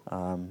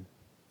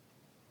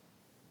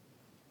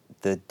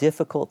the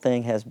difficult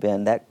thing has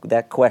been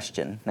that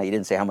question. Now, you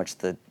didn't say how much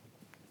the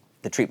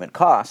treatment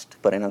cost,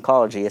 but in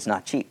oncology, it's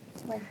not cheap.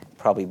 Right.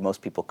 Probably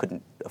most people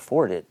couldn't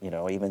afford it.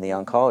 Even the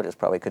oncologist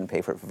probably couldn't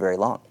pay for it for very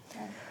long.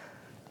 Right.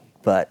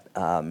 But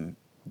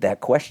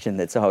that question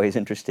that's always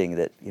interesting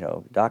that,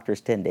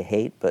 doctors tend to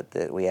hate, but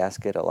that we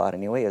ask it a lot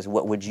anyway, is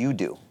what would you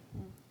do?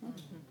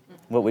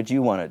 What would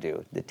you want to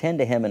do? They tend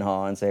to hem and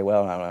haw and say,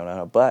 well,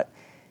 no. But,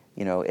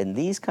 in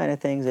these kind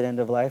of things at end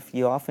of life,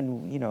 you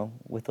often,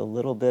 with a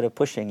little bit of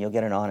pushing, you'll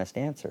get an honest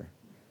answer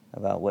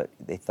about what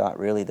they thought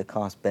really the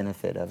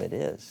cost-benefit of it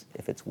is.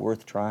 If it's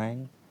worth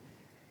trying,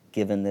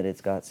 given that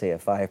it's got, say, a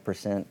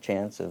 5%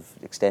 chance of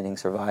extending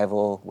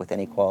survival with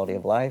any quality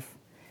of life,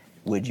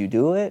 would you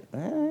do it?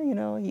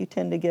 You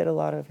tend to get a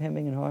lot of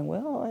hemming and hawing.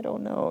 Well, I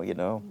don't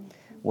know,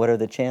 What are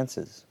the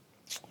chances?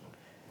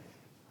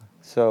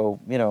 So,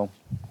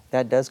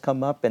 that does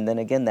come up. And then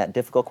again, that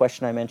difficult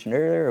question I mentioned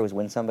earlier was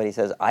when somebody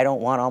says, I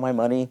don't want all my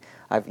money.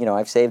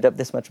 I've saved up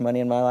this much money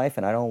in my life,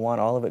 and I don't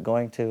want all of it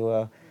going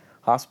to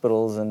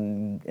hospitals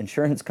and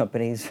insurance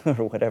companies or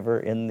whatever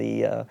in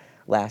the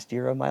last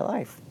year of my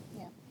life.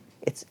 Yeah.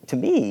 To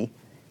me,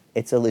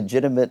 it's a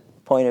legitimate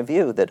point of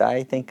view that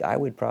I think I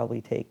would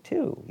probably take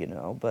too,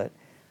 but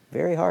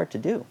very hard to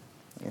do,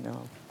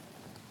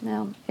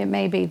 Now, it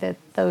may be that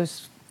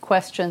those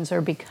questions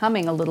are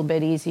becoming a little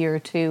bit easier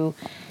to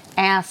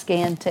ask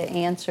and to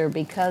answer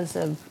because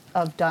of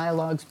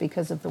dialogues,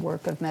 because of the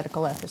work of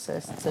medical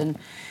ethicists,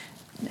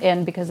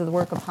 and because of the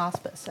work of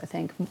hospice. I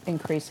think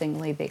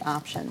increasingly the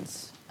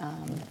options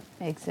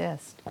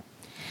exist.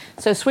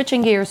 So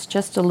switching gears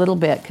just a little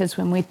bit, because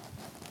when we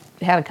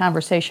had a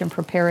conversation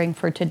preparing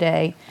for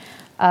today,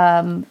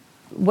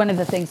 one of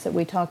the things that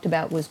we talked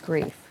about was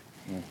grief.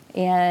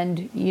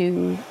 And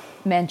you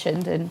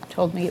mentioned and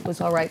told me it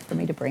was all right for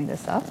me to bring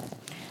this up,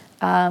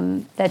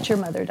 that your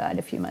mother died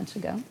a few months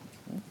ago.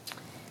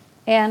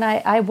 And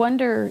I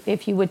wonder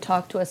if you would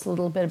talk to us a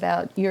little bit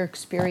about your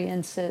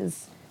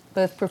experiences,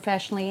 both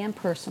professionally and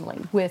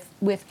personally,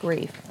 with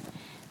grief,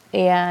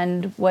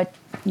 and what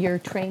your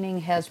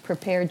training has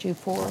prepared you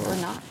for or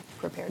not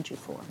prepared you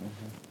for.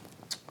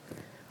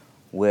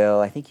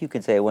 Well, I think you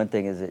could say one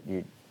thing is that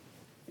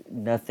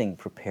nothing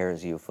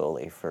prepares you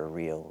fully for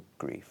real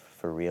grief,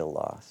 for real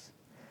loss.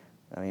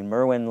 I mean,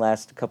 Merwin a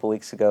couple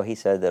weeks ago, he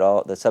said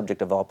that the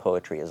subject of all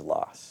poetry is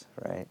loss,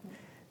 right?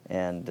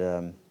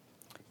 And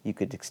you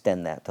could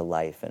extend that to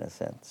life in a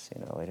sense.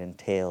 It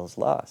entails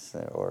loss,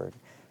 or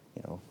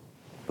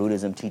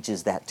Buddhism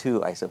teaches that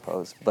too, I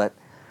suppose. But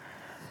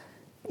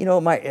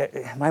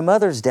my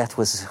mother's death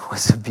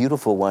was a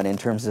beautiful one in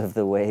terms of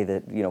the way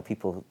that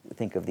people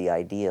think of the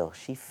ideal.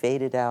 She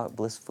faded out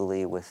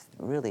blissfully with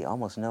really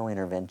almost no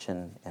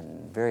intervention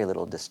and very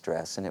little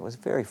distress, and it was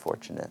very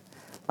fortunate.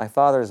 My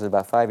father's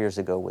about 5 years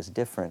ago was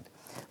different.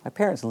 My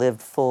parents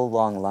lived full,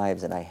 long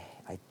lives, and I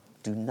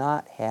do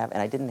not have,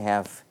 and I didn't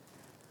have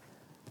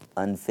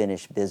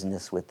unfinished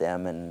business with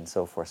them and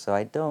so forth.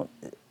 So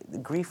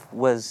grief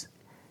was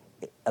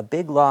a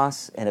big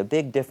loss and a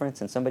big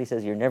difference, and somebody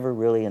says you're never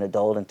really an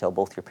adult until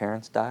both your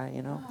parents die,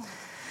 Oh.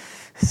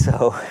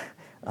 So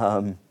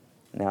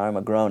now I'm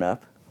a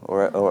grown-up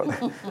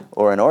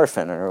or an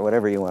orphan or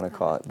whatever you want to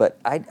call it. But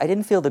I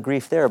didn't feel the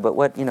grief there, but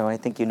what, I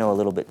think you know a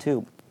little bit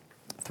too.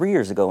 3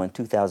 years ago in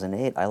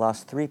 2008, I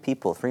lost 3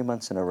 people 3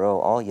 months in a row,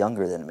 all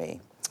younger than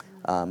me.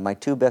 My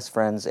 2 best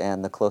friends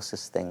and the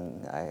closest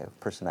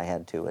person I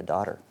had to a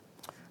daughter.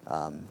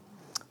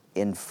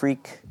 In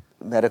freak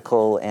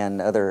medical and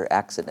other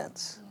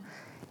accidents.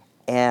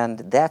 And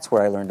that's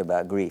where I learned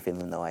about grief,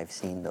 even though I've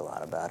seen a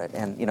lot about it.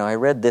 And, I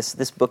read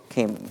this book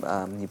came,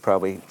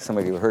 some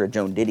of you have heard of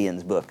Joan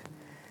Didion's book,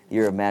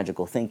 Year of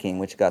Magical Thinking,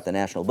 which got the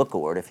National Book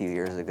Award a few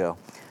years ago.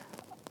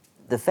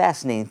 The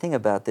fascinating thing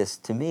about this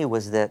to me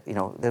was that,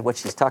 that what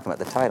she's talking about,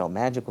 the title,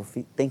 Magical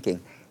Thinking,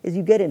 is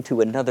you get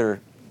into another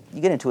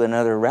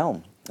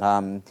realm.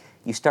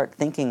 You start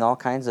thinking all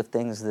kinds of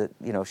things that,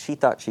 she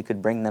thought she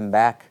could bring them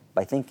back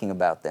by thinking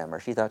about them,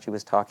 or she thought she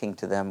was talking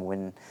to them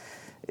when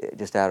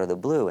just out of the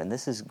blue. And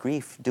this is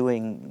grief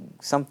doing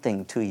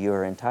something to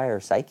your entire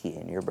psyche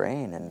and your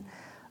brain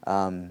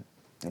and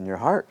your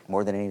heart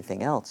more than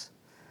anything else.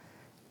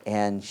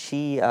 And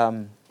she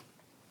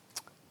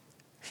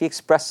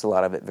expressed a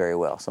lot of it very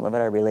well. Some of it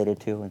I related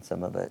to, and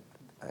some of it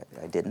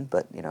I didn't.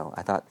 But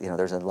I thought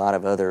there's a lot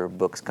of other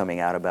books coming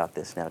out about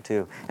this now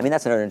too. I mean,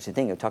 that's another interesting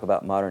thing. You talk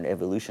about modern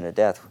evolution of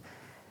death.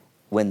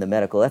 When the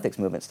medical ethics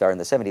movement started in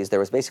the 70s, there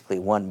was basically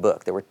one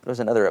book. There was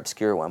another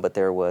obscure one, but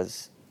there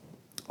was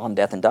On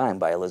Death and Dying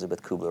by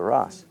Elizabeth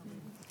Kubler-Ross.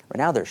 Right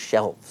now there's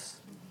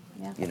shelves,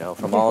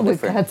 from all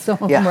different... We've got some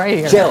of them right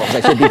here. Shelves.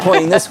 I should be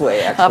pointing this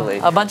way, actually.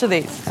 A bunch of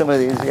these. Some of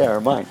these, are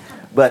mine.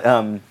 But,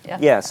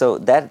 so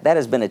that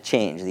has been a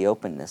change, the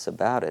openness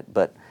about it.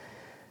 But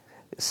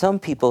some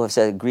people have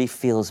said grief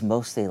feels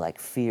mostly like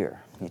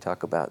fear. You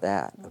talk about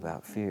that,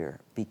 about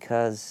fear,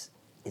 because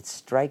it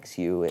strikes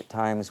you at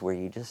times where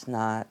you're just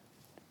not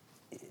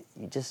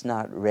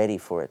ready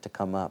for it to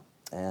come up.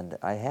 And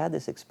I had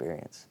this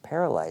experience,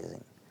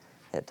 paralyzing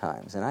at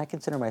times. And I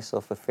consider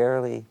myself a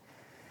fairly,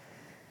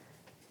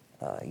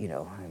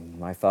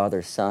 my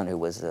father's son, who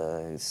was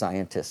a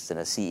scientist and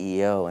a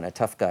CEO and a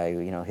tough guy.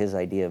 His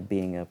idea of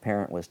being a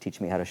parent was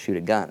teach me how to shoot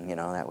a gun.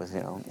 That was,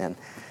 and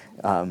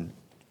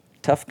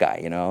tough guy.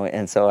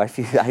 And so I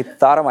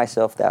thought of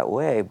myself that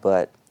way,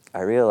 but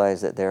I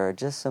realized that there are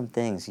just some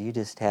things you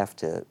just got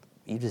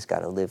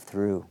to live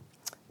through.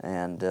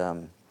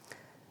 And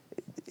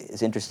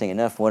it's interesting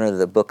enough, one of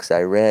the books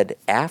I read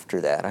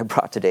after that, I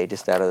brought today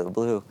just out of the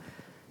blue,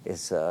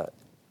 is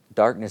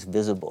Darkness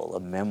Visible, a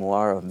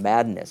memoir of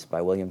madness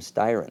by William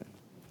Styron.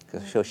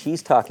 So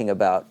she's talking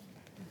about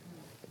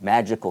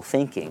magical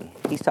thinking.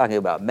 He's talking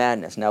about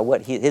madness. Now,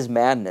 his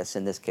madness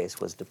in this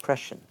case was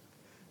depression,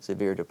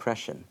 severe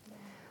depression.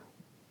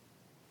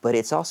 But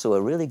it's also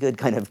a really good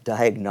kind of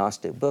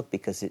diagnostic book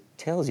because it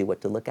tells you what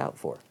to look out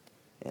for,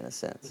 in a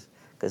sense.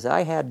 Because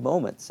I had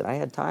moments, and I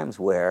had times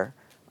where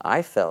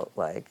I felt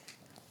like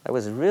I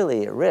was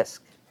really at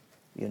risk,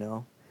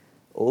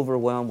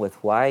 overwhelmed with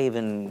why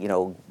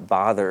even,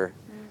 bother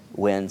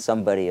when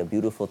somebody, a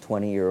beautiful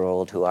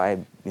 20-year-old who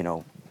I,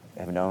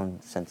 have known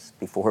since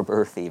before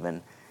birth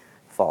even,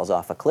 falls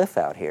off a cliff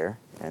out here,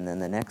 and then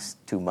the next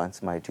 2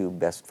 months my two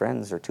best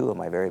friends, or two of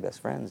my very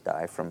best friends,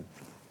 die from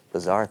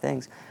bizarre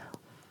things.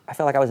 I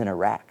felt like I was in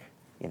Iraq,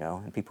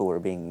 and people were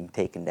being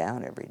taken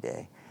down every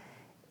day.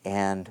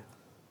 And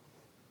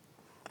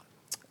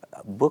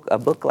a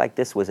book like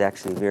this was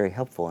actually very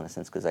helpful in a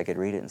sense, because I could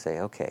read it and say,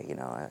 okay,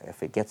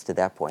 if it gets to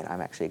that point,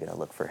 I'm actually going to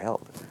look for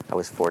help. I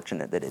was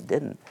fortunate that it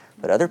didn't,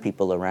 but other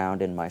people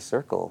around in my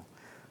circle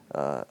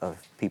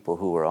of people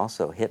who were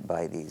also hit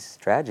by these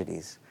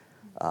tragedies,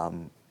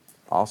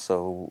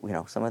 also,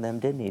 some of them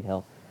did need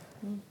help.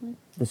 Mm-hmm.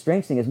 The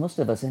strange thing is, most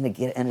of us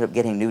ended up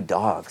getting new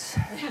dogs,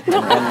 and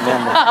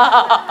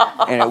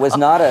it was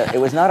not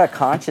a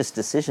conscious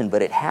decision,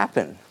 but it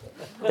happened.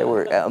 There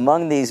were,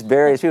 among these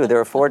various people, there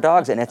were 4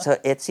 dogs, and it's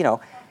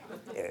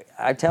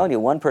I'm telling you,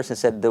 one person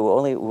said there were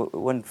only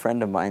one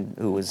friend of mine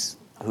whose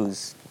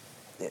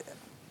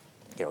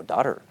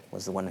daughter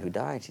was the one who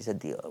died. She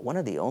said one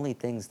of the only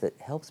things that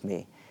helps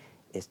me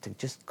is to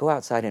just go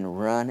outside and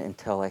run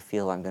until I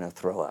feel I'm going to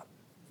throw up.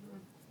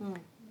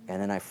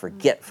 And then I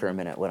forget for a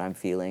minute what I'm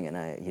feeling,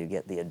 and you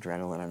get the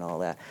adrenaline and all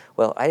that.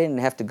 Well, I didn't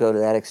have to go to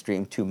that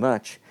extreme too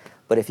much,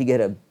 but if you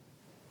get a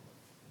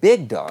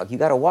big dog, you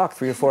got to walk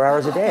 3 or 4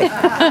 hours a day,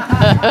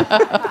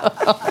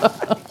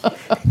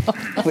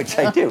 which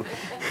I do,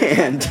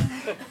 and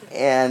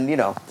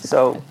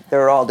so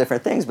there are all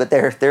different things. But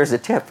there's a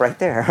tip right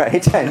there,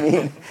 right? I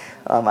mean,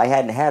 I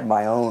hadn't had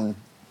my own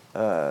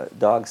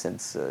dog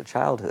since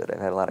childhood.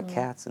 I've had a lot of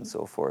cats and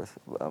so forth,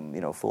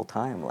 full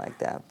time like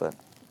that, but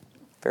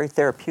very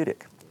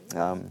therapeutic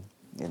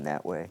in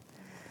that way.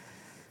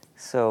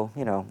 So,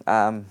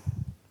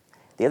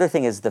 the other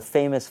thing is the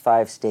famous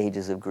 5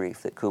 stages of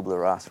grief that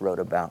Kubler-Ross wrote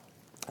about.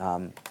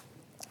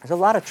 There's a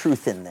lot of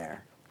truth in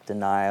there,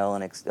 denial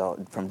and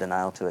from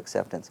denial to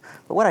acceptance.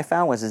 But what I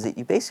found is that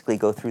you basically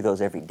go through those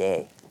every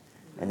day,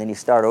 and then you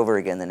start over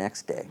again the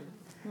next day,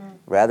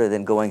 rather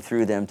than going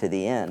through them to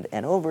the end.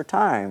 And over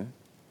time,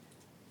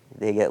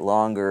 they get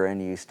longer, and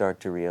you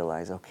start to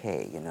realize,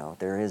 okay,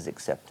 there is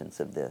acceptance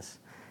of this.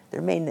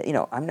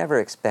 I'm never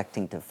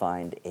expecting to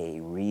find a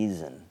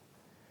reason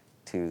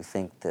to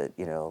think that,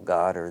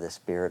 God or the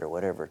Spirit or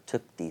whatever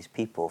took these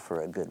people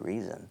for a good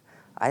reason.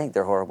 I think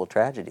they're horrible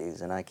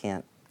tragedies, and I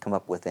can't come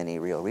up with any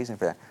real reason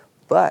for that.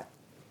 But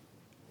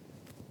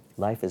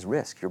life is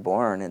risk. You're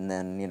born, and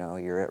then,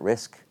 you're at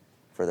risk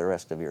for the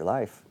rest of your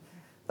life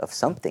of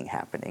something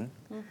happening.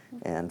 Mm-hmm.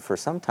 And for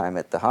some time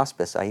at the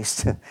hospice, I used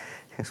to,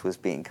 this was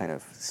being kind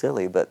of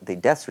silly, but the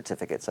death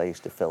certificates I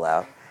used to fill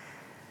out,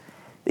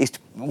 they used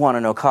to want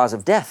to know cause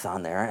of death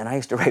on there, and I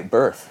used to write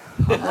birth.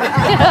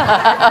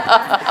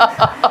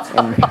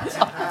 And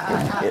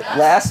it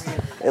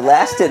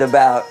lasted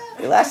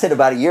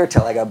about a year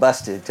till I got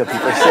busted, till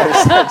people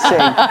started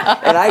saying,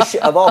 and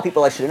of all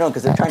people I should have known,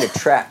 because they're trying to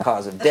track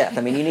cause of death.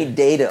 I mean, you need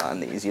data on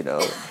these, And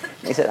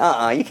they said,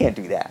 you can't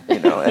do that.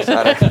 It's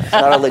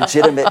not a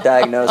legitimate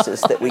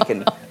diagnosis that we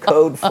can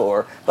code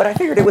for. But I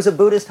figured it was a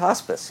Buddhist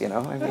hospice, I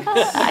mean.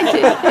 I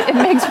do. It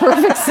makes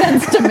perfect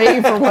sense to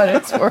me for what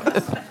it's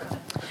worth.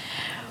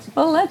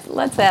 Well,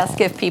 let's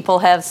ask if people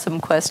have some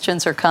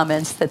questions or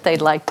comments that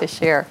they'd like to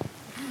share.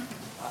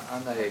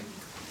 On the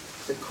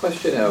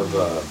question of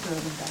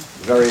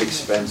very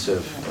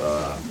expensive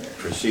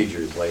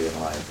procedures late in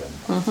life,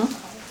 and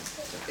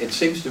it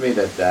seems to me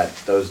that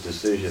those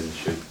decisions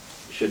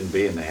shouldn't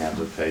be in the hands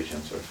of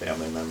patients or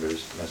family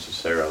members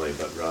necessarily,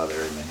 but rather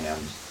in the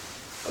hands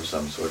of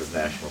some sort of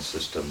national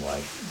system,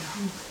 like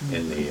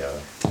in the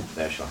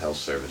National Health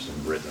Service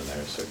in Britain. There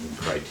are certain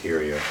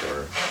criteria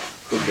for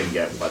who can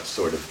get what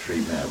sort of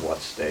treatment at what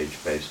stage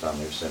based on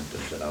their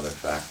symptoms and other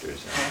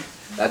factors. And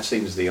that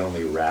seems the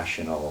only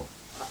rational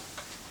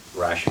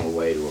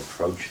way to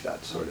approach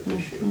that sort of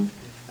issue.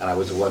 And I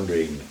was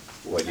wondering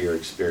what your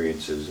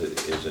experience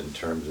is in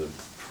terms of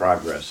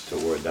progress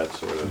toward that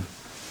sort of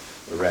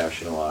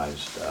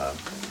rationalized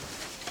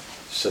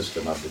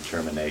system of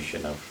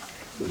determination of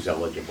who's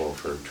eligible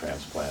for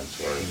transplants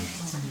or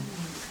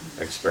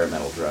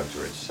experimental drugs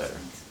or et cetera.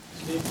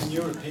 Can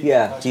you repeat?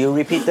 Yeah. Do you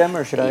repeat them,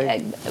 or should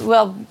I?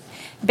 Well,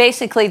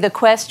 basically the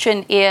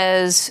question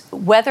is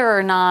whether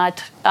or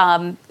not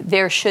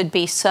there should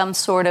be some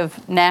sort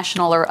of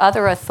national or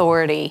other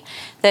authority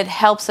that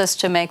helps us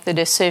to make the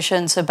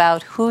decisions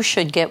about who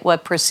should get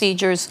what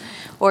procedures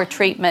or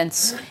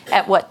treatments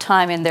at what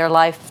time in their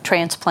life,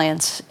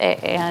 transplants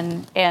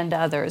and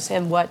others,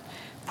 and what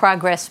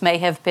progress may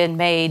have been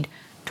made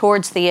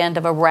towards the end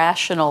of a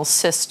rational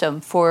system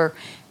for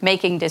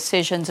making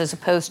decisions as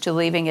opposed to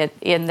leaving it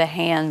in the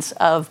hands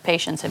of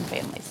patients and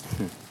families.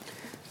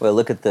 Well,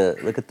 look at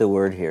the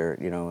word here,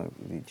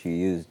 that you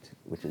used,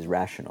 which is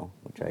rational,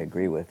 which I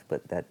agree with,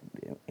 but that,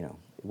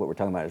 what we're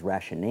talking about is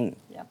rationing,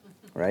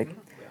 right?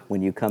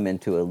 When you come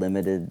into a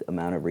limited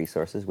amount of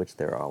resources, which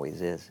there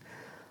always is.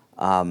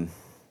 So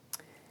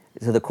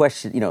the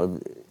question,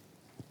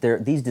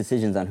 these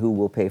decisions on who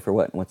will pay for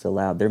what and what's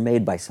allowed, they're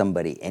made by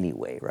somebody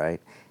anyway, right?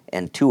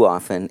 And too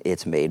often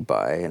it's made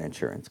by an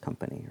insurance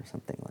company or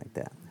something like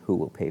that, who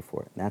will pay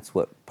for it. And that's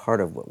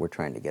part of what we're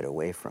trying to get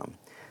away from.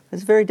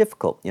 It's very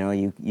difficult.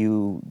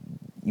 You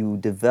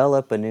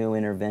develop a new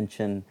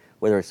intervention,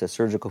 whether it's a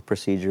surgical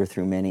procedure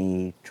through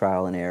many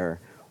trial and error,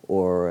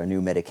 or a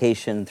new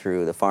medication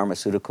through the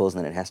pharmaceuticals,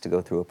 and then it has to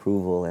go through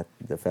approval at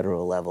the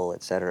federal level,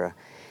 et cetera.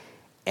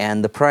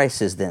 And the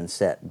price is then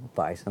set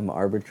by some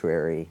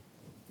arbitrary,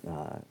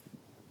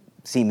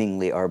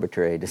 seemingly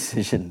arbitrary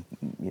decision,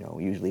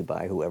 usually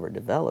by whoever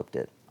developed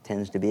it. It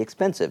tends to be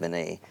expensive in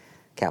a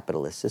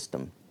capitalist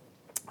system.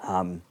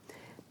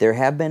 There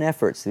have been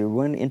efforts. There was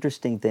one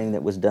interesting thing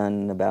that was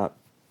done about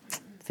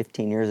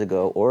 15 years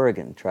ago.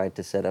 Oregon tried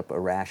to set up a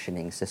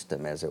rationing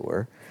system, as it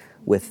were,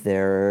 with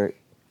their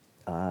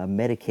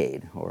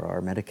Medicaid, or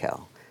our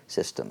Medi-Cal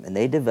system. And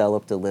they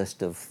developed a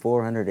list of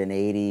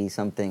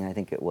 480-something, I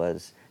think it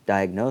was,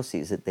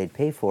 diagnoses that they'd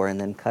pay for and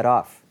then cut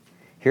off.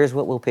 Here's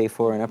what we'll pay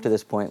for, and up to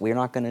this point, we're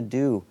not going to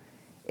do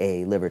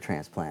a liver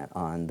transplant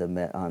on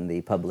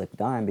the public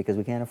dime because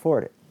we can't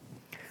afford it.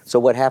 So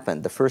what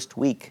happened? The first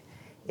week,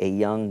 a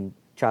young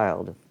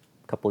child,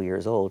 a couple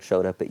years old,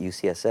 showed up at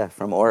UCSF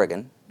from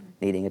Oregon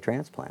needing a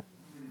transplant.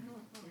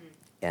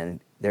 And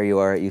there you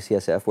are at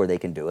UCSF where they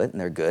can do it,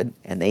 and they're good,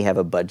 and they have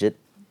a budget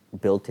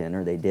built in,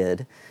 or they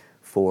did,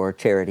 for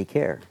charity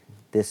care.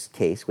 This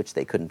case, which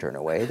they couldn't turn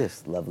away,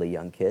 this lovely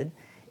young kid,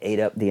 ate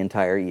up the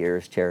entire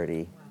year's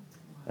charity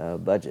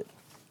budget.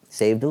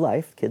 Saved a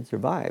life, kid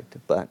survived,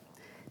 but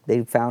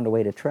they found a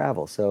way to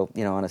travel. So,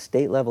 on a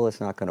state level, it's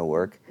not going to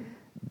work.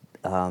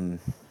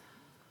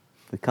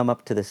 We come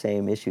up to the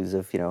same issues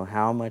of,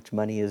 how much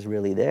money is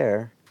really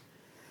there.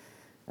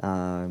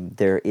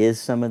 There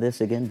is some of this,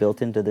 again,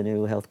 built into the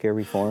new healthcare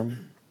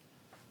reform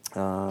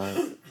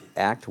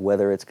act.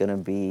 Whether it's going to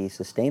be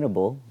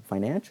sustainable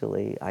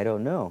financially, I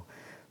don't know.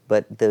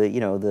 But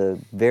the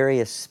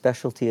various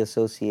specialty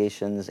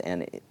associations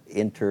and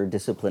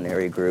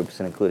interdisciplinary groups,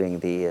 including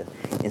the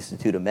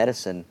Institute of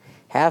Medicine,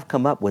 have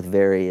come up with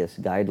various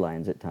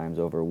guidelines at times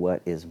over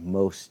what is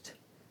most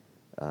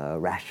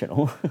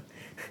rational,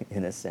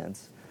 in a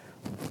sense.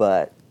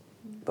 But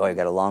boy, I've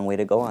got a long way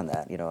to go on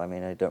that.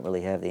 I don't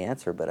really have the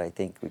answer, but I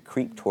think we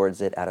creep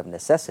towards it out of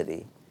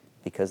necessity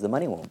because the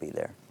money won't be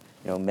there.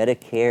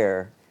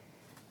 Medicare,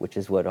 which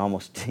is what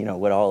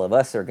what all of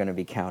us are going to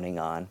be counting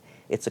on,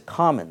 it's a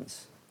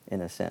commons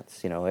in a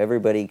sense.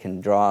 Everybody can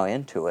draw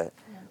into it,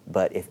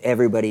 but if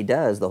everybody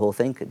does, the whole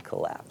thing could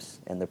collapse.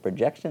 And the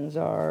projections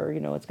are,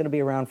 it's going to be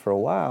around for a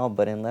while,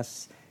 but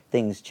unless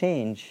things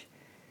change,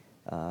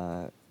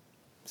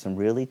 some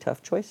really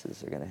tough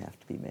choices are going to have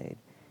to be made.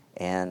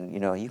 And,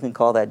 you can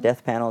call that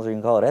death panels or you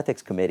can call it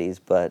ethics committees,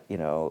 but,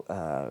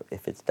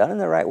 if it's done in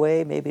the right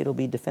way, maybe it'll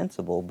be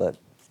defensible. But,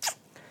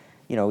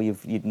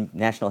 you've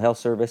National Health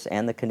Service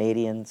and the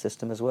Canadian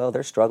system as well,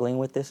 they're struggling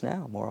with this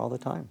now more all the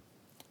time,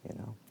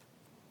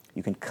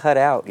 You can cut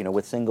out,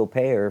 with single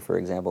payer, for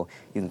example,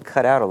 you can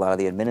cut out a lot of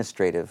the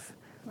administrative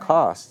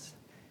costs,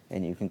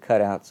 and you can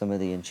cut out some of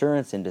the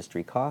insurance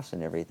industry costs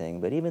and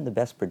everything, but even the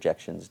best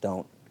projections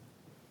don't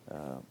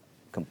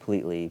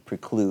completely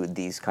preclude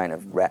these kind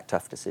of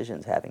tough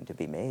decisions having to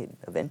be made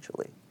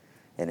eventually,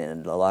 and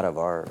in a lot of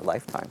our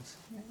lifetimes.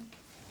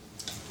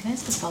 Can I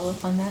ask a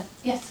follow-up on that?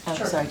 Yes,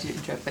 sure. Sorry to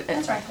interrupt, but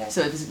That's right.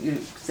 so this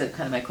is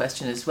kind of my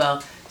question as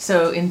well.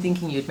 So in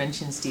thinking, you had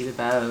mentioned, Steve,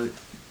 about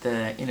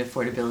the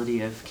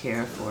inaffordability of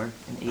care for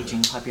an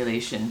aging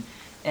population,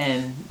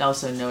 and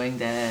also knowing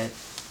that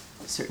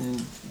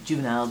certain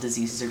juvenile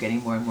diseases are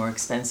getting more and more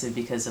expensive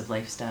because of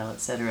lifestyle,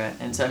 et cetera.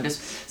 And so I'm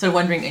just sort of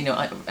wondering,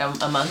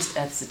 amongst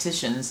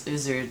estheticians,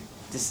 is there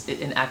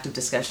an active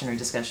discussion or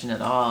discussion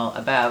at all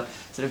about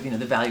sort of,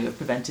 the value of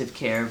preventive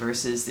care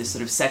versus this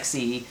sort of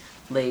sexy,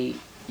 late,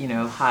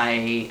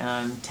 high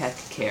tech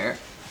care?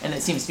 And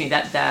it seems to me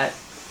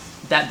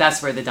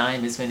that's where the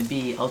dime is going to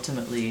be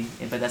ultimately,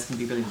 but that's going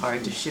to be really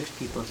hard to shift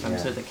people from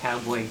sort of the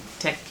cowboy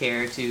tech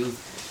care to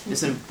the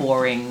sort of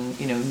boring,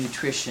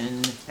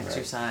 nutrition,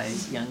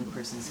 exercise, young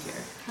person's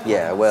care.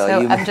 Yeah, well,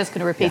 so I'm just going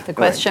to repeat the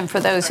question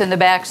for those in the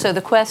back. So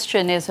the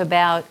question is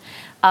about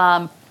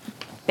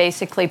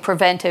basically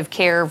preventive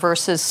care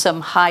versus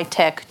some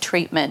high-tech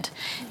treatment,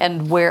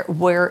 and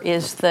where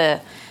is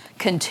the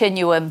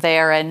continuum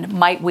there, and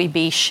might we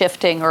be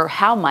shifting, or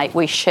how might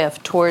we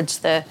shift towards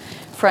the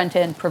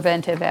front-end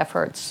preventive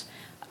efforts,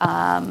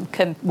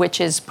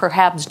 which is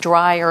perhaps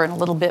drier and a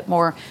little bit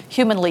more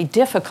humanly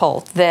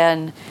difficult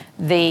than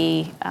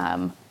the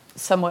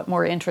somewhat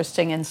more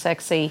interesting and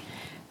sexy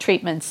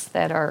treatments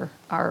that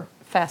are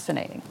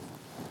fascinating.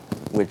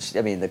 Which,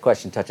 the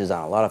question touches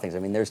on a lot of things.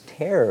 There's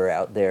terror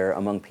out there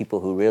among people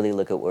who really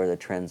look at where the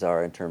trends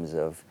are in terms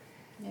of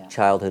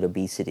childhood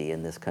obesity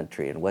in this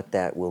country and what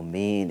that will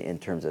mean in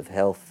terms of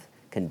health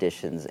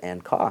conditions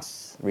and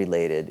costs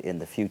related in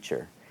the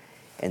future.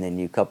 And then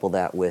you couple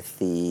that with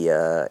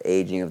the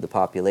aging of the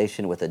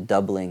population, with a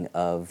doubling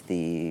of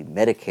the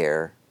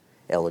Medicare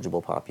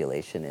eligible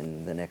population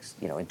in the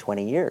next, in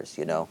 20 years.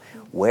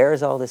 Where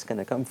is all this going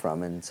to come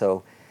from? And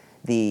so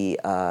the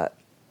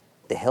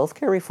the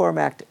Healthcare Reform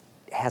Act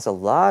has a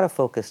lot of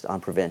focus on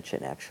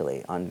prevention,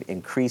 actually, on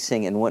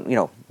increasing, and what,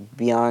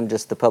 beyond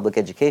just the public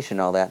education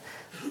and all that,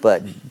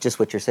 but just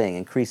what you're saying,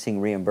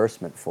 increasing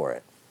reimbursement for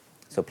it.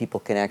 So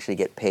people can actually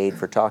get paid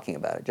for talking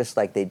about it, just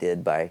like they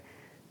did by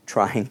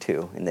trying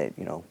to, and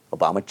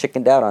Obama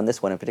chickened out on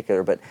this one in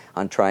particular, but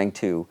on trying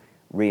to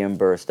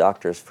reimburse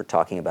doctors for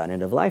talking about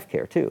end-of-life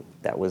care, too.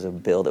 That was a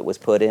bill that was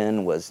put in,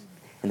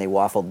 and they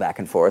waffled back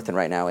and forth, and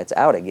right now it's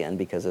out again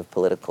because of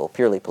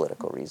purely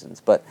political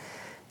reasons. But,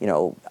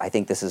 I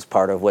think this is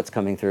part of what's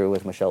coming through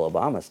with Michelle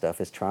Obama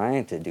stuff, is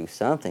trying to do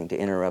something to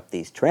interrupt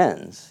these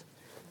trends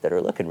that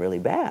are looking really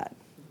bad,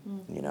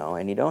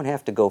 and you don't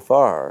have to go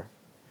far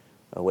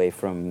away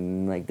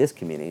from like this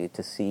community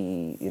to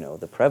see,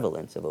 the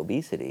prevalence of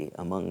obesity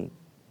among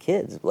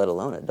kids, let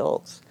alone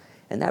adults.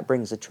 And that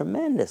brings a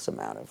tremendous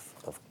amount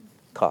of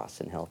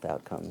costs and health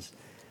outcomes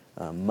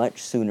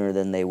much sooner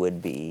than they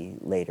would be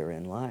later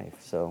in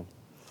life. So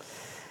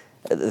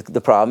the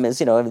problem is,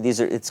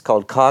 it's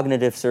called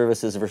cognitive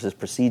services versus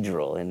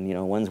procedural. And,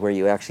 ones where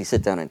you actually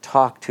sit down and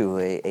talk to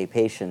a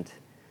patient,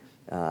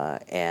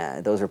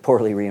 and those are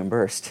poorly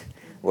reimbursed.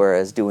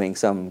 Whereas doing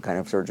some kind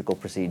of surgical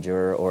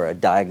procedure or a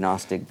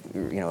diagnostic, a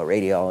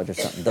radiologist or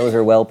something, those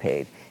are well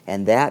paid.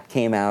 And that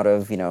came out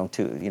of,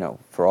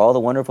 for all the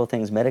wonderful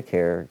things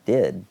Medicare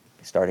did,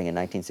 starting in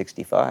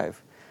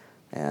 1965.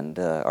 And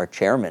our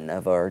chairman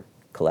of our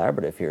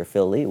collaborative here,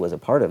 Phil Lee, was a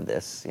part of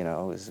this,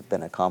 who's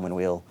been a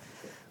Commonweal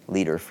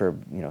leader for,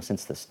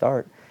 since the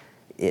start.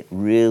 It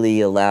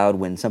really allowed,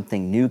 when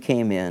something new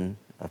came in,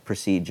 a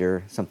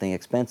procedure, something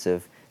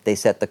expensive, they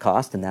set the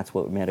cost, and that's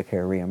what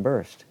Medicare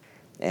reimbursed.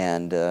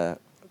 And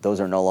those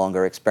are no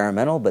longer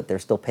experimental, but they're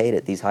still paid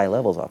at these high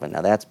levels often.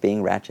 Now, that's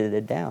being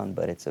ratcheted down,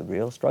 but it's a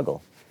real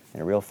struggle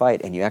and a real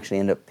fight. And you actually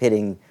end up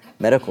pitting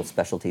medical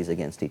specialties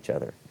against each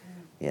other.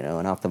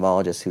 An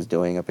ophthalmologist who's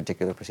doing a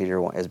particular procedure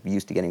is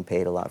used to getting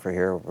paid a lot for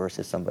here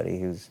versus somebody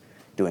who's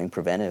doing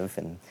preventive.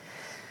 And,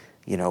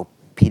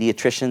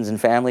 pediatricians and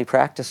family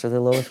practice are the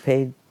lowest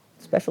paid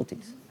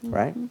specialties,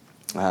 right?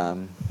 Yeah.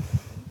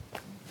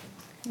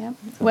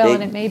 Well,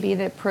 and it may be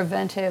that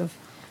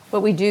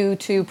what we do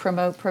to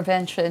promote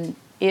prevention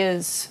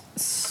is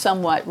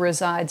somewhat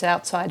resides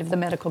outside of the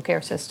medical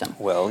care system.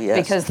 Well, yes.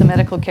 Because the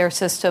medical care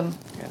system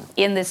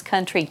in this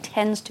country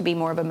tends to be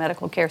more of a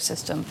medical care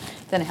system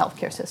than a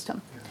healthcare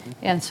system.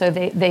 And so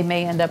they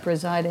may end up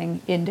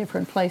residing in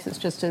different places,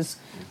 just as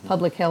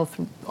public health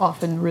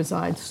often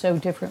resides so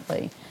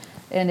differently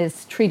and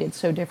is treated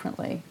so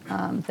differently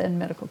than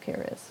medical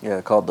care is. Yeah,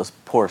 called the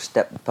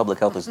public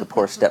health is the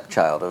poor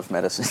stepchild of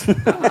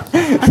medicine.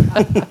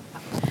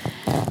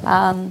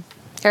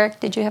 Eric,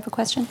 did you have a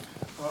question?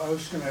 I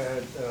was going to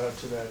add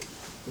to that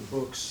the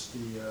books,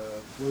 the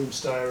William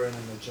Styron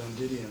and the Joan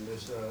Didion.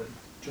 There's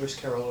Joyce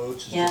Carol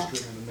Oates has just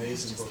written an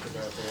amazing book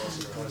about the loss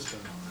of her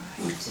husband.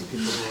 For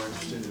people who are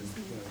interested in,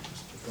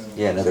 just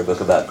another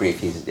book about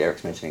grief.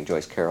 Eric's mentioning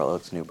Joyce Carol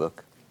Oates' new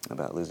book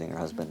about losing her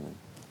husband.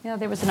 Yeah,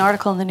 there was an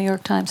article in the New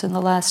York Times in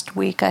the last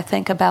week, I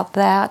think, about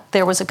that.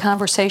 There was a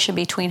conversation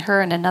between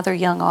her and another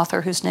young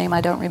author whose name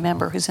I don't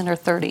remember, who's in her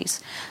 30s,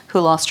 who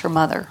lost her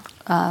mother.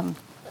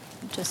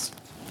 Yes.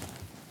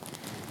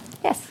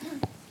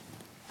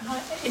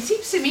 It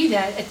seems to me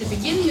that at the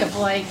beginning of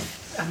life,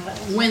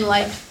 when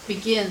life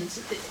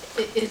begins,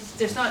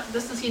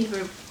 doesn't seem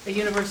to be a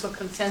universal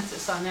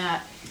consensus on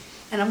that.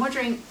 And I'm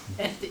wondering,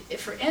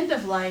 for end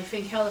of life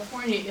in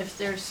California, if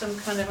there's some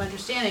kind of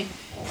understanding.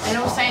 I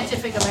know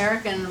Scientific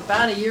American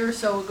about a year or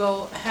so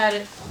ago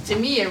had, to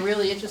me, a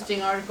really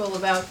interesting article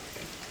about,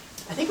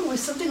 I think it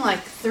was something like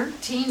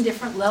 13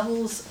 different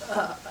levels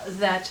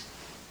that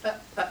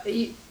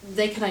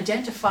they can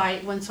identify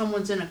when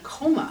someone's in a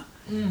coma.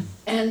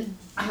 And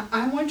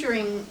I'm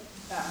wondering,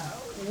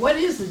 what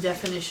is the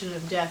definition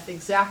of death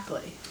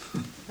exactly?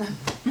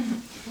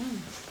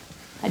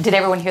 Did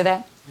everyone hear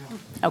that?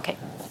 Yeah. Okay.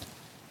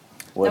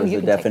 What is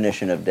the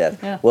definition of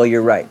death? Yeah. Well,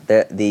 you're right.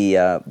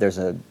 There's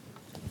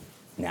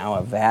now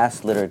a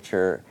vast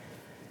literature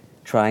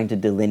trying to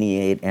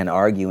delineate and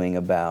arguing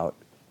about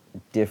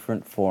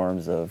different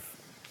forms of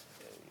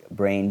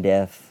brain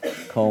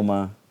death,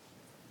 coma,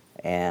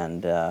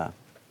 and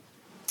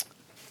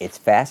it's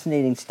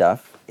fascinating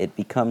stuff. It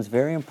becomes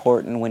very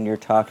important when you're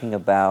talking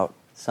about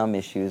some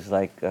issues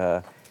like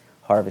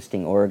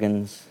harvesting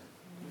organs,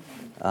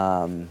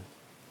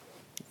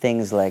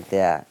 things like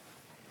that.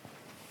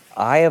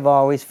 I have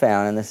always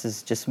found, and this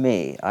is just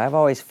me, I've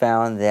always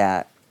found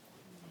that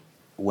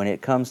when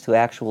it comes to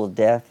actual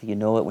death, you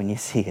know it when you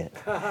see it.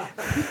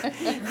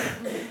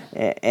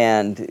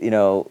 And,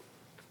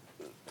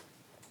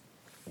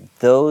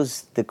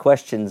 the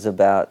questions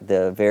about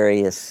the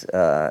various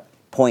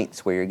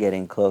points where you're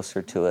getting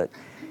closer to it,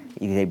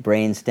 you say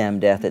brainstem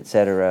death,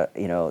 etc.,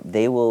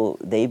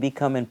 they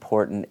become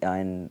important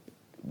and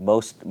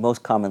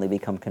most commonly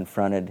become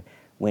confronted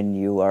when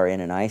you are in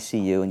an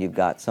ICU and you've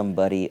got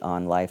somebody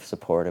on life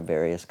support of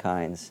various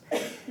kinds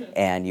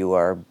and you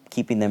are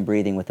keeping them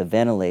breathing with a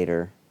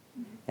ventilator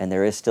and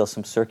there is still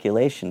some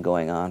circulation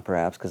going on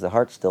perhaps because the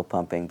heart's still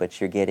pumping,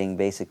 but you're getting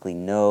basically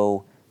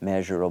no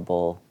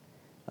measurable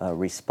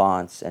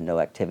response and no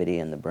activity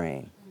in the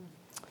brain.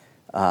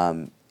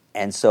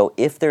 And so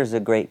if there's a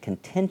great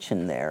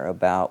contention there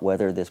about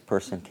whether this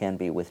person can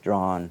be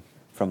withdrawn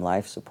from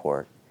life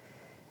support,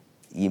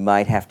 you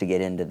might have to get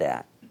into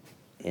that.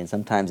 And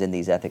sometimes in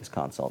these ethics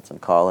consults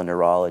and call a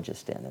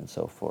neurologist in and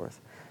so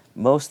forth.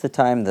 Most of the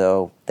time,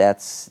 though,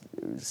 that's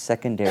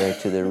secondary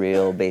to the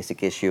real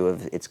basic issue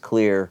of it's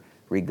clear,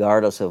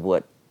 regardless of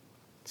what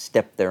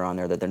step they're on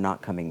there, that they're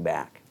not coming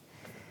back.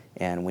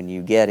 And when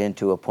you get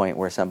into a point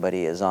where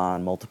somebody is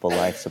on multiple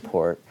life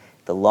support,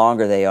 the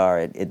longer they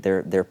are,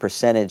 their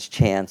percentage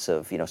chance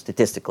of,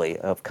 statistically,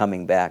 of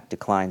coming back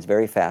declines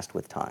very fast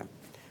with time.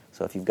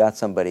 So if you've got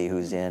somebody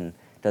who's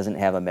doesn't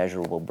have a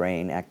measurable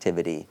brain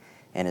activity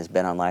and has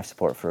been on life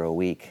support for a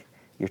week,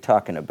 you're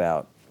talking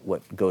about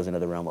what goes into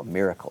the realm of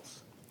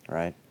miracles,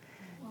 right?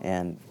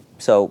 And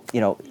so,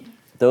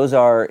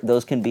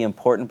 those can be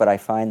important, but I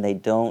find they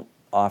don't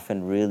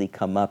often really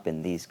come up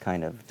in these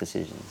kind of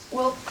decisions.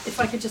 Well, if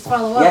I could just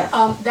follow up,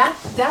 Yeah.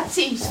 that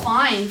seems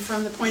fine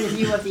from the point of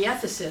view of the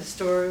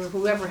ethicist or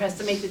whoever has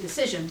to make the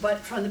decision, but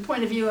from the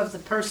point of view of the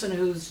person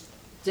who's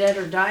dead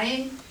or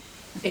dying,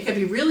 it could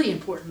be really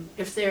important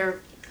if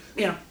they're,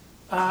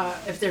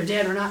 if they're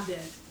dead or not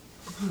dead.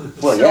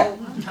 Well, So,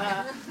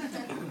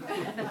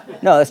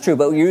 No, that's true,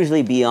 but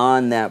usually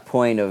beyond that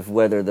point of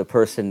whether the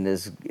person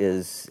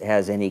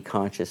has any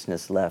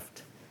consciousness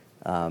left.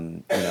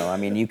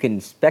 You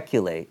can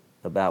speculate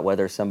about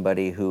whether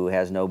somebody who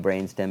has no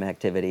brainstem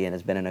activity and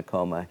has been in a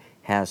coma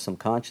has some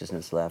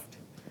consciousness left.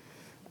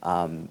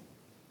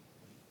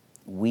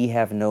 We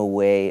have no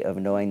way of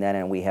knowing that,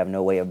 and we have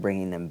no way of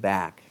bringing them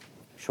back,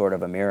 short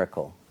of a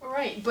miracle.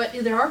 Right, but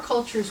there are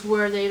cultures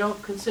where they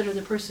don't consider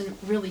the person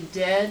really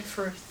dead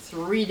for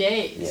 3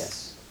 days.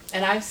 Yes.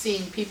 And I've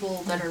seen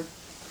people that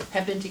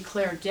have been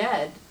declared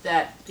dead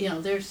that,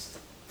 there's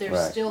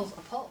Right. still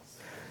a pulse.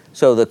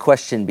 So the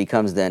question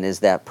becomes then, is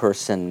that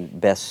person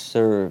best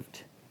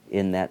served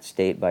in that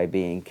state by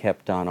being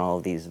kept on all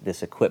of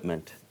this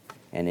equipment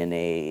and in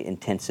a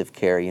intensive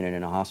care unit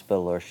in a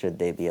hospital, or should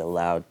they be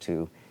allowed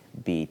to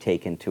be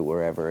taken to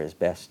wherever is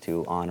best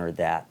to honor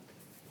that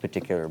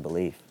particular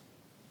belief?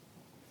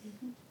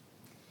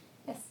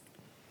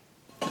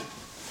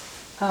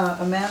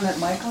 A man that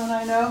Michael and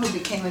I know who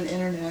became an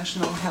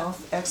international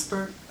health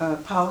expert,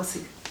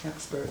 policy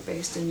expert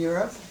based in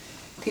Europe,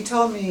 he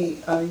told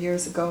me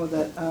years ago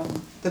that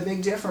the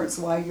big difference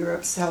why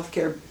Europe's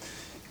healthcare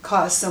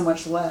costs so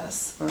much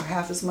less, or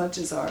half as much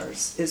as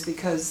ours, is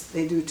because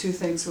they do two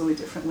things really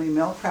differently.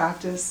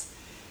 Malpractice,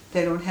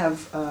 they don't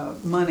have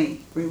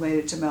money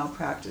related to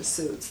malpractice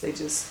suits. They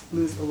just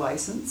lose the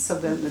license, so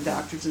then the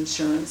doctor's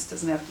insurance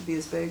doesn't have to be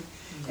as big.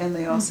 And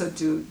they also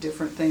do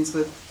different things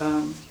with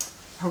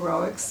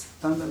heroics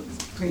on the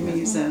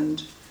preemies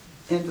and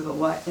end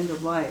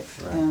of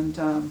life. Right. And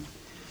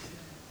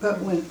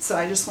so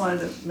I just wanted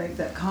to make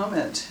that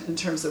comment in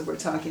terms of we're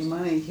talking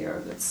money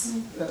here. That's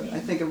I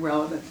think a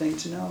relevant thing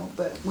to know.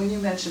 But when you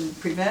mentioned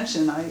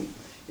prevention,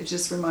 it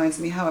just reminds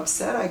me how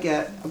upset I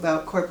get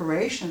about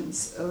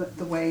corporations.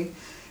 The way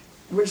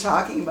we're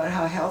talking about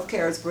how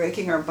healthcare is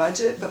breaking our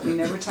budget, but we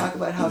never talk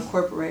about how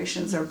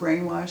corporations are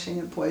brainwashing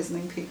and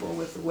poisoning people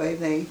with the way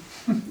they,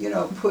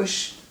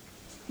 push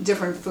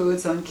different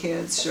foods on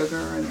kids, sugar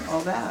and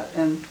all that.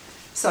 And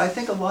so I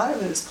think a lot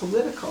of it is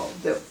political,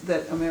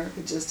 that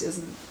America just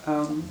isn't,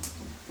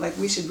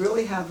 we should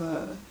really have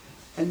a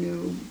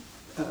new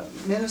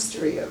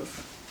ministry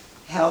of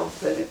health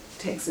that it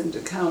takes into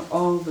account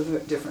all the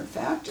different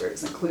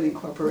factors, including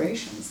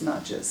corporations,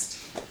 not just,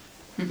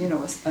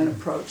 an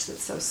approach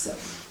that's so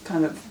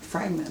kind of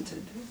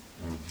fragmented,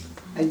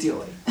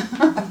 ideally,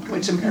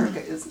 which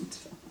America isn't.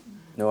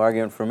 No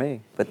argument for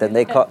me. But then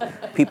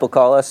people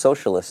call us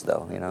socialists,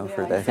 though,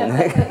 for that.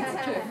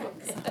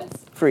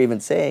 For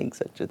even saying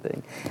such a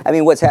thing. I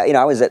mean,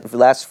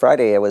 last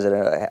Friday I was at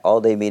an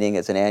all-day meeting.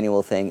 It's an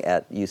annual thing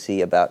at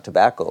UC about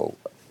tobacco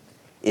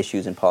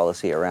issues and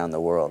policy around the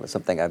world. It's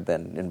something I've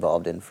been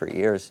involved in for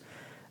years.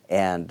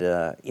 And,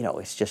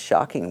 it's just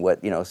shocking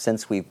what,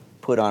 since we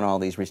put on all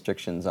these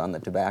restrictions on the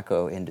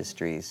tobacco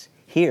industries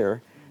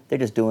here, they're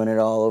just doing it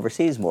all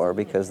overseas more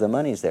because the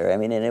money's there. I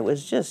mean, and it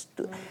was just,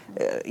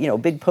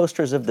 big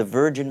posters of the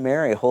Virgin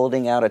Mary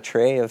holding out a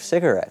tray of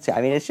cigarettes. I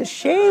mean, it's just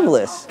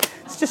shameless.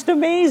 It's just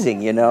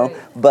amazing,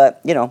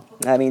 But,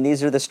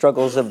 these are the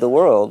struggles of the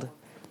world.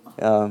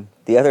 One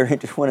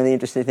of the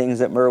interesting things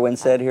that Merwin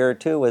said here,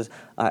 too, was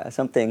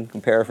something,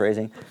 I'm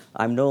paraphrasing,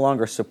 I'm no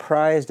longer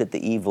surprised at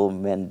the evil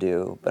men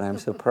do, but I'm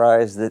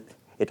surprised that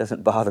it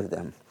doesn't bother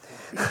them.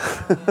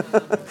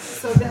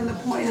 So then the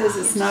point is,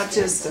 it's not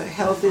just a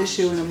health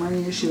issue and a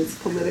money issue, it's a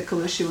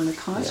political issue and a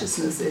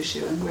consciousness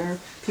issue, and where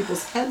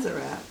people's heads are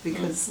at.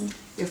 Because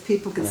if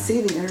people could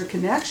see the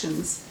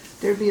interconnections,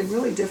 there'd be a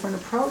really different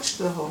approach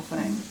to the whole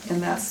thing.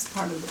 And that's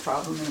part of the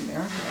problem in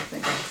America, I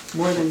think,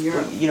 more than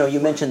Europe.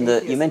 You mentioned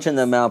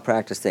the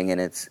malpractice thing,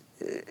 and it's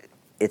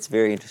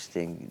very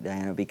interesting,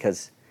 Diana,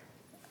 because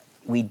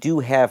we do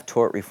have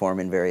tort reform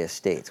in various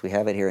states. We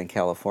have it here in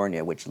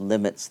California, which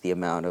limits the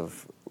amount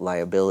of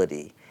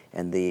liability.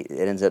 And it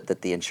ends up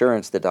that the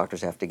insurance that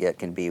doctors have to get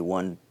can be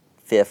 1/5,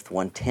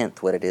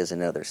 1/10 what it is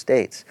in other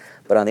states.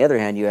 But on the other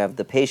hand, you have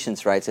the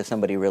patient's rights. If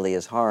somebody really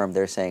is harmed,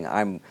 they're saying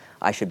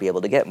I should be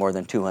able to get more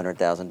than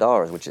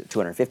 $200,000, which is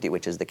 $250,000,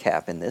 which is the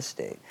cap in this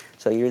state.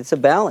 So it's a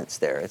balance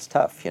there. It's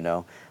tough,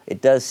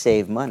 It does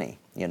save money,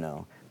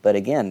 But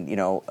again,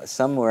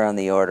 somewhere on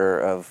the order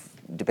of,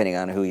 depending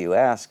on who you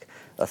ask,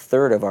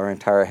 1/3 of our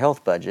entire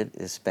health budget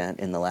is spent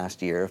in the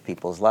last year of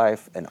people's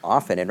life, and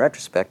often in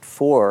retrospect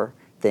for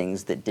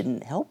things that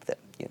didn't help them,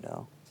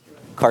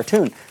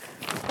 Cartoon.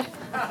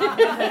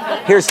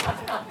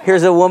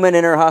 Here's a woman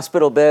in her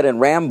hospital bed, and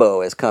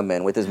Rambo has come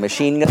in with his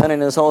machine gun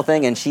and his whole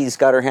thing, and she's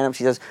got her hand up.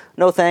 She says,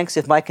 "No thanks.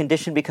 If my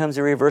condition becomes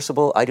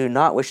irreversible, I do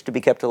not wish to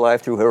be kept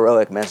alive through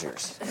heroic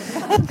measures."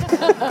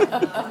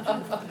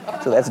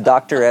 So that's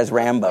doctor as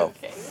Rambo.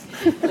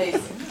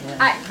 Please.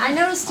 I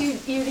noticed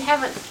you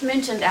haven't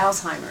mentioned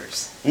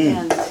Alzheimer's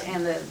and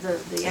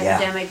the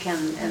epidemic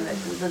and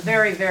the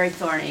very, very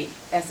thorny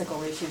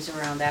ethical issues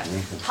around that.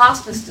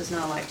 Hospice does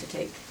not like to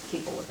take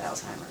people with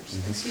Alzheimer's.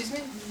 Excuse me?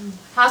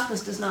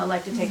 Hospice does not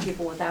like to take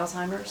people with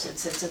Alzheimer's.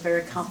 It's a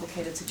very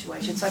complicated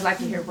situation. So I'd like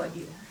to hear what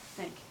you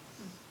think.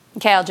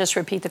 Okay, I'll just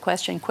repeat the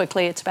question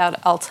quickly. It's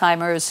about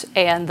Alzheimer's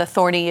and the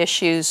thorny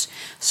issues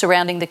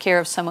surrounding the care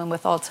of someone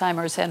with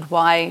Alzheimer's and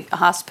why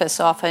hospice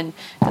often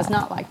does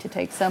not like to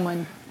take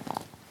someone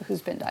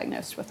who's been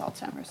diagnosed with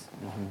Alzheimer's.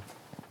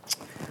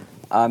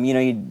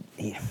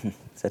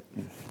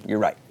 You're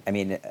right. I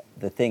mean,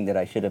 the thing that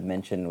I should have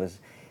mentioned was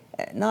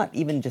not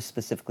even just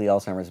specifically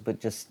Alzheimer's, but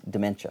just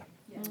dementia.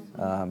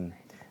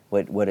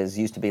 What is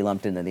used to be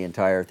lumped into the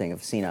entire thing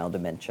of senile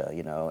dementia,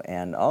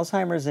 And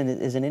Alzheimer's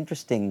is an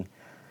interesting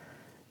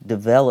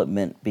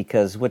development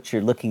because what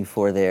you're looking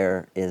for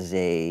there is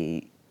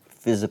a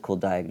physical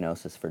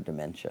diagnosis for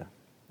dementia.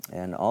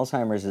 And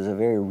Alzheimer's is a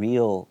very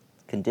real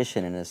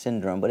condition and a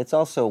syndrome, but it's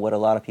also what a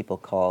lot of people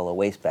call a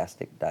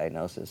wastebasket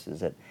diagnosis, is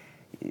that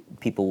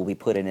people will be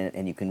put in it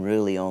and you can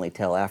really only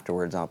tell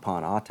afterwards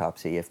upon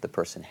autopsy if the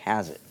person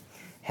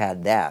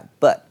had that.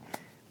 But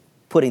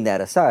putting that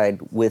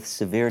aside, with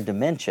severe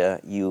dementia,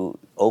 you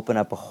open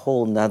up a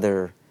whole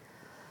nother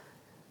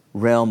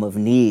realm of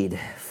need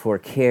for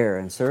care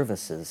and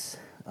services.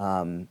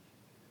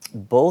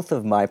 Both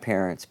of my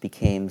parents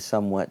became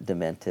somewhat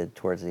demented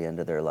towards the end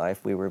of their life.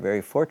 We were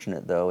very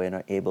fortunate, though,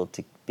 in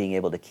being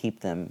able to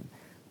keep them,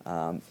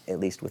 at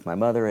least with my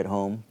mother at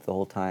home the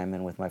whole time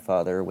and with my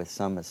father with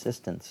some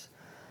assistance.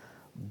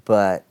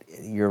 But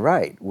you're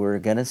right. We're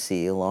going to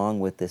see, along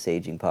with this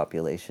aging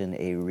population,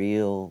 a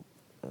real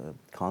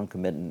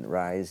concomitant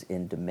rise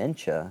in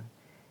dementia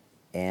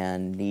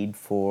and need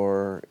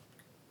for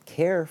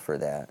care for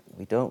that.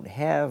 We don't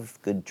have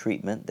good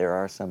treatment. There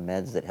are some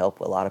meds that help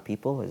a lot of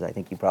people, as I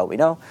think you probably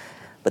know,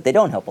 but they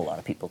don't help a lot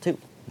of people too.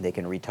 They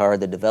can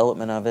retard the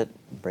development of it,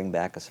 bring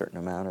back a certain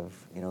amount of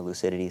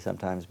lucidity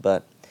sometimes,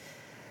 but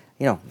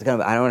I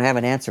don't have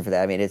an answer for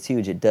that. I mean, it's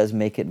huge. It does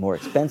make it more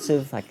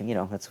expensive.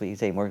 That's what you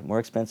say, more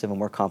expensive and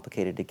more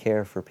complicated to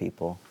care for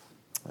people.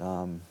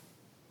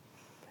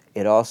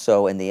 It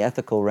also, in the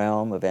ethical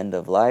realm of end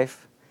of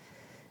life,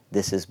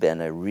 this has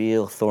been a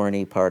real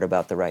thorny part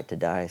about the right to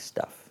die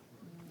stuff.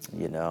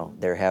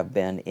 There have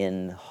been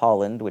in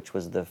Holland, which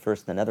was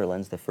the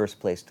Netherlands, the first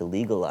place to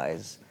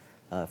legalize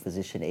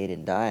physician aid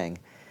in dying.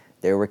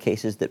 There were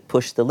cases that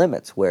pushed the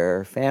limits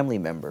where family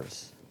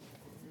members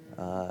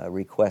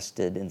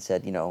requested and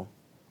said,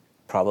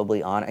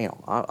 probably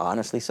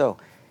honestly so,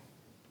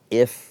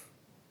 if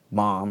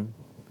mom,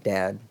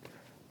 dad,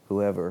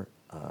 whoever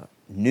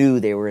knew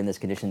they were in this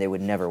condition, they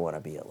would never want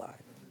to be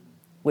alive.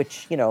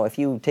 Which, if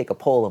you take a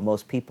poll of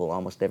most people,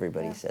 almost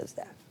everybody says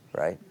that,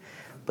 right?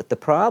 But the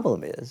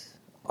problem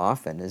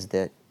often is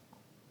that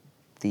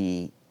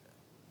the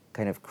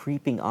kind of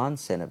creeping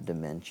onset of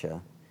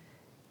dementia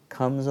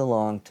comes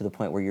along to the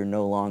point where you're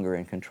no longer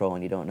in control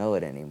and you don't know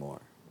it anymore.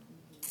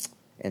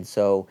 And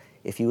so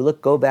if you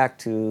go back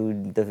to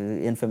the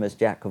infamous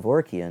Jack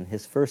Kevorkian,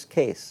 his first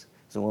case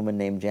was a woman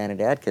named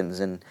Janet Adkins,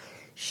 and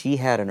she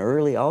had an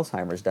early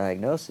Alzheimer's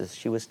diagnosis.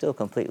 She was still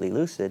completely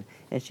lucid,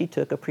 and she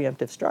took a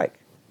preemptive strike.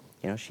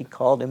 She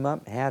called him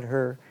up, had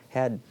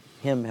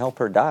him help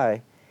her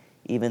die,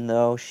 even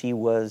though she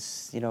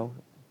was,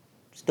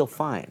 still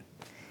fine.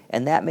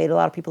 And that made a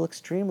lot of people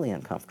extremely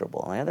uncomfortable.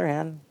 On the other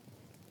hand,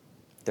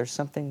 there's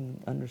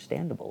something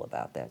understandable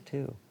about that,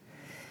 too.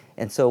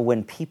 And so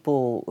when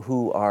people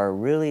who are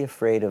really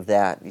afraid of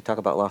that, you talk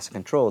about loss of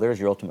control, there's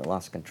your ultimate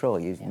loss of control.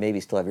 You maybe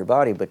still have your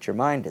body, but your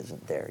mind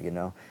isn't there,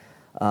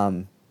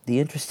 The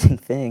interesting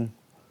thing,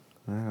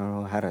 I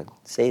don't know how to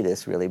say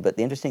this really, but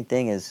the interesting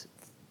thing is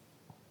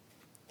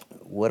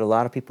what a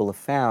lot of people have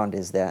found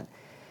is that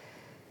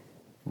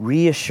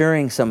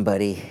reassuring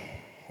somebody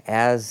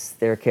as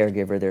their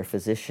caregiver, their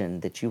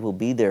physician, that you will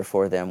be there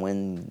for them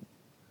when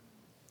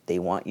they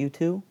want you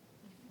to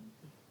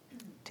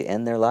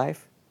end their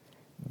life,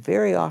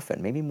 very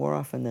often, maybe more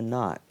often than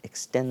not,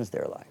 extends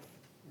their life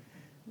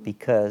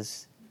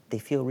because they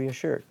feel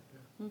reassured.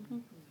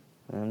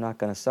 I'm not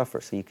going to suffer.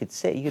 So you could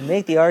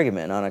make the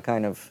argument on a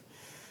kind of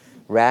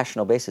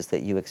rational basis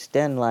that you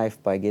extend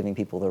life by giving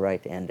people the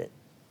right to end it.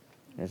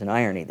 There's an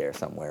irony there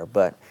somewhere,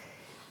 but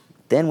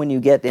then when you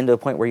get into a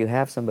point where you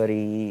have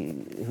somebody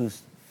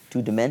who's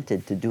too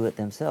demented to do it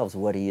themselves,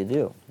 what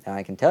do? And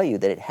I can tell you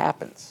that it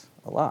happens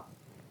a lot.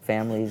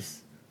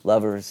 Families,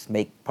 lovers,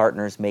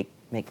 partners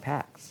make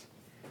pacts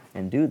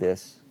and do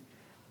this,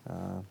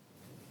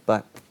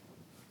 but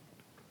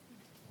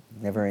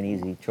never an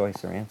easy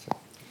choice or answer.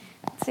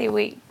 Let's see,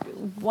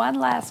 one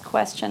last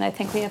question I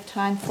think we have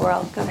time for.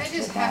 I'll go I to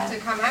just that. have to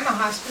comment. I'm a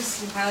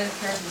hospice and palliative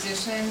care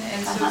physician,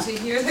 and so to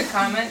hear the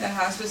comment that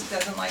hospice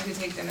doesn't like to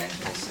take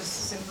dementia is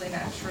just simply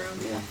not true.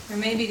 Yeah. There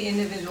may be the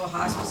individual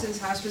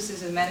hospices. Hospice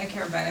is a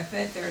Medicare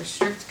benefit. There are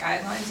strict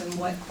guidelines on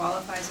what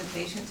qualifies a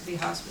patient to be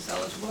hospice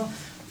eligible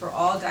for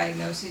all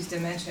diagnoses,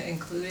 dementia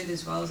included,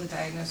 as well as a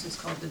diagnosis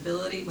called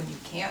debility, when you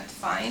can't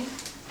find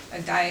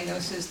a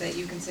diagnosis that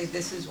you can say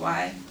this is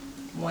why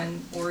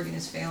one organ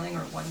is failing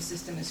or one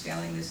system is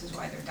failing, this is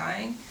why they're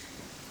dying.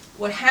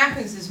 What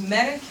happens is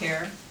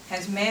Medicare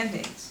has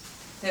mandates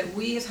that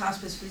we as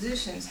hospice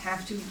physicians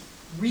have to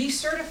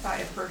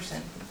recertify a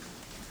person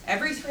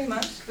every 3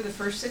 months. For the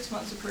first 6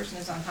 months a person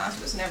is on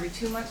hospice, and every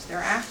 2 months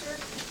thereafter,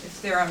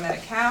 if they're on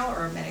Medi-Cal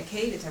or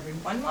Medicaid, it's every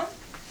 1 month,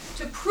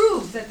 to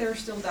prove that they're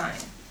still dying.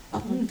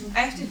 I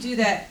have to do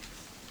that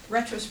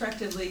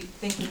retrospectively,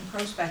 thinking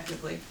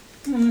prospectively.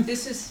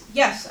 This is,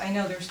 yes, I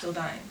know they're still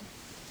dying.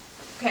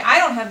 Okay, I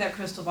don't have that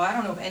crystal ball. I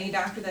don't know of any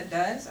doctor that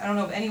does. I don't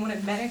know of anyone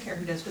at Medicare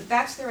who does, but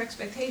that's their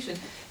expectation.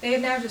 They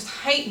have now just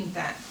heightened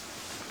that.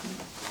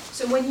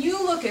 So when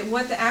you look at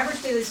what the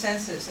average daily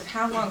census of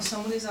how long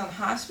someone is on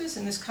hospice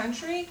in this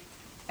country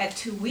at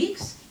 2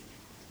 weeks,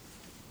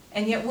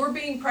 and yet we're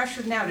being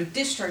pressured now to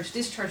discharge,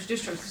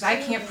 because I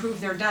can't prove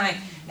they're dying.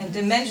 And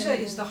dementia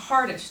is the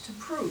hardest to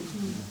prove.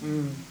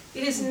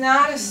 It is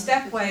not a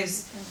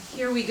stepwise,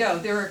 here we go.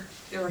 There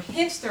are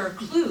hints, there are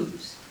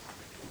clues.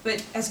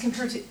 But as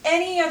compared to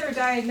any other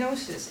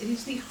diagnosis, it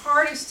is the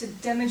hardest to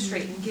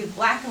demonstrate and give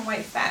black and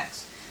white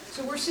facts.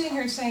 So we're sitting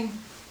here saying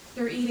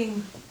they're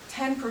eating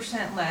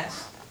 10%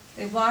 less.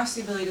 They've lost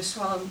the ability to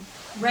swallow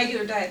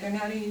regular diet. They're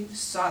not eating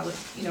solid,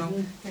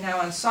 they're now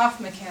on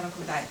soft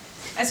mechanical diet.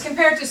 As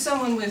compared to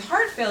someone with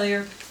heart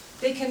failure,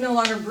 they can no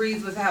longer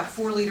breathe without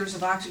 4 liters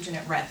of oxygen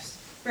at rest.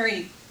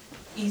 Very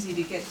easy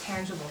to get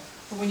tangible.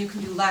 Or when you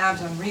can do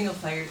labs on renal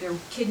failure, their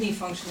kidney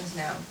function is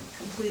now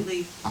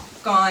completely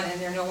gone and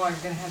they're no longer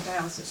going to have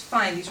dialysis.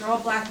 Fine, these are all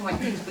black and white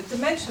things, but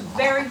dementia,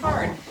 very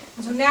hard.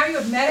 And so now you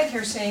have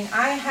Medicare saying,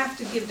 I have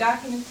to give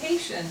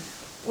documentation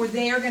or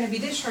they are going to be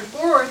discharged,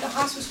 or the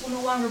hospice will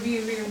no longer be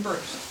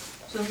reimbursed.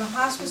 So the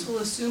hospice will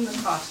assume the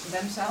cost for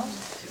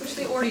themselves, which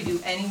they already do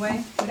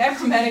anyway.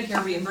 Whatever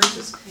Medicare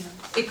reimburses,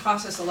 it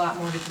costs us a lot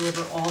more to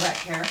deliver all that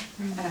care at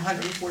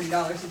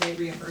 $140 a day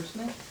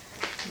reimbursement.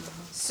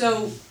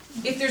 So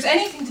if there's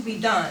anything to be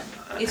done,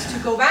 it's to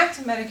go back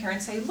to Medicare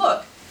and say,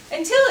 look,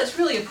 until it's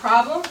really a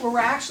problem where we're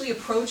actually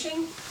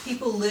approaching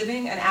people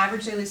living an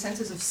average daily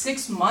census of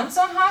 6 months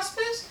on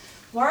hospice,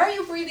 why are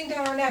you breathing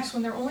down our necks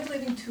when they're only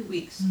living 2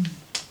 weeks?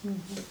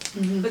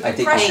 But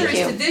the pressure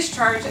is to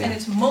discharge, and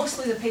it's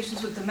mostly the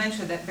patients with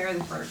dementia that bear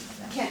the burden.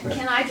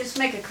 Can I just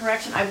make a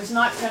correction? I was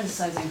not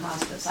criticizing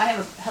hospice. I have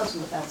a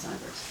husband with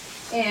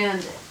Alzheimer's,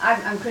 and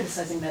I'm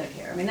criticizing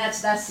Medicare. I mean,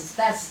 that's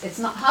it's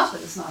not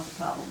hospice is not the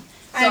problem.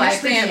 So I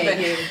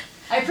understand,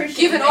 I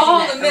appreciate given you all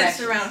making the that myths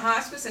correction. around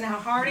hospice and how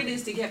hard it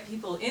is to get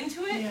people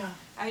into it,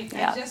 I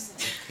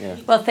just...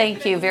 Well,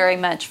 thank you very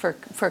much for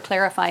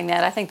clarifying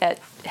that. I think that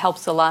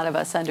helps a lot of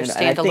us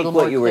understand a little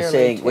more clearly. And I think what you were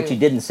saying, too. what you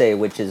didn't say,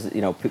 which is,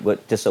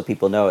 what, just so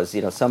people know, is,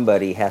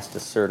 somebody has to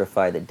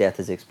certify that death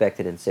is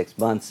expected in 6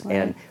 months, Right.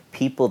 and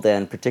people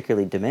then,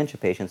 particularly dementia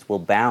patients, will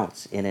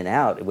bounce in and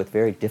out with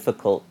very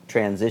difficult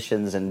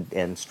transitions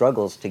and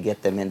struggles to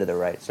get them into the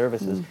right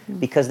services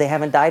because they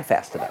haven't died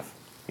fast enough,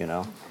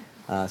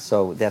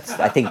 So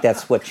I think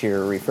that's what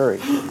you're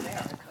referring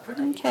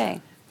to.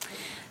 Okay.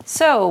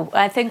 So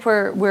I think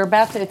we're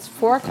about to, it's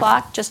 4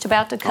 o'clock, just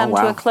about to come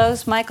to a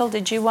close. Michael,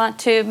 did you want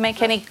to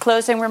make any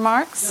closing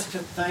remarks? Just to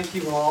thank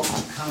you all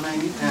for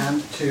coming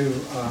and to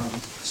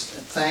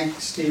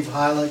thank Steve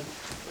Heilig,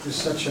 who's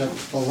such a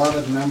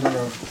beloved member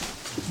of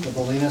the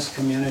Bolinas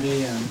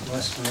community and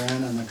West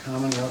Marin and the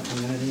Commonwealth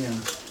community, and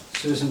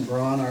Susan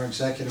Braun, our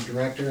executive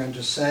director, and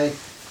to say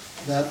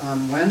that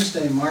on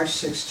Wednesday, March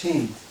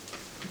 16th,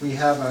 we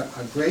have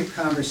a great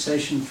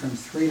conversation from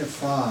 3 to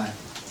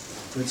 5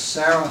 with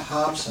Sarah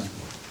Hobson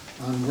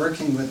on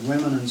working with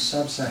women in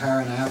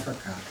sub-Saharan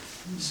Africa.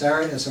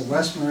 Sarah is a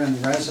West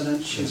Marin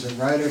resident. She's a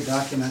writer,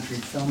 documentary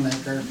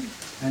filmmaker,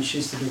 and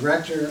she's the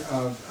director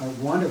of a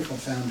wonderful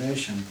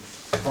foundation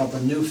called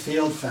the New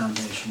Field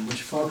Foundation,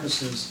 which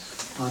focuses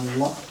on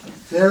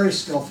very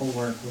skillful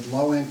work with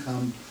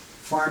low-income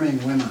farming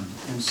women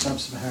in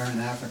sub-Saharan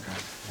Africa.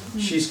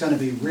 She's going to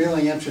be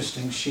really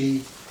interesting.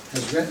 She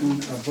has written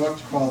a book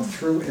called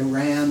Through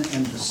Iran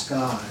in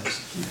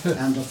Disguise.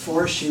 And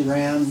before she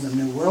ran the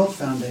New World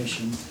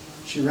Foundation,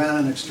 she ran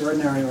an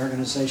extraordinary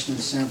organization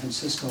in San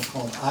Francisco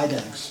called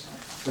IDEX,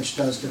 which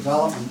does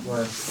development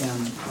work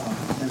in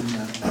the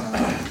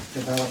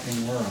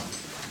developing world.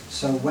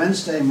 So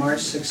Wednesday, March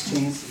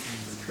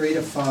 16th, 3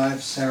 to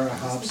 5, Sarah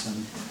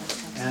Hobson.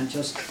 And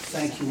just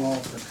thank you all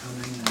for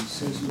coming, and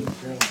Susan,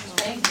 really.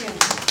 Thank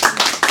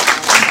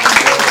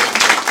you.